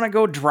really want to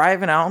go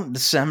driving out in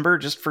December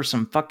just for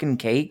some fucking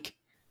cake?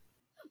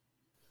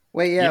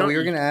 Wait, yeah, we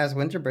were going to ask,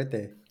 when's your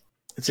birthday?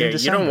 It's in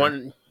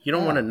December. You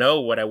don't want to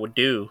know what I would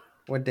do.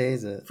 What day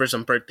is it? For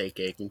some birthday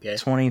cake, okay?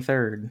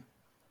 23rd.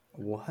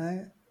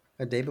 What?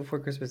 A day before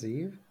Christmas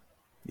Eve?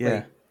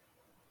 Yeah.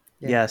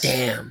 Yes.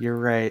 Damn. You're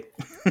right.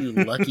 You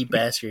lucky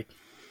bastard.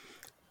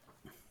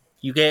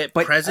 You get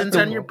presents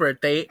on your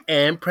birthday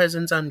and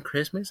presents on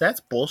Christmas? That's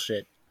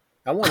bullshit.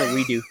 I want to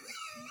redo.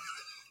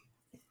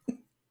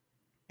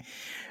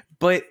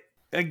 But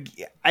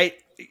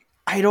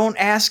I don't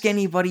ask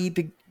anybody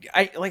to.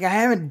 I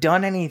haven't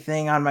done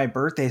anything on my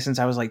birthday since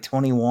I was like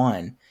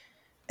 21,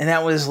 and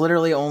that was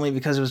literally only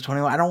because it was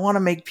 21. I don't want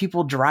to make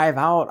people drive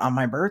out on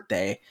my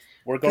birthday.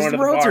 We're going to the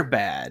the roads bar. are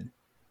bad.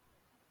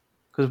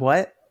 Because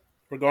what?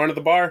 We're going to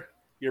the bar.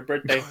 Your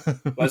birthday.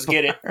 Let's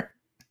get it.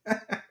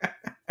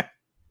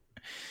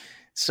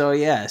 So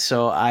yeah,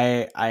 so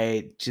I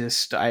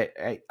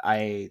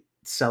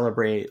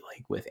celebrate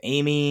like with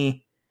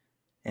Amy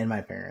and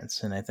my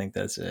parents, and I think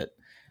that's it.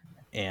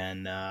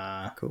 And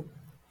Cool.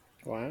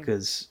 Wow.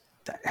 Because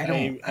I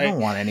don't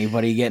want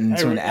anybody getting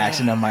into an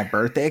accident on my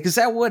birthday, because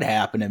that would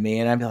happen to me,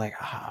 and I'd be like,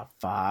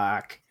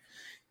 fuck.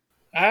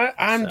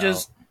 I'm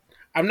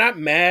not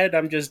mad.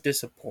 I'm just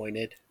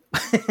disappointed.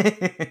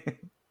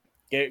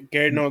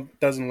 Gary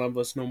doesn't love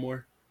us no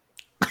more.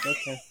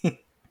 Okay.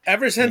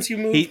 Ever since you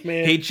moved,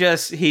 man. He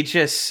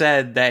just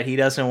said that he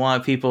doesn't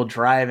want people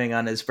driving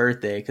on his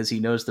birthday because he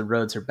knows the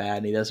roads are bad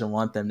and he doesn't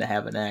want them to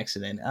have an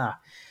accident.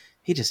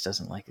 He just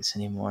doesn't like us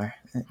anymore.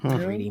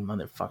 Greedy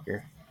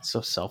motherfucker.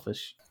 So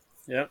selfish.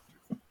 Yep.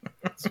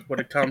 That's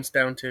what it comes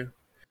down to.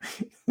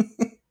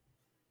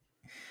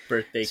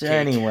 Birthday cake.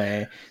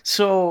 Anyway,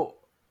 so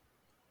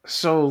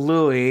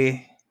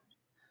Louis,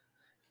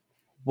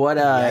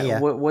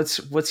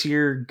 what's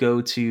your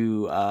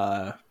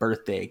go-to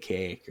birthday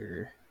cake?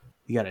 Or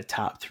you got a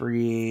top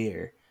 3,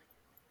 or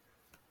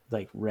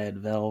like red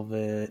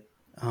velvet?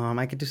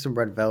 I could do some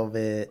red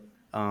velvet,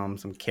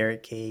 some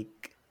carrot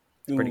cake.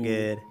 It's pretty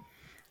good.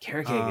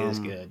 Carrot cake is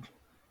good.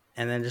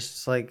 And then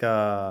just like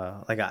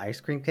an ice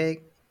cream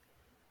cake.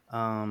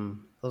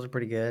 Those are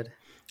pretty good.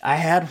 I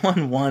had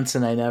one once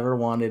and I never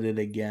wanted it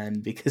again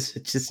because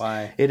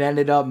it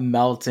ended up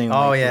melting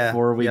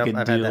before we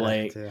could do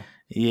like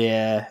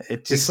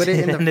it just we put it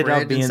in ended the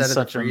fridge up being instead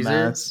such of the a freezer,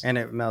 mess. and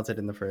it melted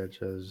in the fridge.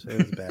 It was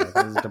bad. It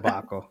was a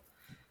debacle.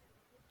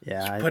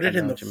 Yeah, put it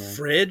in the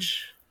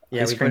fridge.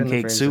 Yeah, ice we cream put it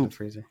in cake the soup.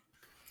 freezer.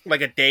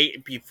 Like a day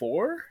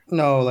before?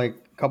 No, like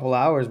a couple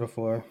hours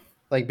before.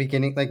 Like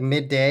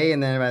midday,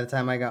 and then by the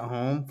time I got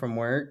home from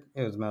work,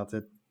 it was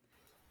melted.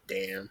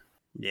 Damn.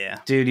 Yeah.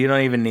 Dude, you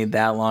don't even need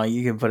that long.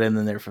 You can put it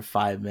in there for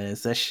 5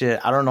 minutes. That shit,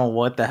 I don't know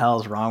what the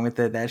hell's wrong with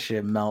it. That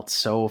shit melts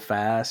so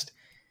fast.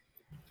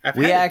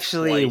 We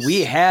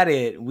had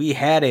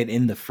it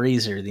in the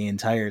freezer the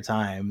entire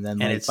time.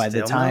 Then and by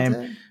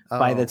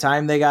the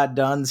time they got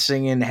done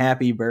singing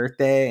happy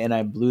birthday and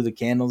I blew the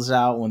candles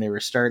out when they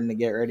were starting to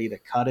get ready to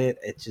cut it,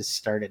 it just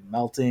started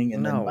melting.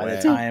 And then by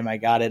the time I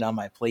got it on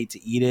my plate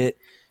to eat it,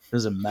 it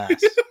was a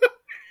mess.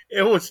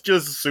 It was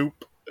just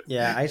soup.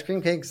 Yeah, ice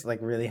cream cake's like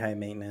really high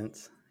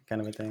maintenance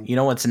kind of a thing. You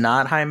know what's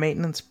not high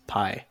maintenance?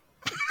 Pie.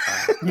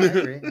 I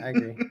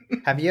agree.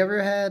 Have you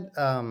ever had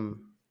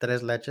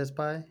tres leches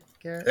pie,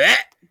 Garrett?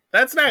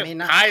 That's not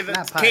pie,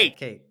 that's cake.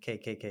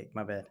 Cake,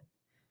 my bad.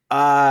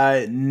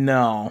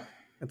 No.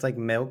 It's like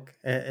milk.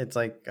 It's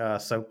like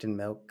soaked in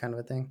milk kind of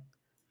a thing.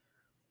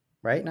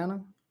 Right,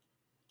 Nano?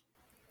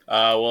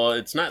 Well,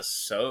 it's not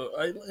so...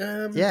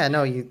 Yeah,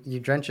 no, you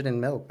drench it in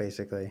milk,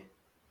 basically.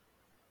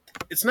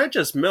 It's not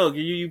just milk.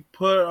 You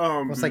put...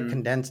 it's like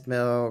condensed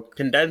milk.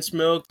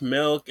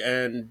 Milk,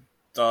 and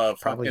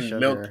fucking sugar.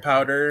 Milk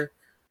powder.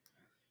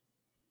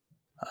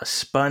 A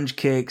sponge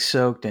cake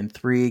soaked in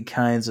 3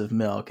 kinds of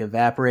milk,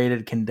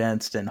 evaporated,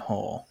 condensed, and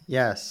whole.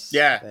 Yes.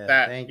 Yeah,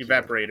 that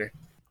evaporator.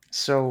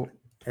 So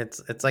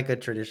it's like a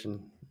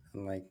tradition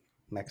in like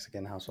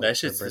Mexican households. That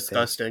shit's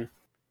disgusting.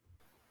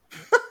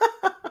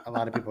 A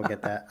lot of people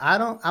get that.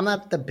 I'm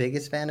not the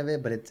biggest fan of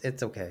it, but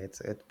it's okay.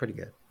 It's pretty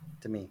good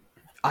to me.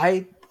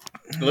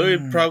 Louis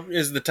probably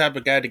is the type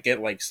of guy to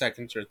get like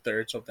seconds or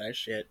thirds of that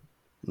shit.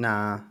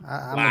 Nah,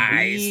 I'm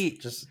Lies.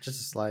 just a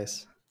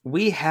slice.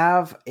 We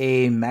have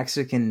a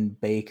Mexican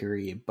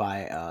bakery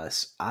by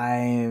us.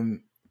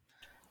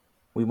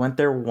 We went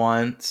there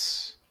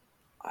once.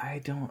 I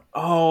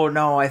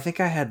think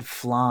I had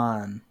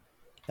flan.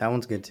 That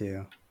one's good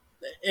too.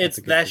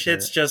 That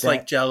shit's just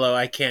like Jello.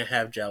 I can't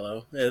have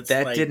Jello.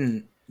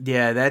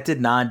 That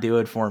did not do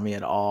it for me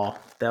at all.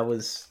 That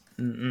was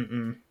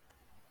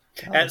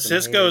at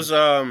Cisco's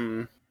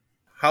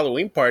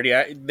Halloween party.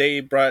 They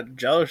brought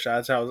Jello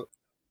shots.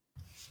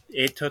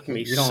 It took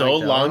me so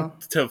long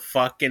to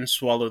fucking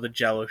swallow the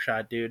Jello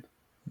shot, dude.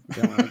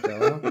 You don't like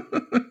Jello?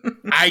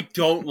 I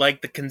don't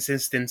like the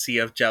consistency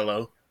of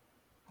Jello.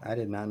 I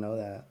did not know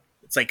that.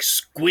 It's like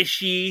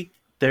squishy,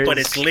 but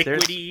it's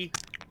liquidy.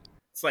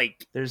 It's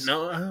like there's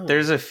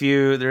a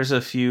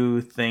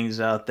few things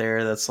out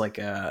there that's like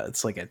a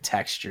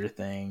texture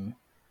thing.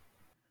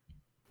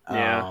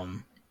 Yeah.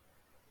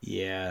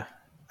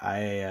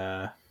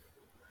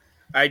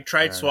 I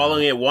tried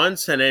swallowing it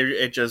once and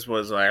it just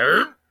was like,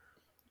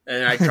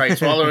 and I tried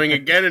swallowing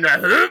again and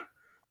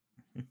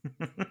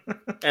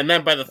and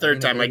then by the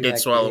third time I did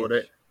swallow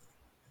it.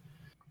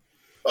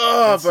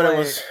 Oh, but it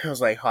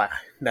was like hot,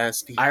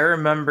 nasty. I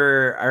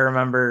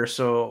remember.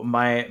 So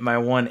my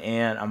one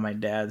aunt on my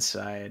dad's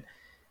side,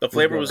 the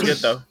flavor was good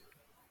though.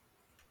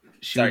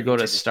 She would go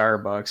to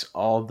Starbucks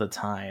all the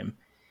time,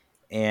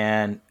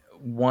 and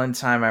one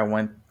time I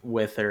went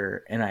with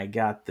her and I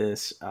got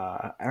this.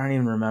 I don't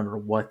even remember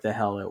what the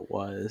hell it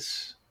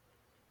was.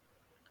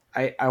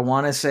 I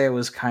want to say it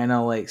was kind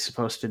of like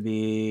supposed to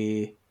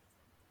be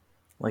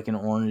like an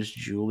orange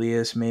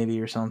Julius maybe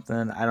or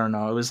something. I don't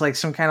know. It was like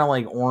some kind of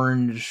like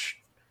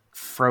orange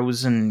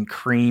frozen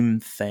cream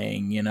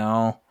thing, you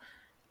know?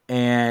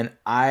 And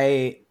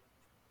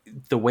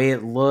the way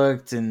it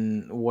looked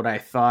and what I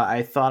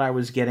thought I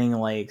was getting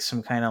like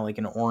some kind of like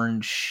an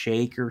orange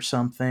shake or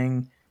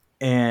something.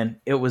 And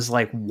it was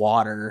like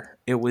water.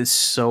 It was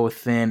so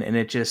thin and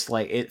it just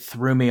like it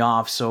threw me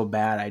off so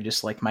bad. I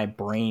just like my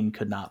brain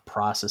could not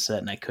process it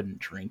and I couldn't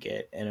drink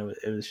it. And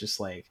it was just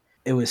like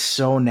it was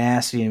so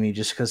nasty to me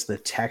just because the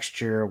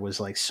texture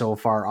was like so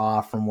far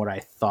off from what I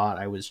thought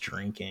I was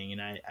drinking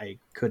and I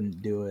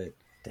couldn't do it.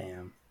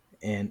 Damn.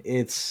 And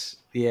it's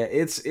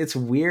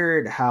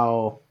weird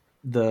how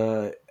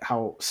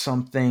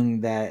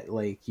something that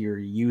like you're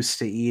used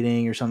to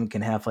eating or something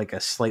can have like a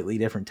slightly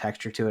different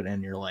texture to it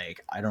and you're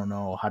like, I don't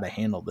know how to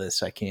handle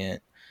this. I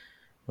can't,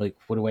 like,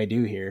 what do I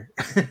do here?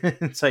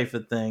 Type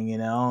of thing, you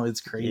know? It's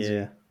crazy.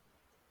 Yeah.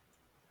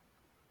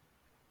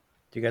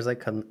 Do you guys like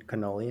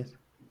cannolis?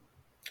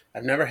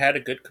 I've never had a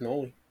good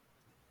cannoli.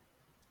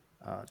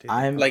 Oh, dude.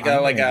 I'm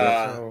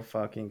so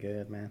fucking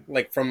good, man.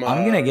 Like from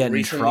I'm gonna get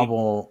in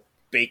trouble.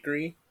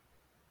 Bakery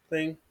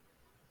thing.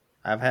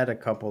 I've had a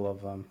couple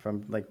of them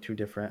from like 2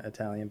 different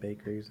Italian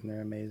bakeries, and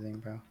they're amazing,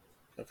 bro.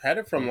 I've had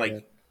it from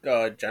like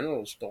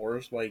general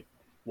stores like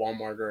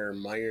Walmart or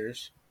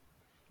Myers.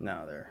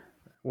 No, they're.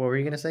 What were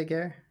you gonna say,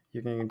 Gary?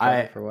 You're gonna get in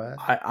trouble for what?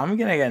 I'm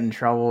gonna get in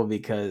trouble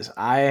because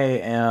I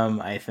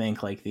am, I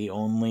think, like the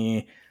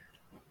only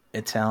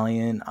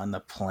Italian on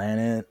the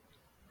planet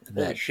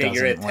that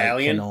doesn't like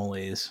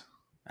cannolis.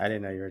 I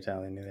didn't know you were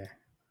Italian either.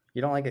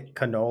 You don't like it?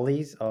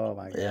 Cannolis? Oh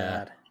my god.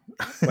 Yeah.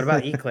 What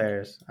about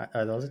eclairs?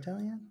 Are those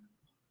Italian?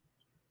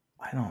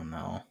 I don't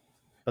know.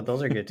 But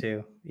those are good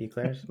too.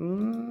 Eclairs?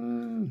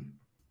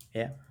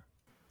 Yeah.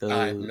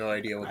 I have no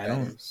idea what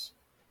that is.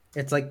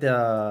 It's like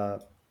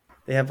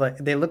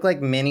they look like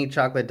mini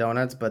chocolate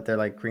donuts, but they're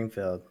like cream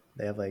filled.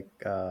 They have like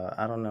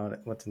I don't know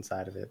what's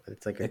inside of it, but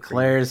it's like a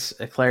eclairs.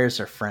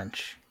 Eclairs are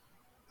French.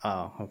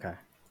 Oh, okay.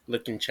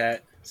 Look in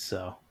chat.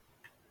 So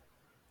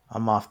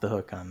I'm off the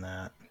hook on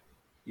that.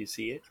 You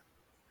see it?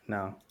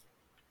 No.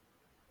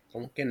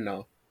 No.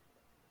 No,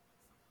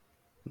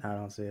 I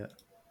don't see it.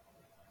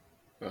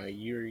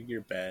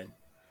 You're bad.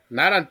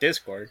 Not on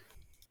Discord.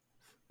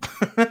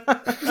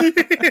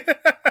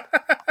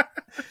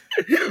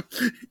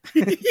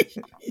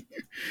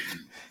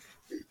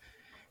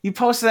 You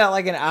posted that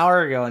like an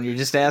hour ago, and you're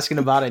just asking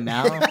about it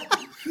now.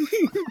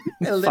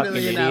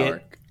 Literally an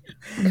hour.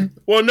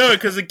 Well, no,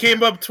 because it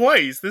came up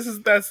twice.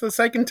 That's the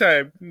second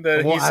time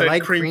that he said I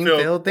like cream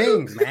filled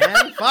things,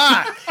 man.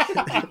 Fuck.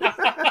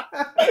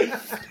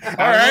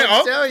 All right,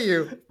 I'll tell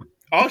you.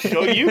 I'll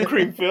show you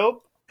cream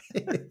filled.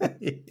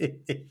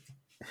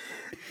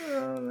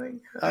 Oh my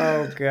god!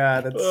 Oh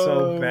god, that's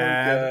so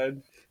bad.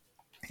 God.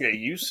 Yeah,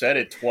 you said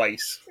it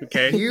twice.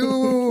 Okay,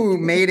 you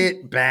made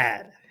it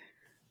bad.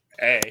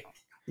 Hey,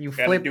 you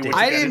flipped it.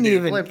 I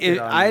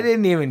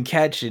didn't even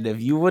catch it.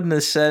 If you wouldn't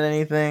have said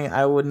anything,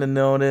 I wouldn't have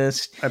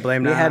noticed. I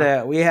blame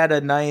we had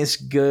a nice,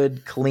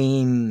 good,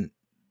 clean,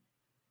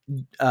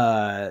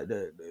 blah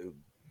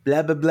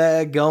blah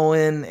blah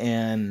going,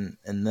 and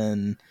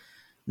then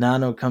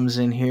Nano comes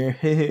in here.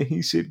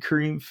 He said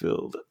cream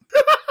filled.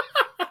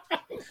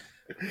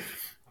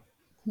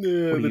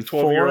 The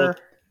 12-year-old.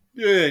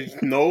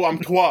 No, I'm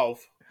 12.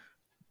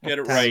 Get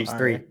it right.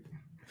 3.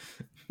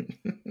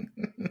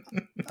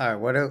 All right,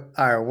 where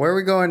are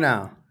we going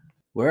now?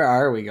 Where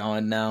are we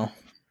going now?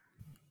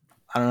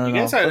 I don't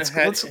know.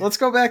 Let's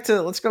go back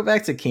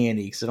to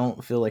candy because I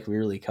don't feel like we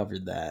really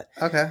covered that.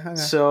 Okay.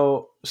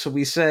 So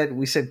we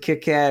said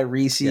Kit Kat,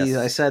 Reese's. Yes.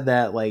 I said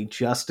that like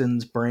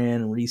Justin's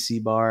brand Reese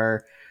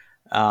bar.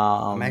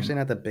 I'm actually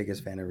not the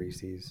biggest fan of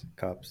Reese's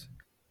cups.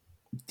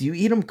 Do you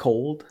eat them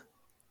cold?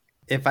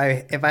 If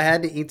I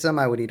had to eat some,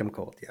 I would eat them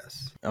cold.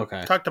 Yes.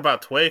 Okay. Talked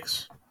about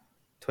Twix.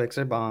 Twix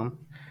are bomb.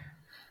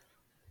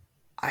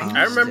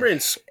 I remember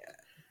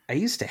I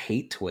used to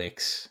hate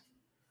Twix.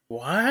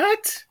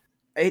 What?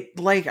 I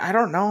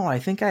don't know. I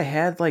think I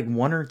had like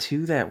 1 or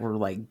 2 that were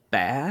like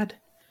bad.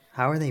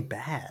 How are they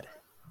bad?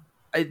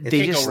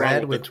 They just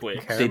red with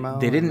Twix. They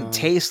didn't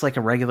taste like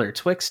a regular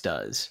Twix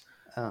does.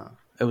 Oh.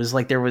 It was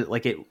like there was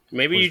like it.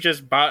 Maybe you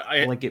just bought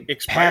like it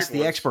passed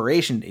the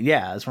expiration.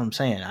 Yeah, that's what I'm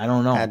saying. I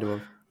don't know. Had to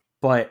have.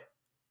 But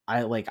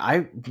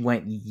I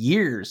went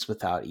years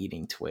without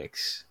eating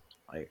Twix.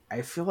 Like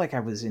I feel like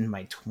I was in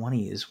my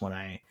 20s when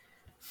I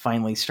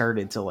finally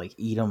started to like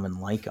eat them and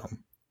like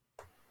them.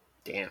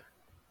 Damn.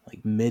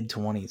 Like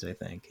mid-20s, I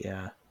think.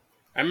 Yeah.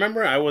 I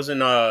remember I was in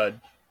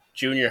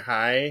junior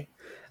high.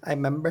 I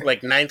remember.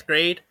 Like 9th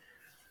grade.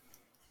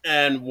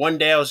 And one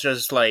day I was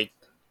just like,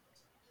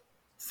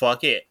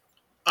 fuck it.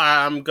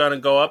 I'm gonna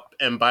go up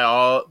and buy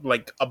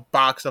a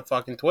box of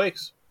fucking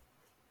Twix.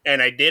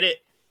 And I did it.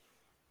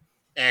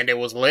 And it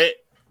was lit.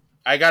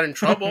 I got in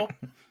trouble,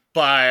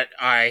 but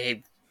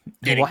I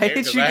didn't Why care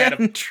did 'cause you I had get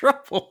in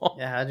trouble?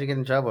 Yeah, how'd you get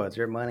in trouble? It's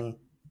your money.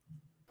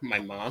 my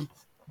mom.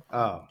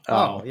 Oh,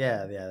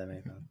 yeah, that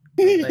makes sense.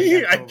 I thought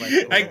you got in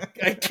trouble by school.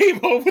 I came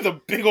home with a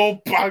big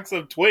old box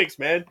of Twix,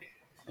 man.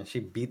 And she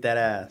beat that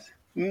ass.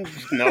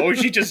 No,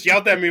 she just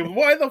yelled at me.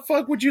 Why the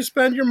fuck would you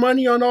spend your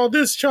money on all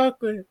this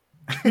chocolate?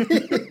 I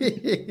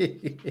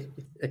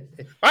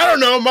don't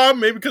know, Mom.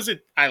 Maybe because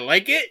I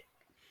like it.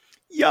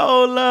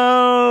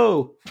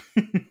 YOLO.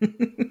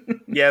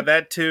 Yeah,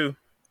 that too.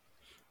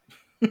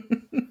 It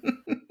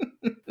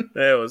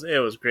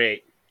was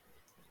great.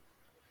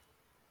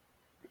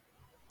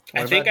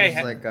 What I think about I just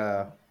had like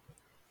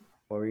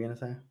what were you gonna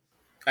say?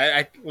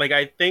 I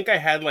think I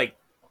had like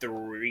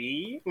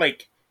 3,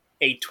 like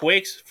a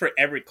Twix for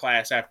every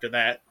class after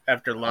that,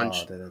 after lunch.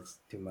 Oh, dude, that's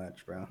too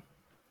much, bro.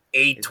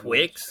 A too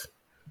Twix.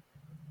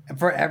 And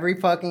for every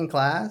fucking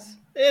class?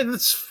 It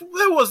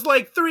was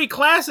like 3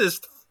 classes.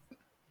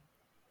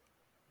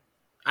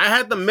 I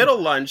had the middle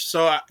lunch,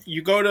 so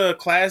you go to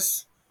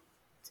class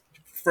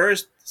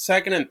first,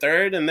 second, and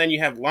third, and then you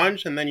have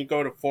lunch, and then you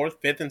go to fourth,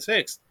 fifth, and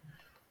sixth.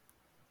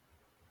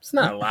 It's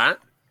not a lot.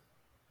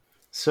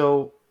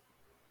 So,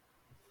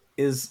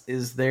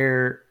 is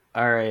there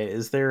all right?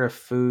 Is there a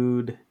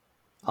food?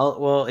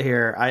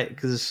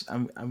 Because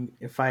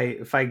if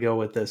I go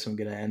with this, I'm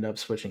gonna end up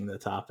switching the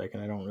topic,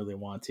 and I don't really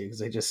want to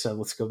because I just said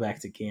let's go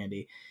back to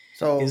candy.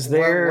 So Is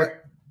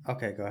there?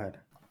 Okay, go ahead.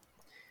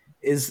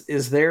 Is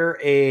there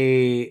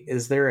a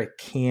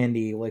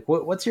candy like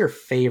what's your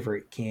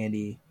favorite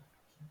candy?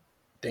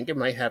 I think it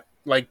might have,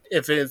 like,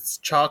 if it's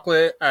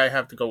chocolate, I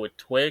have to go with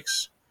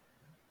Twix.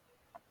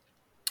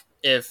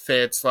 If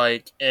it's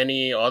like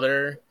any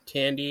other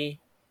candy,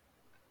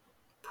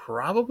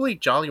 probably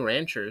Jolly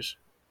Ranchers.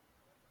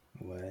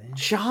 What?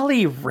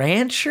 Jolly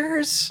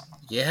Ranchers?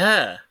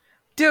 Yeah.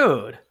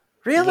 Dude,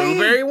 really?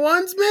 Blueberry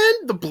ones, man?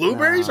 The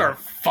blueberries Nah. are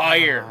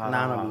fire.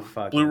 None of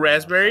fucking Blue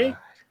raspberry?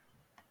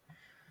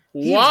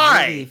 He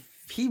Why?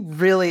 He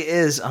really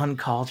is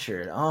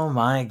uncultured. Oh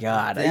my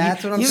god!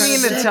 That's what I'm you trying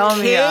mean to to say. tell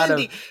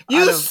me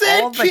You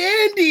said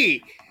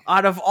candy!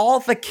 out of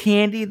all the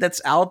candy that's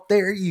out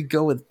there, you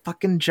go with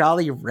fucking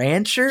Jolly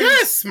Ranchers?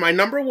 Yes, my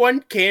number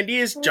 1 candy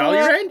is Jolly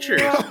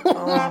Ranchers.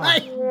 Oh my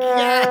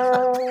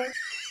god.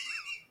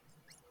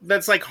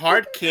 That's like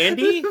hard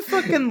candy.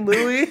 Fucking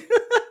Louis.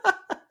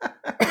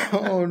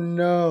 Oh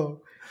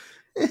no.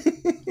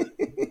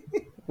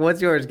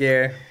 What's yours,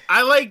 Gare?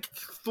 I like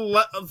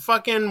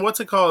fucking, what's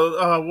it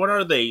called? What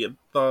are they?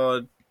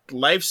 The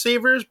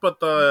Lifesavers, but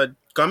the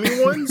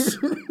gummy ones?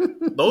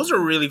 Those are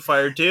really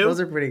fire too.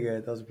 Those are pretty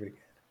good.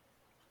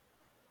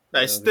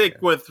 I stick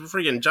with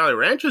freaking Jolly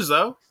Ranchers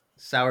though.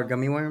 Sour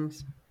gummy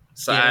worms?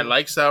 So I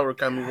like sour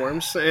gummy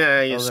worms.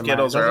 Yeah, your Those are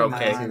Skittles mine. are Those are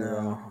okay.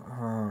 mine.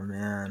 Oh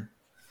man.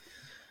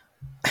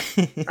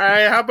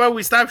 Alright, how about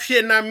we stop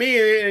shitting on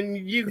me and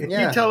you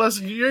Yeah. tell us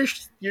your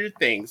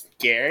things,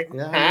 Gary?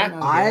 Yeah,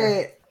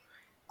 Huh?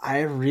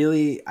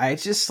 I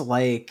just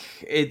like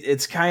it.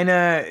 It's kind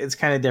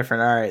of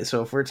different. All right,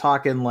 so if we're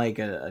talking like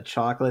a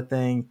chocolate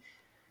thing,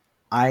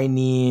 I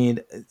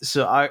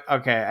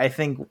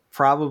think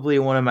probably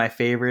one of my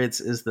favorites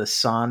is the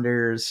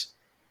Saunders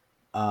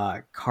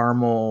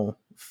caramel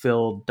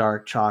filled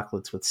dark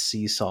chocolates with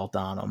sea salt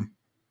on them.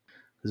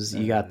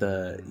 You got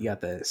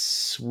the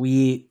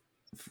sweet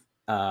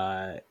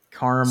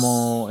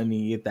caramel, and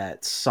you get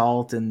that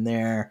salt in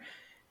there,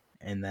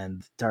 and then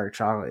the dark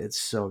chocolate.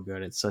 It's so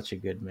good. It's such a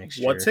good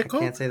mixture. What's it I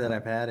called? can't say that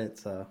I've had it,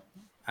 so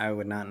I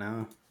would not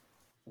know.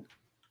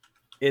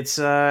 It's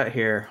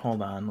here.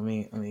 Hold on. Let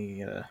me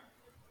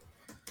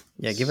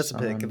Yeah, give us a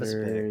pick.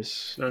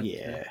 Saunders.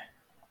 Okay.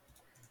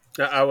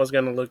 Yeah. I was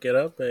gonna look it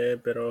up,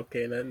 but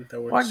okay,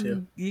 that works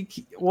too.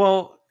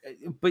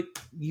 But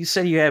you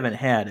said you haven't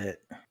had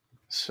it,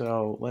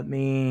 so let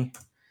me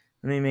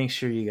make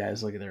sure you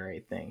guys look at the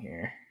right thing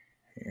here.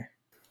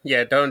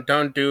 Yeah,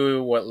 don't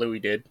do what Louis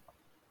did.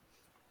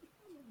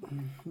 I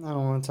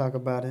don't want to talk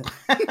about it.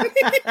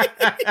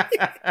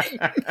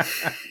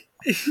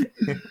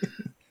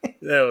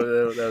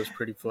 That was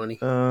pretty funny.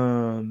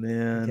 Oh I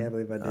man! can't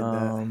believe I did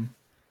that.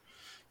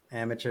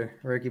 Amateur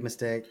rookie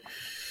mistake.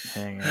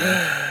 Hang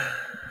on.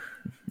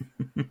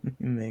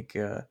 Make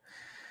a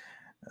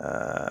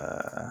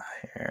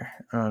here.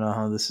 I don't know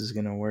how this is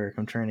gonna work.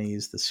 I'm trying to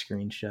use the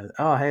screenshot.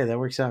 Oh, hey, that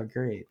works out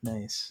great.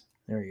 Nice.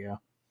 There we go.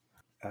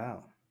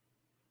 Oh.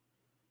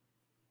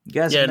 You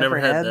guys have never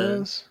had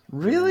those?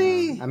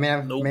 Really? I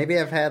mean, Nope. maybe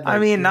I've had. Like, I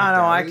mean, no,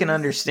 I jellies, can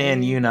understand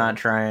maybe. you not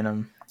trying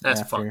them.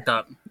 That's after. fucked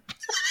up.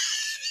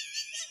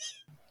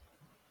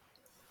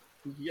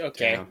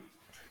 Okay.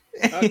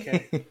 Damn.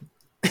 Okay.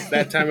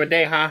 That time of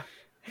day, huh?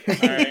 All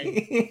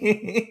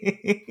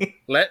right.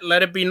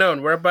 Let it be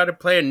known, we're about to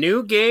play a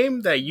new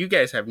game that you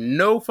guys have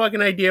no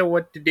fucking idea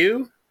what to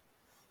do,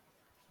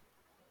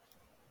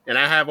 and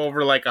I have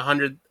over like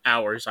 100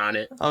 hours on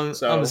it. I'm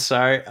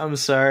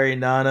sorry,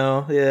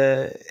 Nano.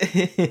 Yeah,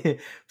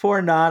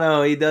 poor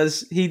Nano. He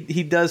does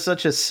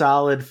such a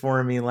solid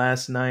for me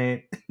last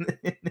night.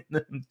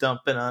 I'm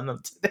dumping on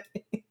him today.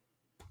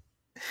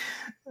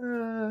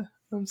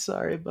 I'm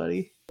sorry,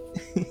 buddy.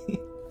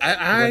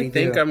 I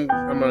think I'm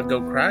gonna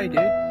go cry, dude.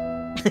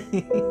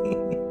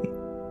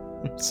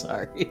 I'm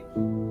sorry.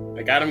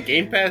 I got him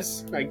Game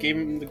Pass. I gave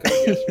him the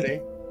code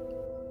yesterday.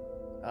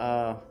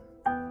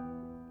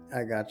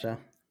 I gotcha.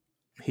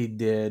 He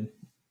did.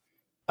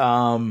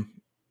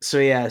 So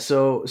yeah,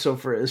 so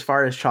for as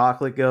far as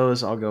chocolate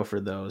goes, I'll go for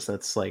those.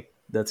 That's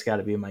got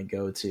to be my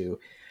go-to.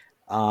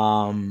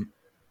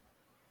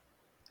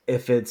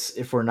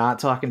 If we're not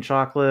talking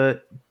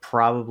chocolate,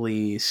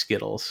 probably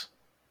Skittles.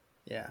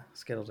 Yeah,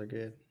 Skittles are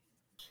good.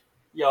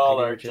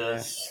 Y'all are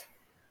just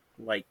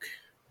like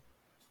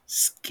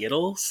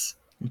Skittles.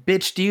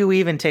 Bitch, do you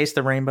even taste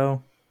the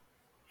rainbow?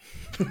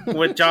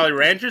 With Jolly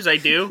Ranchers, I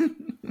do.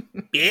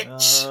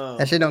 Bitch.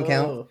 That shit don't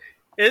count.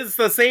 It's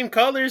the same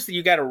colors.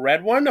 You got a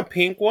red one, a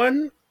pink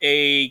one,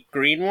 a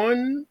green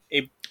one,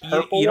 a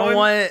purple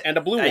one, and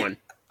a blue one.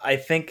 I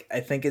think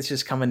it's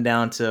just coming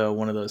down to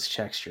one of those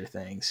texture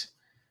things.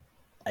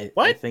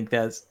 I think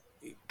that's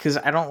because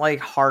I don't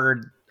like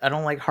hard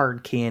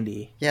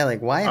candy. Yeah,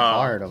 like why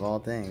hard of all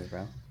things,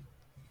 bro?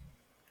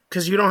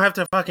 Because you don't have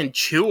to fucking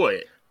chew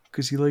it.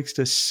 Because he likes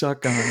to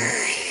suck on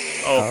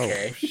it.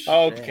 Okay.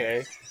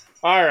 Okay.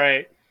 All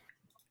right.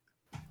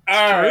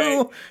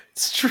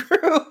 It's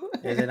true.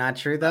 Is it not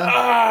true though?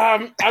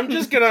 I'm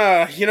just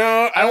gonna, I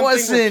don't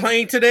think we're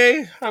playing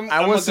today. I'm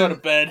gonna go to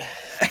bed.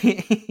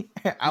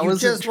 I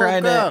wasn't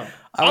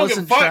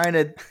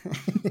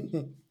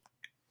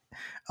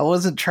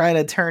trying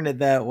to turn it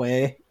that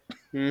way.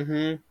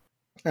 Mm-hmm.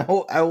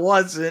 No, I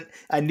wasn't.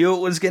 I knew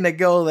it was gonna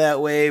go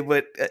that way,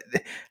 but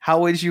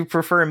how would you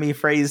prefer me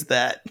phrase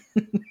that?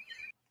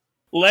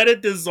 Let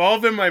it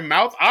dissolve in my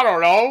mouth? I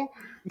don't know.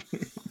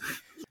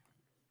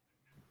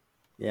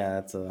 Yeah,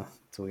 it's a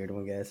weird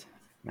one, guys.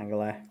 Not gonna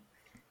lie.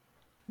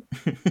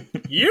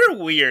 You're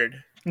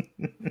weird.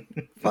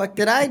 Fuck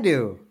did I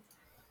do?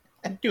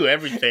 I do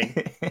everything.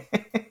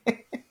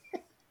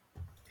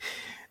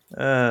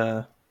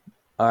 All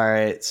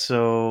right.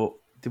 So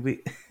did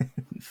we?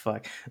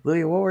 Fuck,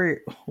 Louis.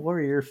 What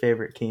were your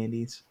favorite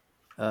candies?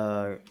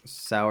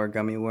 Sour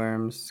gummy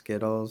worms,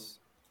 Skittles,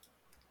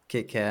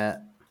 Kit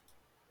Kat.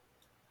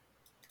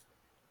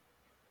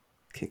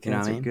 Kit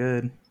Kats are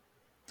good.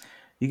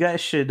 You guys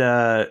should.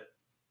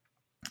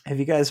 Have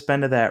you guys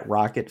been to that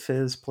Rocket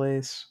Fizz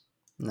place?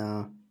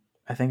 No.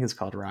 I think it's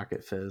called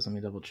Rocket Fizz. Let me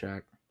double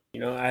check.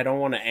 I don't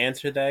want to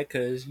answer that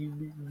because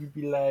you'd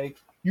be like,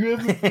 you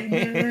haven't been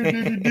there,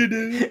 you did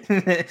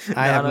it.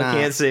 I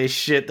can't say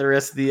shit the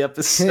rest of the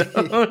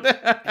episode.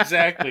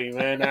 Exactly,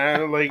 man. I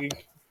don't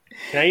like.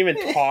 Can I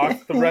even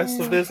talk the rest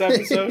of this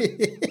episode?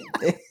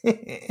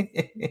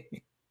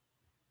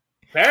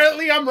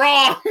 Apparently, I'm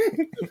wrong.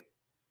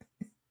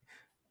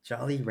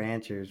 Jolly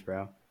Ranchers,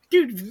 bro.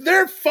 Dude,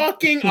 they're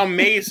fucking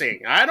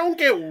amazing. I don't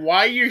get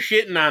why you're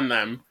shitting on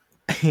them.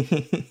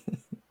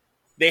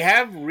 They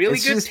have really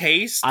good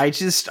taste. I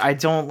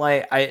don't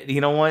like.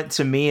 You know what?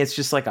 To me, it's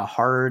just like a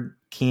hard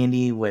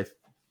candy with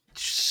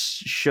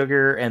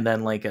sugar and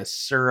then like a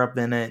syrup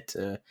in it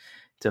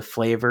to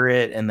flavor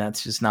it, and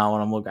that's just not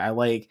what I'm looking.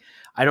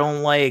 I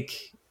don't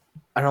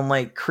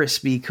like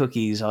crispy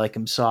cookies. I like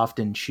them soft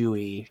and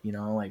chewy.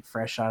 Like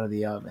fresh out of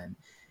the oven.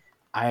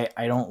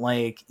 I don't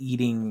like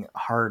eating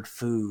hard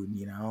food.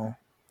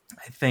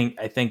 I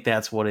think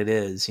that's what it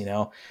is.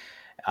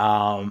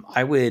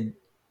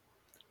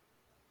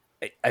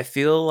 I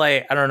feel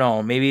like, I don't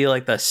know, maybe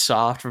like the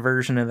soft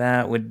version of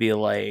that would be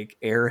like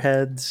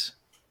Airheads.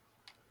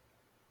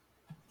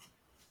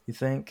 You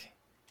think?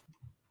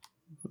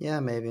 Yeah,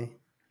 maybe.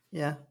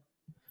 Yeah.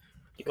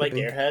 You like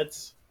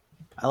Airheads?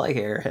 I like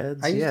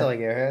Airheads. I used to like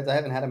Airheads. I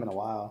haven't had them in a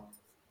while.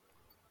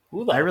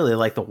 I really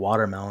like the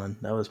watermelon.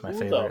 That was my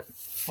favorite. Who the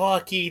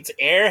fuck eats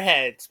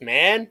Airheads,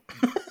 man?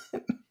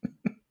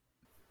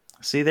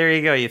 See, there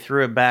you go. You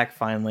threw it back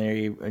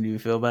finally. Do you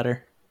feel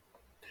better?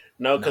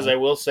 No, because I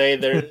will say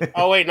there.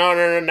 Oh wait, no,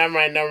 never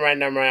mind.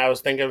 I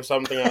was thinking of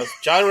something else.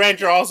 Jolly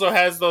Rancher also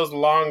has those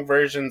long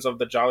versions of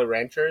the Jolly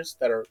Ranchers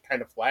that are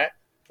kind of flat.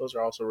 Those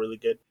are also really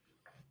good.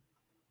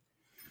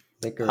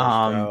 Licorice,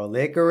 bro.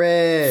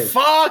 Licorice.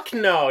 Fuck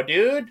no,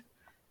 dude.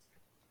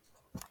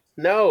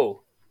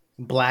 No.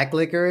 Black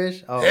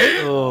licorice.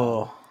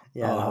 Oh.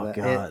 Yeah. Oh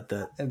god,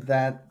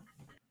 that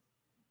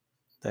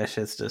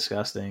shit's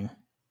disgusting.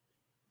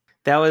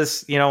 That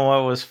was,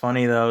 what was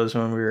funny though is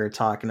when we were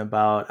talking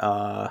about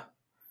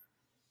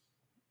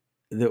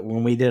that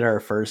when we did our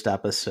first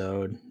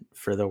episode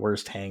for the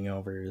worst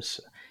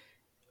hangovers,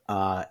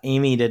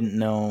 Amy didn't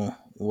know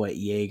what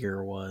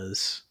Jaeger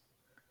was,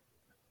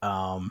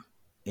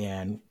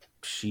 and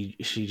she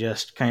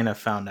just kind of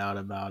found out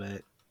about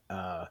it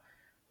a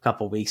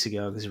couple weeks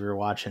ago because we were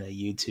watching a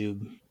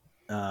YouTube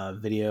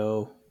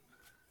video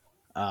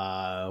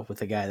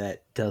with a guy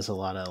that does a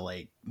lot of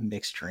like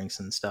mixed drinks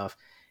and stuff,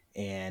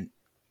 and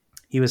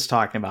he was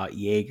talking about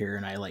Jaeger,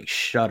 and I like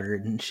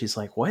shuddered, and she's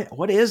like,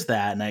 what is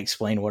that? And I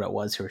explained what it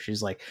was to her.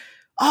 She's like,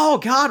 oh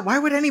god, why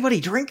would anybody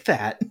drink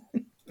that?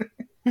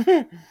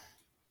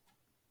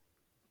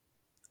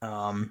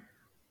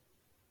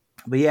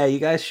 But yeah, you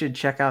guys should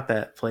check out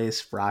that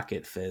place,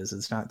 Rocket Fizz.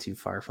 It's not too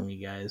far from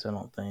you guys, I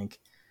don't think.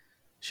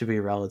 Should be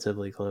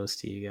relatively close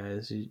to you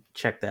guys. You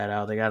check that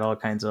out. They got all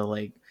kinds of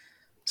like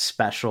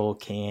special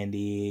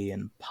candy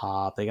and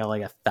pop. They got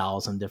like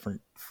 1,000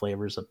 different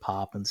flavors of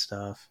pop and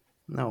stuff.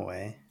 No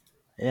way.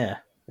 Yeah.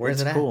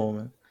 Where's it's it at? cool,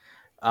 man.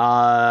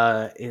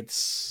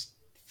 It's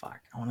fuck.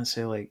 I want to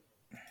say like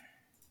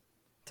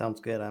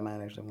Sounds good. I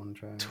might actually want to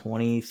try it.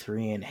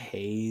 23 and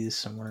Haze,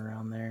 somewhere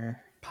around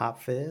there.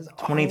 Pop Fizz?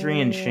 23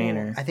 and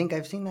Shaner. I think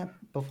I've seen that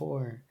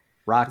before.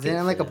 Rocket Is it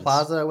in like a Fizz.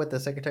 plaza with the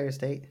Secretary of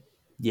State?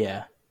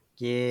 Yeah.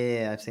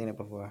 Yeah, I've seen it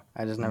before.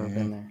 I just never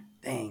been there.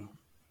 Dang.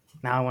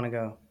 Now I want to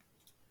go.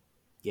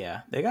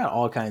 Yeah, they got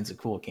all kinds of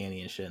cool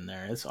candy and shit in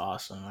there. It's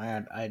awesome.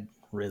 I'd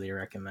really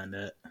recommend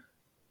it.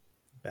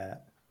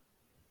 Bet.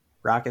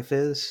 Rocket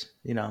Fizz,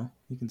 you know,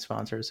 you can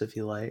sponsor us if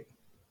you like.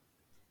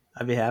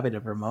 I'd be happy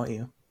to promote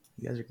you.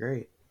 You guys are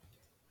great.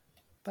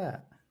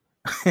 Bet.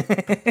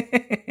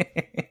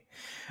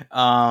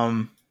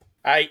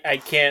 I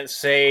can't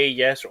say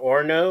yes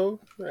or no.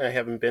 I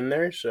haven't been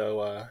there,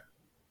 so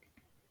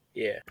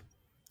yeah.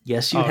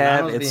 Yes, you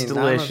have. Donald's It's being-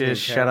 Donald's being delicious.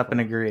 Shut up and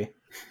careful. agree.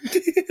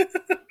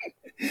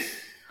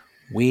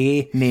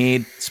 We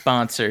need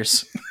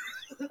sponsors.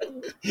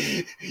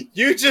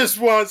 You just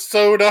want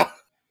soda.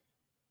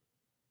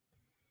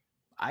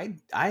 I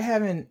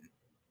haven't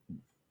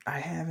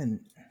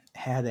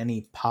had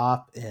any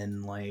pop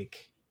in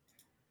like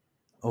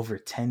over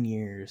 10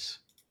 years.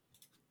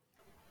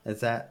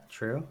 Is that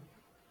true?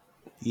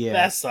 Yeah.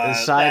 That's a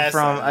aside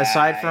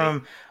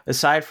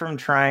lie. from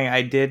trying,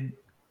 I did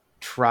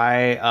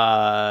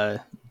try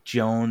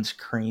Jones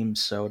cream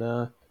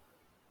soda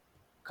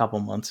a couple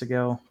months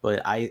ago,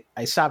 but I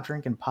stopped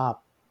drinking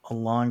pop a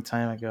long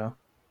time ago.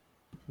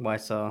 Why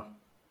so?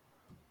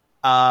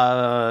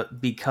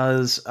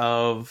 Because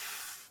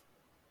of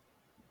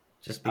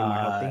Just be more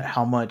healthy?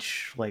 how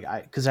much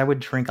because I would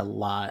drink a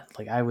lot.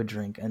 Like I would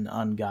drink an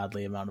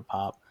ungodly amount of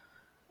pop.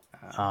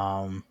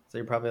 So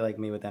you're probably like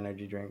me with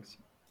energy drinks.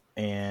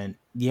 And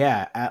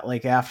yeah,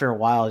 after a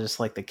while, just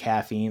like the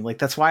caffeine, like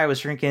that's why I was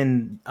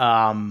drinking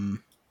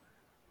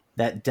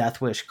that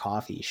Death Wish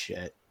coffee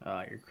shit.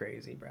 Oh, you're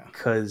crazy, bro.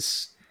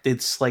 Because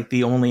it's like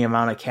the only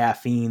amount of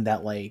caffeine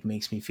that like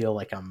makes me feel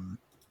like I'm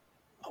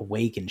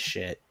awake and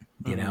shit,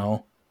 you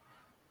know?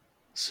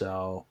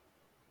 So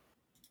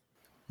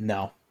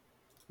no.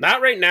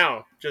 Not right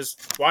now.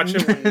 Just watch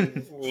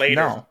it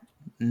later.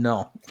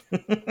 No.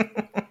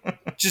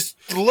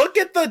 Just look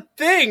at the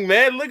thing,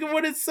 man. Look at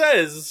what it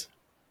says.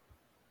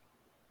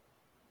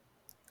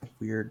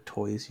 Weird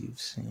toys you've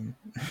seen.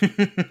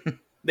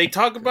 They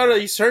talk about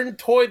a certain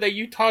toy that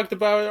you talked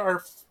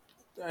about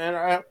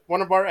in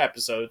one of our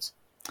episodes.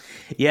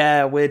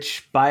 Yeah,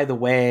 which by the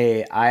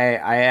way, I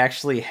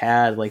actually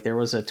had there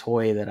was a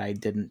toy that I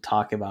didn't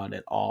talk about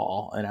at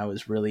all, and I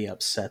was really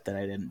upset that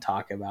I didn't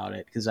talk about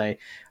it because I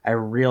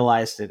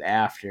realized it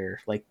after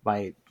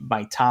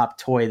my top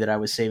toy that I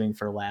was saving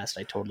for last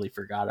I totally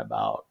forgot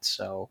about.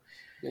 So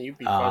You'd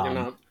be fucking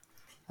up.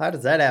 How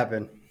does that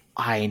happen?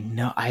 I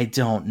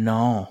don't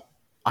know.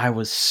 I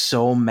was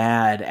so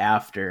mad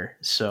after.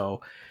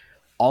 So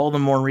all the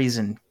more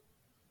reason,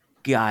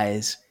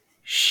 guys,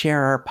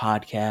 share our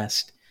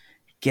podcast,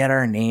 get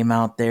our name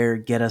out there,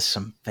 get us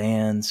some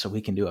fans so we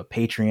can do a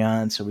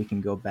Patreon so we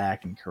can go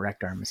back and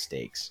correct our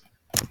mistakes.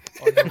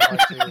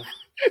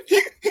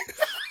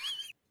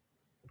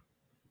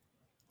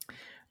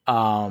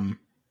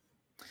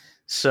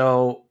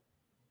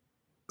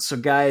 So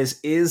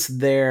guys, is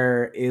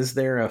there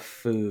a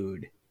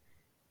food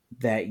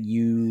that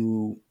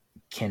you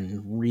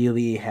can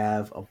really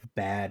have a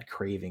bad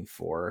craving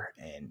for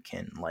and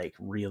can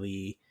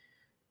really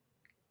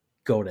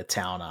go to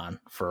town on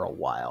for a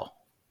while?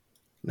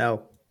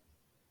 No.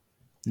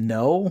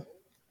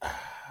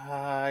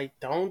 I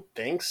don't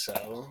think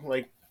so.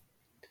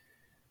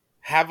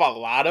 Have a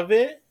lot of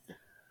it?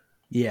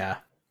 Yeah,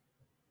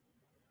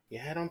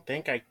 I don't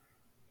think I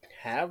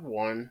have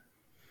one.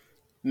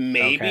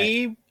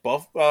 Maybe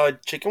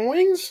chicken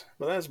wings,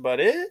 but that's about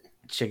it.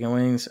 chicken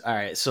wings. All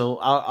right, so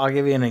I'll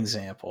give you an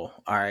example.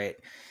 All right,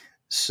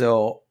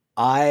 so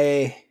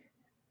I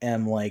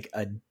am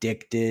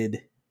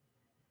addicted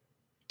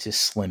to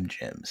Slim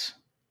Jims.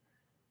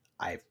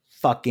 I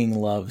fucking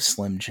love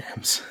Slim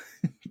Jims.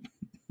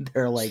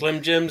 They're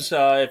Slim Jims.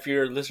 If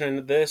you're listening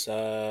to this,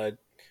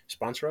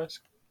 sponsor us.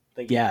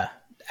 Thank you. Yeah,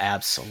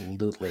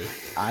 absolutely.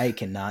 I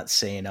cannot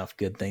say enough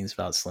good things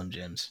about Slim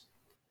Jims.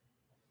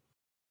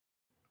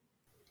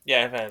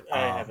 Yeah,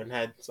 I haven't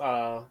had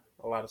a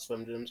lot of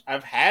Slim Jims.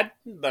 I've had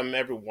them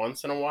every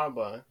once in a while,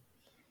 but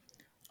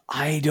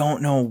I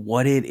don't know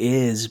what it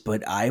is,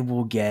 but I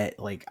will get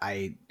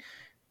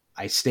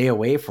I stay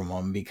away from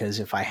them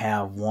because if I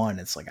have one,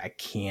 it's I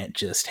can't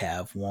just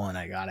have one.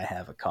 I gotta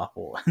have a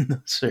couple.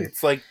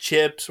 It's like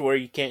chips where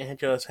you can't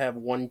just have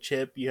one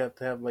chip. You have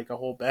to have a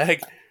whole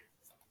bag.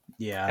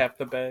 Yeah. Half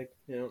the bag.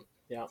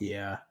 Yeah.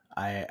 Yeah.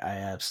 I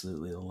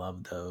absolutely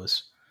love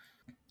those.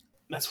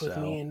 That's with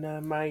me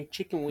and my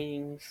chicken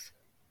wings.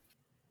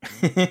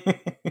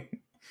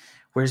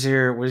 Where's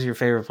your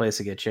favorite place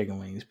to get chicken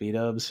wings?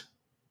 B-Dubs?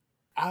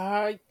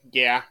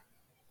 Yeah.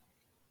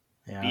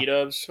 Yeah.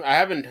 B-dubs. I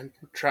haven't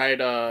tried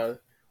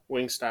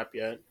Wingstop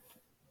yet.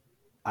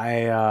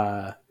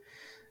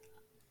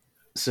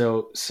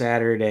 So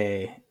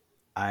Saturday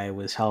I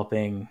was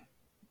helping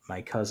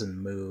my cousin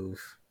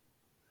move,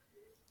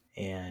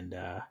 and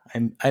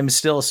I'm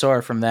still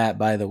sore from that,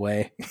 by the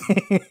way,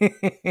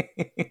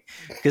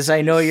 because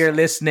I know you're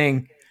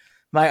listening.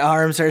 My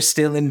arms are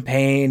still in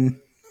pain.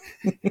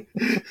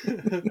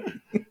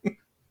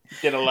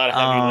 Did a lot of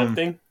heavy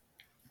lifting.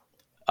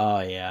 Oh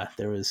yeah,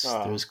 there was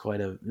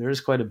quite a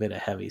bit of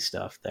heavy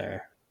stuff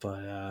there.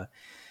 But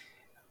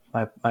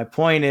my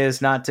point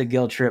is not to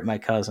guilt trip my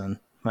cousin.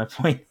 My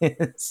point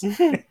is,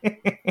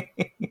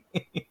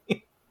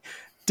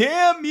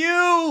 damn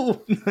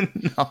you!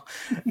 No,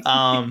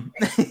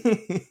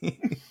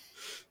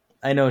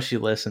 I know she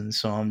listens,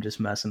 so I'm just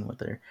messing with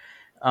her.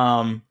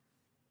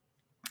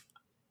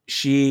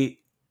 She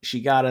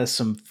got us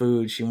some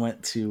food. She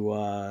went to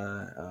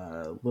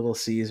Little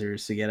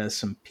Caesars to get us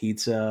some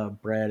pizza,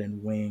 bread,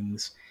 and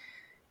wings.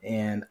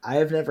 And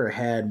I've never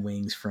had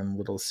wings from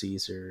Little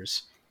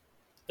Caesars.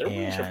 Their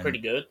wings are pretty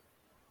good.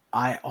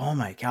 Oh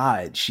my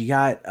god, she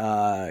got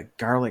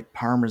garlic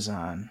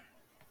parmesan,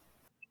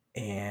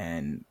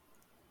 and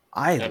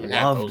I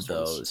loved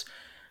those.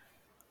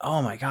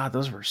 Oh my god,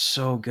 those were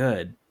so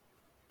good.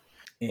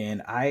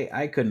 And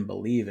I couldn't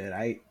believe it.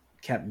 I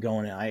kept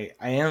going.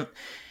 I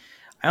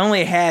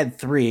only had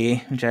 3,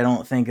 which I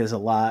don't think is a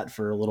lot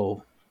for a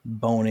little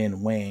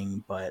bone-in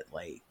wing, but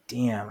like,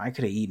 damn, I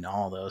could have eaten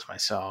all those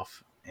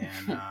myself.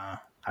 And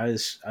I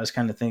was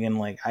kind of thinking,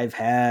 like, I've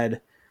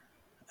had,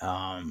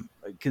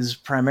 because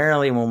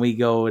primarily when we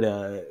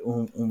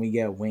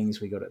get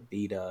wings, we go to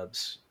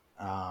B-dubs,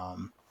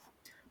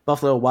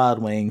 Buffalo Wild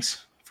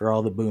Wings for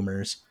all the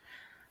boomers.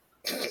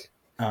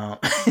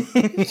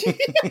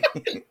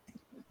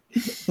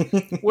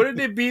 Wouldn't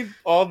it be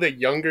all the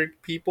younger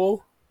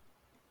people?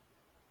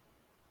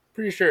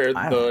 Pretty sure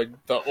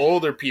the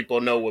older people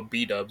know what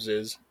B-dubs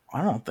is.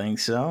 I don't think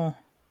so.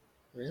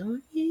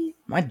 Really?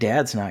 My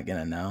dad's not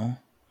gonna know.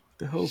 What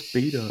the hell's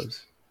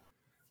B-dubs?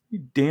 You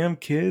damn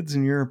kids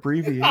and your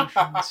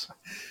abbreviations.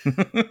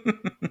 I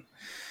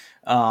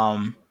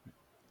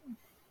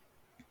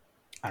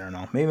don't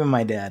know. Maybe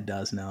my dad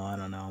does know. I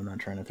don't know. I'm not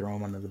trying to throw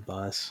him under the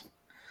bus.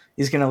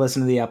 He's gonna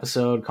listen to the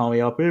episode, call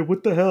me up. Hey,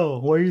 what the hell?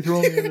 Why are you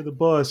throwing me under the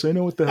bus? I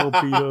know what the hell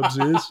B-dubs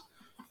is.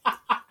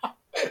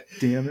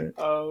 Damn it.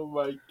 Oh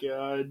my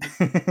god.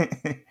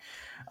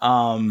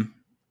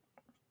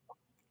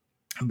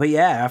 But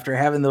yeah, after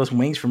having those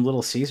wings from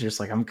Little Caesars,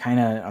 like I'm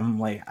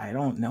like, I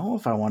don't know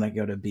if I want to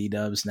go to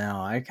B-dubs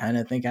now. I kind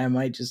of think I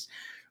might just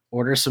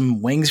order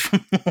some wings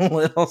from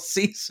Little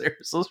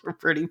Caesars. Those were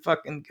pretty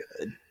fucking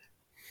good.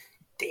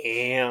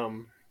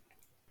 Damn.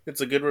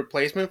 It's a good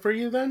replacement for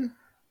you then?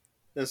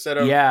 Instead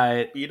of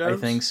B-dubs? I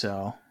think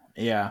so.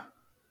 Yeah.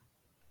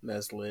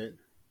 That's lit.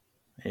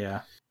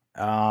 Yeah.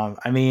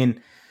 I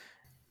mean,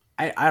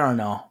 I don't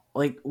know.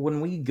 Like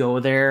when we go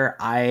there,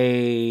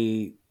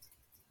 I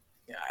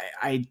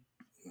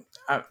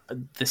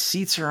the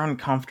seats are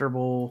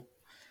uncomfortable.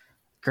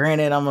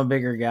 Granted, I'm a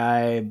bigger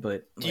guy,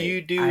 but do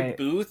you do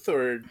booth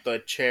or the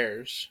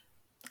chairs?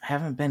 I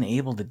haven't been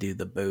able to do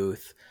the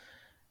booth.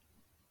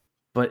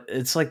 But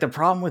it's like the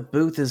problem with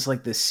booth is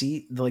like the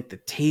seat, like the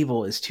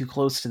table is too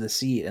close to the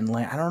seat. And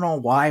like, I don't know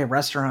why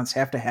restaurants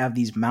have to have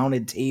these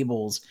mounted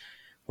tables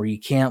where you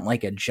can't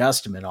like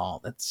adjust them at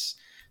all.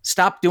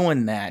 Stop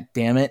doing that.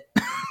 Damn it.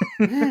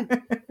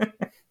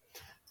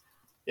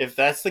 If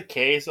that's the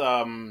case,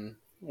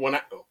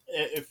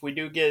 if we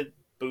do get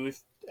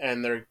booth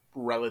and they're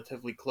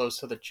relatively close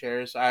to the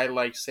chairs, I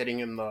like sitting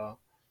in the,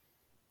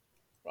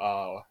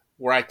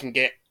 where I can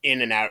get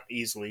in and out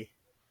easily.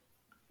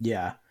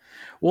 Yeah.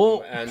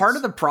 Well, part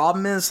of the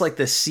problem is like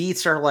the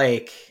seats are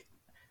like,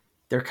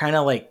 they're kind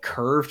of like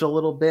curved a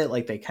little bit.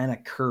 Like they kind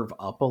of curve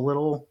up a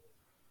little.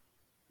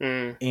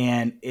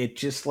 And it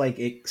just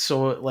like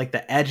so like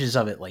the edges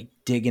of it like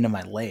dig into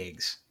my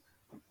legs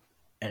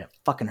and it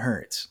fucking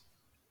hurts.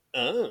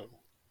 Oh.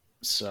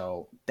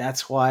 So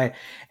that's why.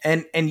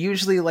 And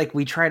usually like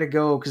we try to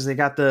go because they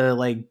got the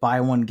like buy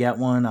one, get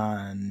one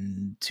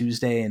on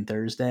Tuesday and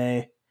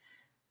Thursday.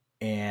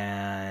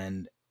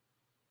 And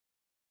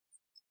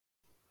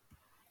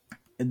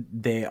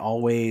they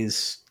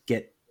always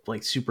get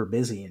like super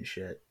busy and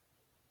shit.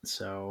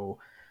 So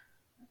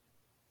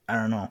I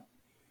don't know.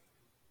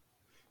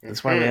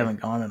 That's why we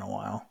haven't gone in a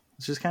while.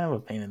 It's just kind of a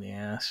pain in the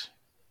ass.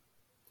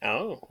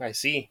 Oh, I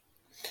see.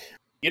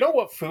 You know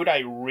what food I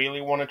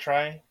really want to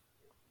try?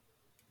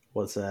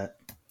 What's that?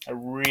 I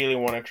really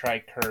want to try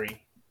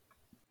curry.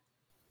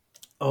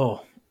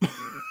 Oh.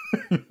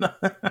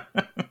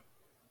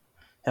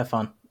 Have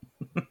fun.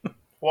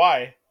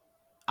 Why?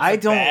 I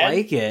don't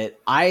like it.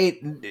 I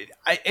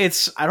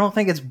don't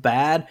think it's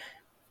bad.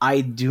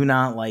 I do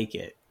not like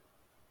it.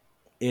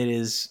 It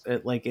is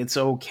like it's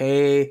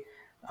okay.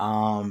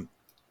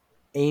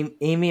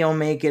 Amy will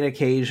make it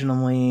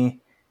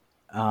occasionally.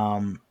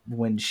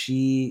 When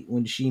she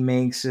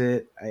makes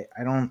it, I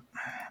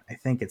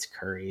think it's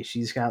curry.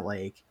 She's got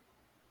like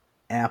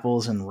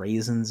apples and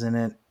raisins in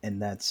it,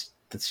 and that's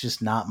that's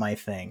just not my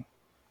thing.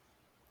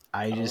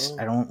 I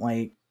don't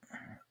like.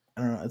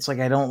 I don't know. It's like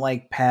I don't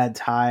like pad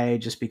thai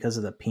just because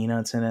of the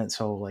peanuts in it.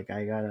 So like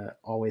I gotta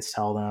always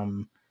tell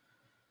them,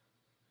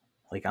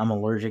 like, I'm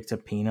allergic to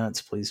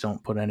peanuts. Please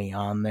don't put any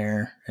on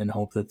there, and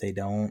hope that they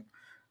don't.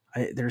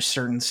 There's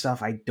certain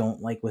stuff I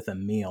don't like with a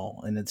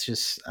meal, and it's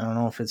just, I don't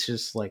know if it's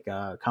just like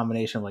a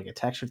combination of like a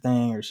texture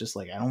thing, or it's just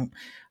like I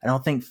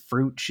don't think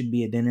fruit should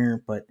be a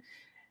dinner, but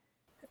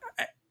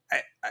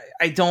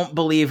I don't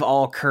believe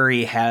all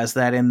curry has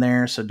that in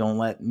there, so don't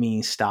let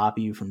me stop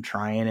you from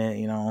trying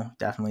it.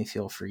 Definitely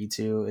feel free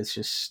to. It's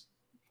just,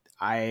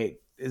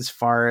 as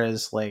far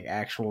as like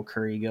actual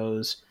curry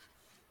goes,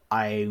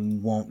 I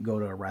won't go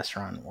to a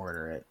restaurant and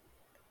order it.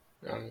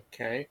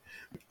 Okay.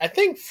 I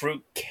think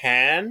fruit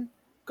can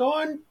go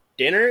on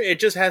dinner. It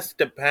just has to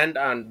depend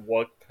on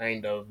what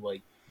kind of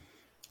like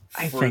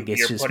fruit I think it's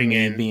you're just putting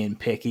me in. being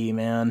picky,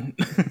 man.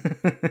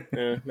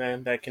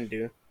 Man, that can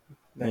do.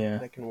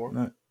 That can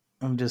work.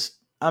 I'm just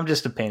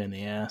a pain in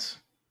the ass.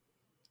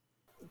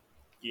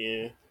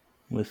 Yeah.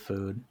 With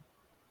food.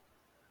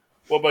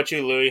 What about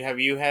you, Louis?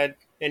 Have you had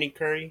any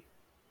curry?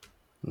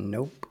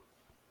 Nope.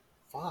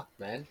 Fuck,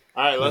 man.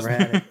 All right, Never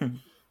had it.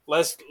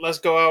 let's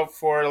go out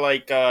for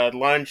like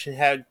lunch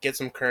and get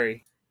some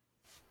curry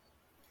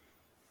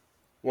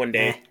one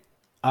day.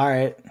 All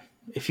right,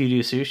 if you do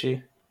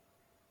sushi.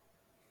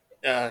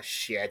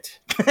 Shit.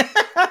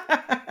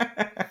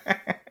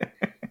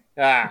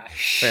 Fair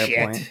Shit.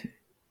 point.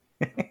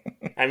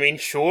 I mean,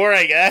 sure,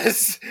 I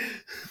guess.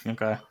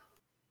 Okay.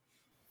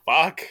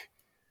 Fuck.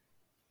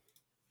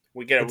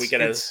 We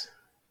gotta.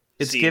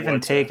 It's give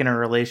and take in a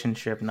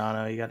relationship,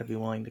 Nano. You got to be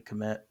willing to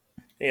commit.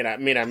 Mira.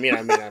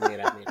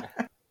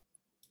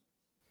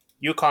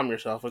 You calm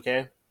yourself,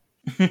 okay?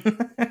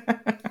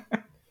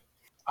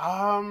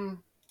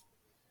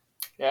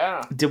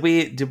 Yeah. Did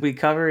we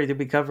cover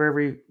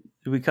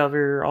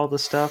all the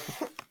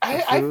stuff?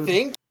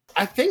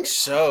 I think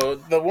so.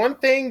 The one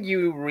thing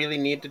you really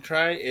need to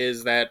try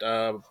is that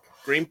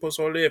green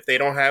pozole. If they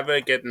don't have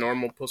it, get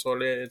normal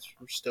pozole. It's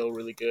still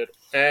really good.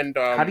 And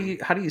how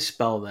do you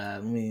spell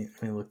that? Let me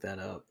look that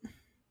up.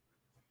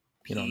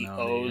 You don't know,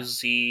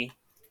 Poz.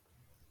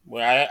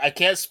 Well, I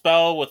can't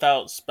spell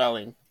without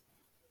spelling.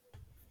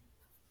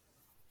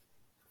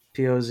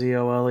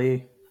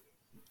 Pozole.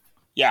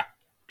 Yeah.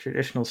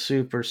 Traditional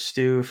soup or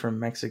stew from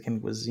Mexican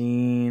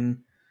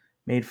cuisine,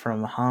 made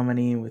from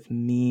hominy with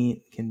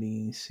meat, can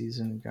be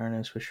seasoned and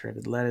garnished with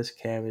shredded lettuce,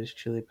 cabbage,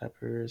 chili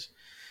peppers,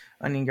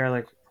 onion,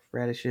 garlic,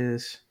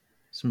 radishes,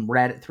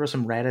 throw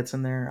some radits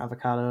in there,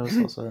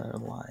 avocados, also a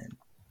lime.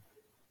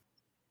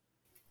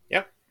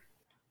 Yep.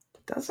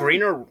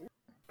 Green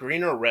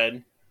or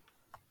red?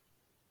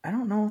 I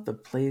don't know if the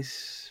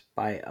place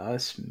by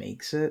us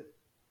makes it.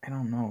 I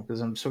don't know,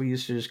 because I'm so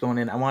used to just going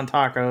in, I want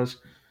tacos.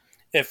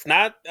 If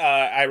not,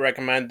 I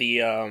recommend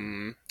the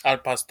al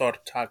pastor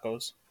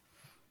tacos.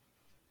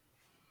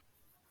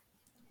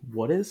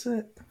 What is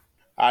it?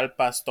 Al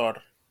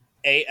pastor.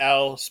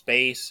 AL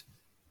space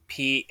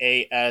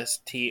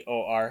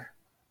PASTOR.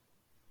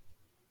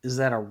 Is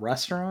that a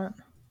restaurant?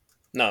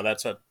 No,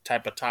 that's a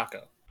type of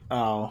taco.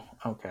 Oh,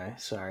 okay.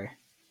 Sorry.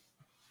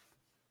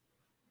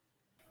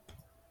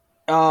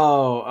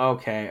 Oh,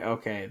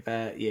 okay.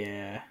 That,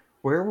 yeah.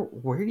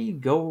 Where do you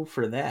go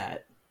for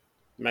that?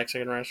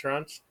 Mexican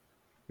restaurants.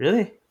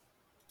 Really?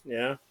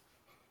 Yeah.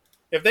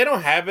 If they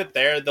don't have it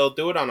there, they'll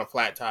do it on a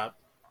flat top,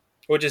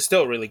 which is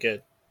still really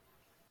good.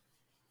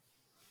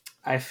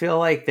 I feel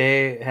like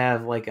they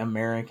have like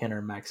American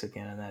or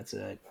Mexican, and that's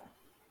it.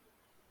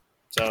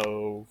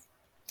 So,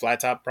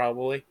 flat top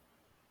probably.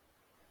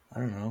 I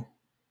don't know.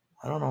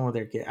 I don't know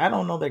their kitchen. I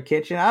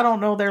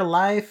don't know their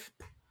life.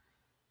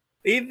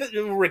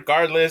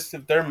 Regardless,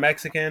 if they're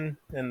Mexican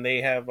and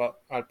they have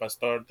al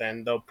pastor,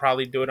 then they'll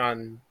probably do it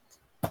on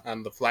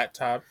the flat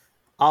top.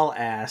 I'll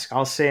ask.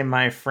 I'll say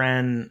my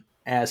friend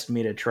asked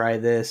me to try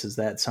this. Is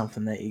that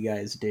something that you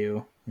guys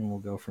do? And we'll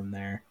go from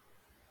there.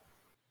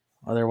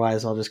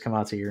 Otherwise, I'll just come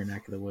out to your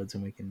neck of the woods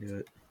and we can do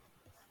it.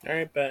 All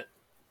right, bet.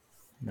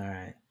 All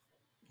right.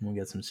 We'll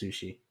get some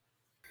sushi.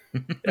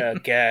 Oh,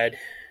 God.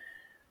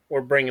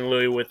 We're bringing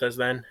Louis with us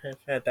then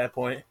at that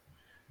point.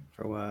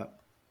 For what?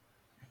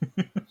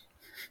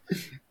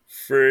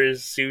 For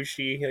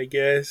sushi, I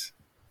guess.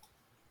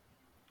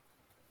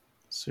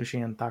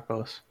 Sushi and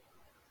tacos.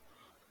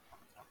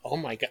 Oh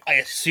my God.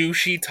 A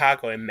sushi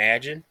taco,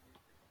 imagine.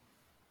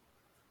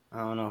 I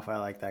don't know if I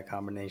like that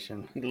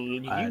combination.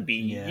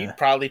 You'd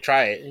probably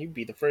try it. You'd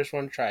be the first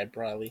one to try it,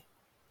 probably.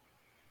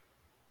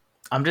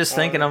 I'm just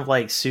thinking of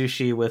like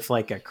sushi with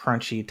like a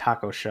crunchy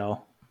taco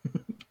shell.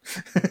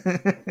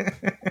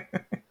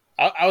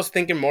 I was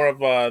thinking more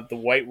of the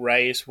white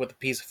rice with a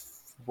piece of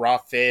raw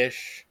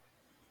fish,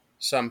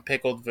 some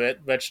pickled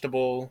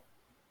vegetable,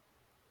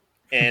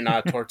 and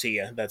a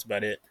tortilla. That's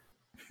about it.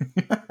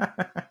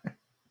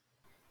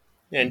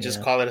 And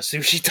just call it a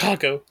sushi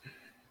taco.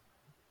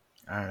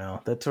 I don't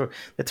know. The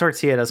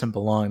tortilla doesn't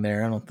belong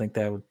there. I don't think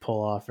that would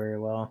pull off very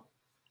well.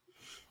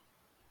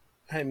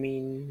 I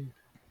mean,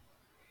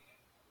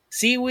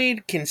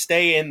 Seaweed can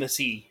stay in the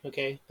sea,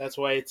 okay? That's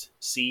why it's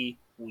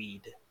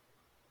seaweed.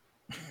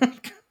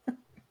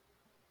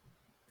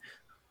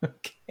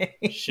 Okay.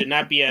 Should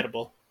not be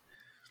edible.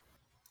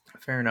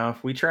 Fair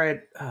enough. We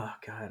tried. Oh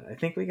god, I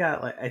think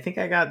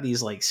I got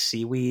these like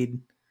seaweed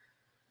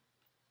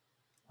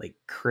like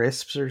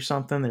crisps or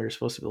something. They were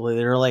supposed to be.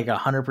 They were like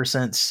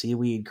 100%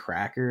 seaweed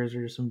crackers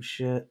or some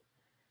shit.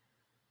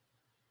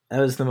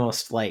 That was the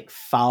most like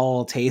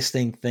foul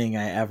tasting thing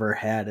I ever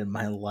had in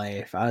my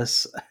life. I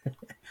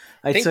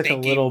took a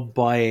little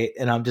bite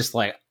and I'm just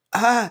like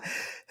and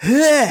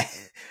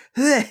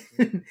then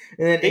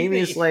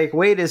Amy's like,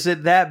 wait, is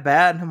it that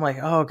bad? And I'm like,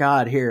 oh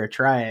god, here,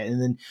 try it.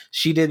 And then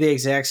she did the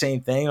exact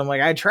same thing. I'm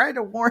like, I tried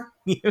to warn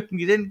you.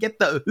 You didn't get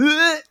the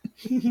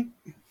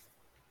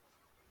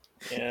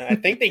Yeah, I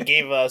think they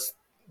gave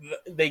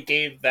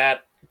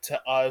that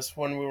to us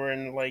when we were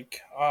in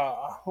like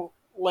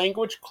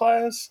language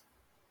class.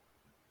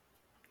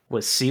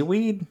 Was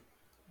seaweed?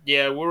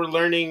 Yeah, we were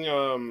learning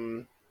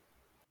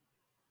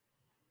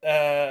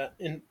I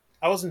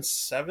was in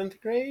 7th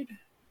grade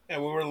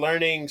and we were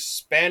learning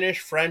Spanish,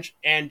 French,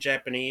 and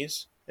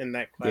Japanese in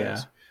that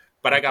class. Yeah.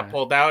 But I got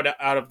pulled out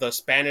of the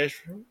Spanish,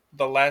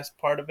 the last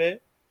part of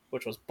it,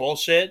 which was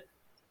bullshit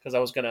because I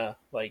was gonna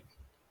like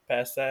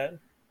pass that.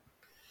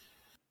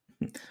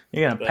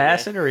 You're gonna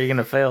pass it or are you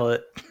gonna fail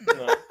it?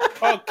 No.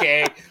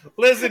 Okay,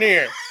 listen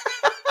here.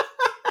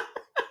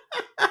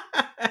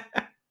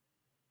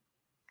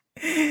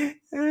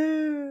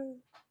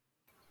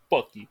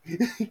 Fuck you.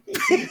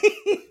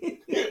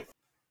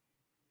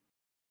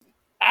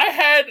 I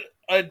had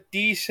a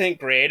decent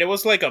grade. It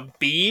was like a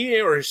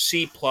B or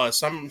C plus,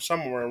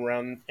 somewhere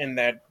around in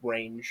that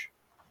range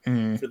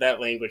for that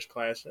language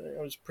class.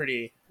 It was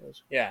pretty.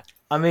 Yeah.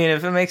 I mean,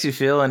 if it makes you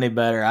feel any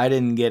better, I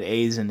didn't get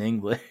A's in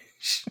English.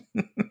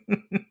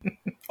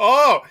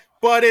 Oh,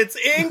 but it's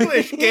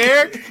English,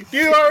 Garrett.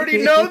 You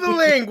already know the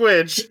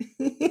language.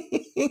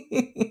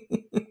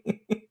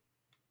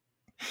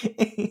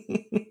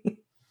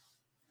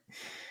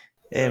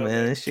 Hey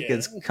man, this shit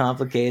gets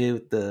complicated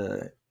with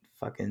the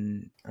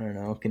fucking, I don't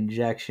know,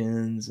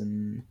 conjunctions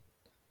and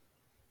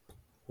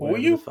who are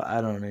you?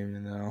 I don't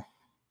even know.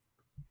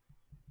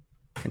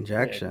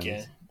 Conjunctions.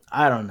 Yeah,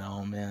 I don't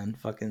know, man.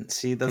 Fucking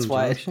see, that's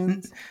why.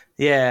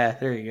 Yeah,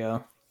 there you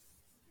go.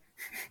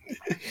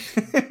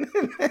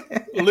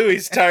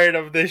 Louis tired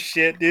of this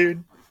shit,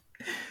 dude.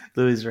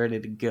 Louis ready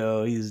to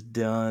go. He's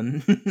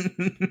done.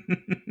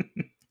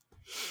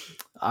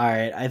 All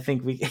right, I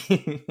think we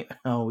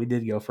we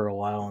did go for a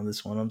while on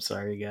this one. I'm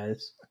sorry,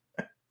 guys.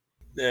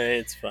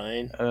 It's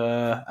fine.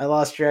 I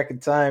lost track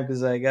of time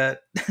because I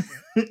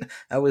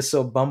was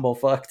so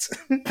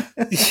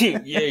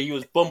bumblefucked. Yeah, he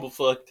was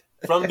bumblefucked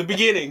from the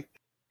beginning.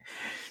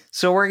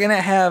 So we're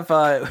gonna have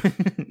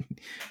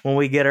when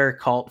we get our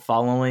cult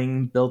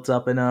following built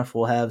up enough,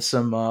 we'll have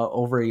some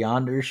Over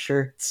Yonder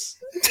shirts.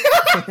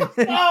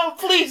 Oh,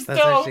 please That's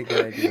don't! actually a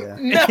good idea.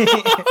 No.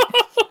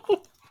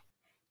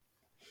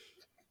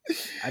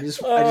 I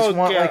just want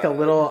God. Like a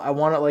little. I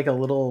want it like a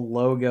little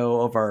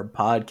logo of our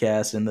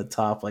podcast in the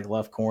top, like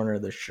left corner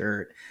of the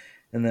shirt,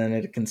 and then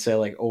it can say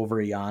like "Over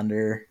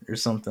Yonder" or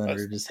something,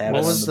 or just have it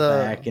on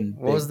the back. And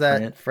what was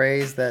that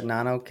phrase that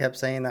Nano kept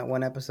saying that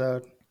one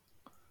episode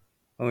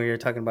when we were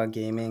talking about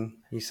gaming?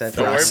 You said,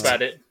 "Don't worry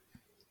about it."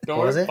 Don't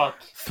worry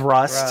about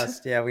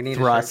thrust. Yeah, we need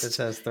thrust. A shirt that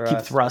says thrust.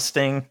 Keep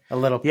thrusting. A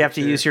little. Picture. You have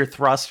to use your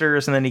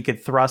thrusters, and then you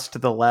could thrust to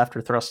the left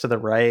or thrust to the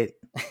right.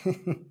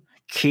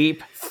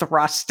 Keep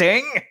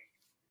thrusting.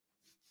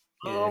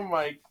 Yeah. Oh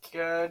my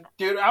god,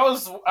 dude! I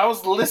was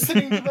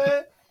listening to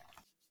that,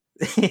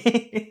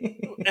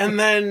 and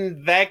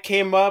then that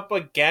came up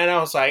again. I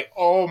was like,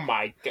 "Oh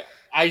my god!"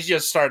 I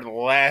just started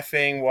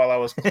laughing while I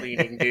was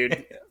cleaning,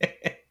 dude.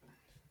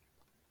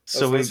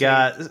 So we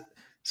got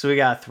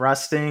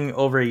thrusting,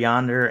 Over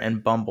Yonder,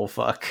 and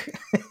bumblefuck.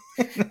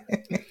 I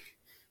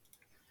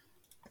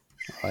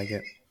like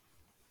it.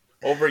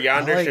 Over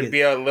Yonder should be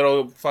a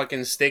little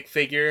fucking stick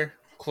figure.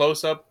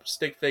 Close-up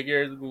stick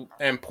figure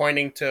and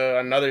pointing to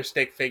another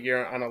stick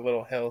figure on a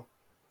little hill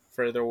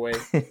further away.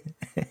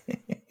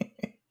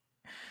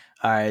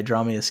 All right,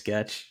 draw me a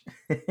sketch.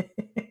 All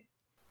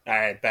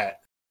right,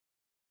 bet.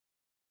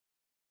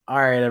 All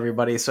right,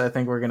 everybody. So I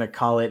think we're going to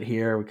call it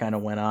here. We kind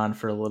of went on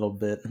for a little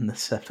bit in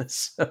this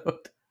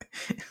episode.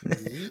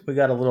 We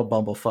got a little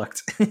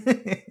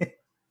bumblefucked.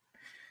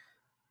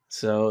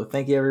 So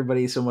thank you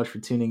everybody so much for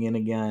tuning in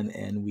again,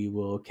 and we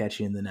will catch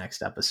you in the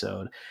next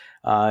episode.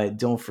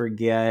 Don't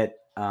forget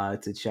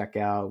to check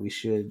out.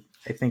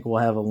 I think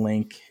we'll have a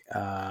link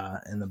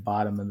in the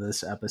bottom of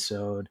this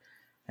episode,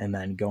 and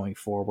then going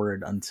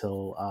forward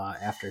until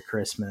after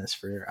Christmas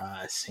for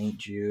St.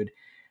 Jude.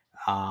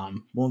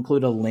 We'll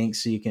include a link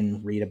so you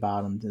can read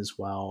about them as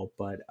well.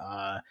 But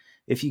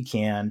if you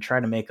can, try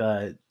to make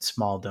a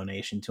small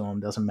donation to them.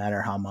 Doesn't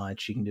matter how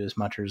much. You can do as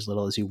much or as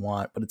little as you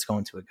want, but it's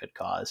going to a good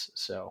cause.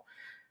 So,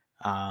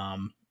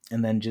 and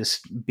then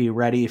just be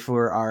ready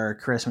for our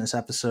Christmas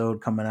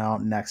episode coming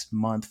out next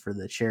month for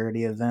the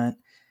charity event.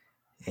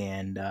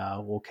 And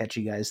we'll catch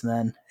you guys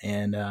then.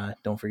 And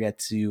don't forget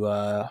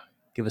to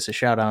give us a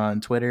shout out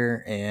on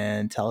Twitter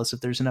and tell us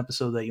if there's an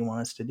episode that you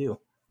want us to do.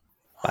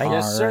 Bye.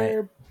 Yes,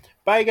 sir.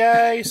 Bye,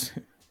 guys.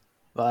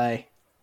 Bye.